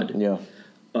god. Yeah.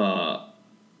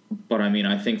 But I mean,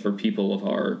 I think for people of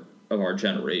our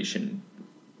generation,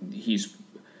 he's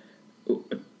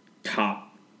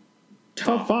top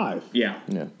five. Yeah.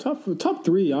 Top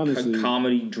three, honestly.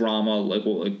 Comedy,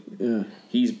 drama,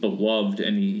 he's beloved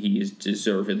and he is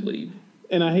deservedly.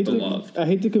 And I hate beloved. I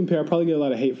hate to compare. I probably get a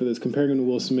lot of hate for this comparing him to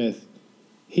Will Smith.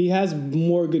 He has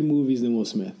more good movies than Will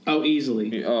Smith. Oh,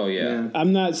 easily. Oh yeah.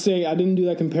 I'm not saying I didn't do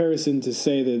that comparison to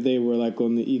say that they were like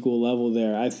on the equal level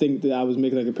there. I think that I was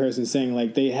making that comparison saying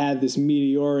like they had this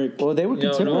meteoric. Well, they were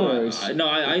contemporaries.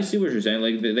 I see what you're saying.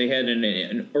 Like they had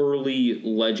an early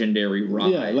legendary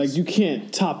rise. Yeah, like you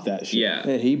can't top that shit. Yeah.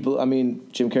 Yeah,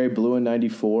 Jim Carrey blew in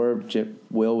 '94.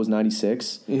 Will was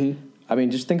 '96. Mm-hmm. I mean,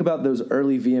 just think about those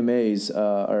early VMAs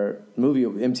or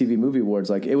MTV Movie Awards.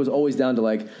 Like, it was always down to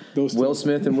like Those Will two.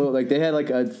 Smith and Will. Like, they had like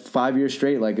a 5 year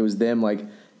straight. Like, it was them. Like,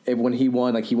 when he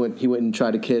won, like he went and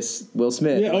tried to kiss Will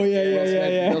Smith. Yeah, oh,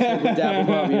 yeah, Will Smith would dap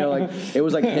him up. You know, like it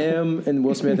was like him and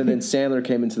Will Smith, and then Sandler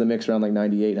came into the mix around like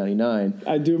 '98, '99.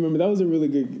 I do remember that was a really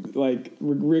good like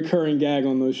recurring gag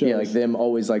on those shows. Yeah, like them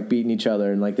always like beating each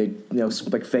other and like they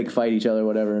like fake fight each other or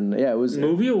whatever. And yeah, it was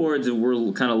Movie awards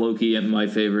were kind of low key my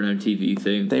favorite MTV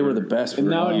thing. they were the best. For And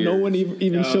now no one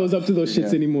even shows up to those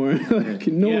shits anymore. Like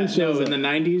no one shows up. In the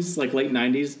 90s, like late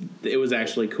 90s, it was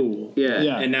actually cool. Yeah.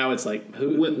 Yeah. And now it's like,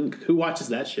 who watches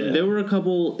that shit? There were a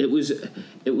couple.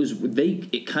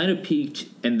 It kind of peaked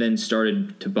and then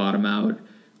started to bottom out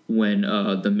when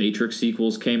the Matrix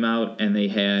sequels came out, and they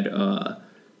had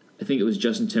I think it was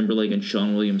Justin Timberlake and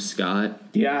Sean William Scott.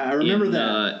 Yeah, I remember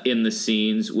that. In the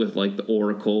scenes with like the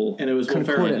Oracle And it was Will and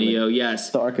Ferrell. Neo.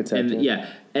 Yes, The architect, And yeah.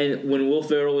 and when Will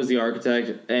Ferrell was the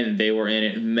architect and they were in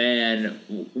it, man,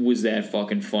 was that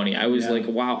fucking funny. I was like,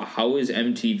 wow, how is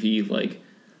MTV like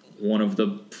one of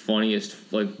the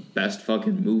funniest, like, best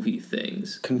fucking movie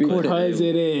things? Because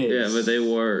it is. Yeah, but they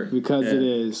were. Because it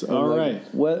is. All right.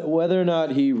 Whether or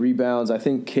not he rebounds, I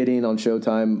think Kidding on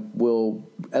Showtime will,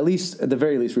 at the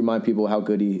very least, remind people how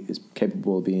good he is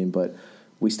capable of being. But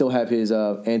we still have his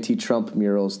anti-Trump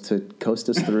murals to coast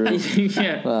us through.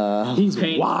 Yeah. He's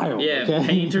wild. Yeah, okay?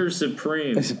 Painter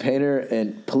Supreme. As a painter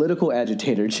and political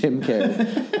agitator, Jim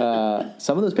Carrey.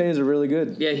 Some of those paintings are really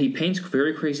good. Yeah, he paints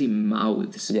very crazy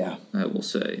mouths. Yeah. I will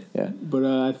say. Yeah. But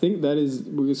I think we're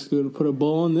just going to put a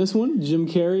bow on this one. Jim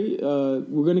Carrey,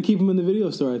 we're going to keep him in the video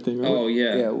store, I think, right? Oh,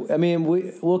 yeah. Yeah, I mean,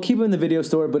 we'll keep him in the video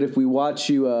store, but if we watch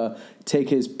you take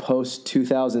his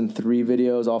post-2003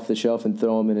 videos off the shelf and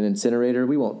throw them in an incinerator,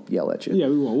 we won't yell at you. Yeah,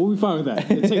 we won't. We'll be fine with that.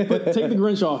 Take the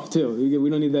Grinch off, too. We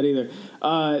don't need that either.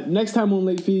 Next time on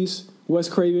Late Fees, Wes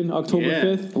Craven, October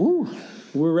 5th. Ooh.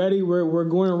 We're ready. We're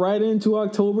going right into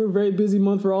October. Very busy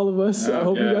month for all of us. I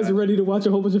hope you guys are ready to watch a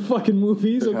whole bunch of fucking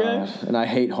movies, okay? God. And I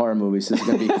hate horror movies. This is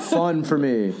going to be fun for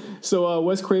me. So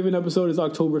Wes Craven episode is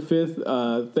October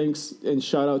 5th. Thanks and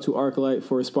shout out to Arclight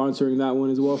for sponsoring that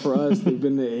one as well for us. They've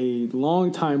been a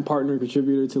long-time partner and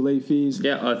contributor to Late Fees.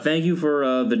 Yeah, thank you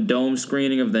for the dome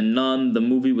screening of The Nun. The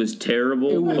movie was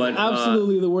terrible. It was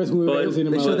absolutely the worst movie I've ever seen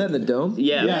in my They life. showed that in the Dome?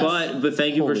 Yeah, Yes. but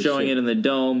thank you for Holy showing shit. it in the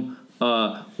dome.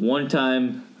 One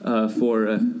time for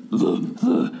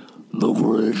the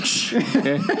Grinch.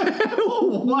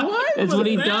 What? That's what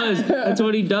he does. That's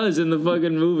what he does in the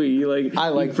fucking movie. He I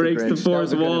like he breaks The the Grinch. That fourth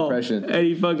was a good wall impression. and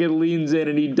he fucking leans in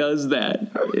and he does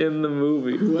that in the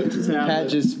movie. What just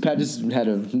happened? Pat just had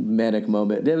a manic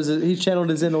moment. He channeled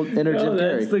his inner Jim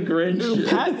That's Carrey. the Grinch.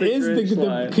 Pat That's is Grinch the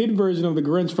line. kid version of the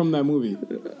Grinch from that movie.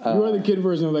 You are the kid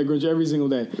version of that Grinch every single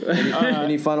day.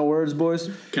 Any final words, boys?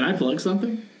 Can I plug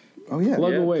something? Oh, yeah.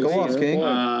 Plug away. Go off, sir. King.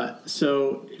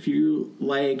 So if you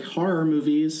like horror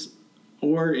movies,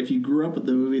 or if you grew up with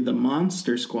the movie The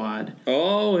Monster Squad,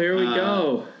 Oh, here we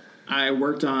go. I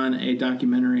worked on a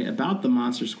documentary about the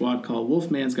Monster Squad called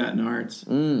Wolfman's Got Nards,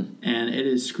 and it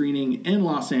is screening in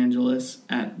Los Angeles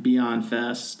at Beyond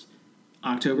Fest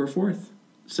October 4th.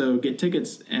 So get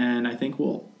tickets, and I think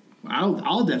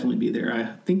I'll definitely be there.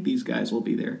 I think these guys will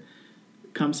be there.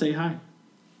 Come say hi.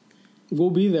 We'll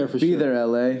be there for Be sure. there,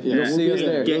 LA. Yeah, You'll we'll see be us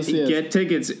there. there. You'll see us. Get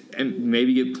tickets and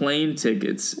maybe get plane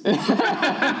tickets.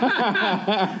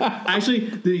 Actually,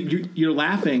 you're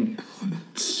laughing.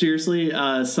 Seriously,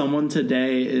 someone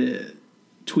today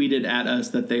tweeted at us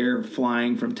that they're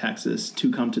flying from Texas to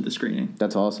come to the screening.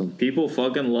 That's awesome. People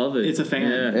fucking love it. It's a fan.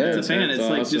 Yeah, It's a fan. that's It's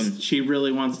like awesome. just she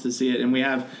really wants to see it, and we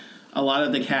have a lot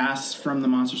of the cast from the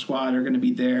Monster Squad are going to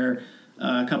be there.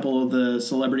 A couple of the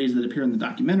celebrities that appear in the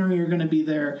documentary are going to be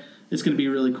there. It's going to be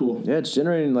really cool. Yeah, it's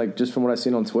generating, like, just from what I've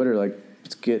seen on Twitter, like,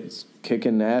 it's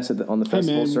kicking ass on the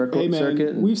festival circuit.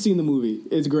 And we've seen the movie.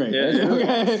 It's great. Yeah, it's really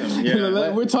awesome.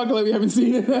 Yeah. We're talking like we haven't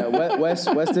seen it. Wes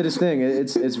did his thing.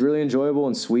 It's really enjoyable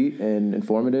and sweet and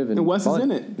informative. And Wes fun. is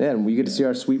in it. Yeah, and we get to see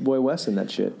our sweet boy Wes in that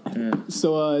shit.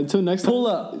 So until next time, Pull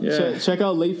up. Yeah. check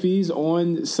out Late Fees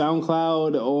on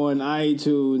SoundCloud, on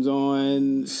iTunes,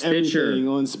 on Stitcher. everything,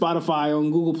 on Spotify,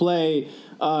 on Google Play,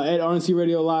 at RNC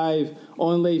Radio Live,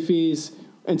 on Late Fees.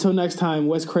 Until next time,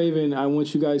 Wes Craven, I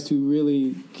want you guys to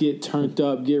really get turned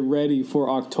up, get ready for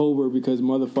October because,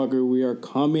 motherfucker, we are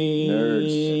coming.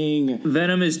 Nerds.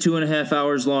 Venom is 2.5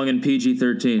 hours long and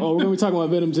PG-13. Oh, we're going to be talking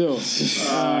about Venom, too.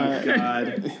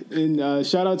 God. And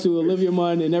shout out to Olivia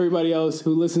Munn and everybody else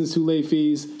who listens to Late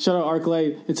Fees. Shout out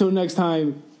Arclight. Until next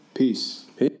time, peace.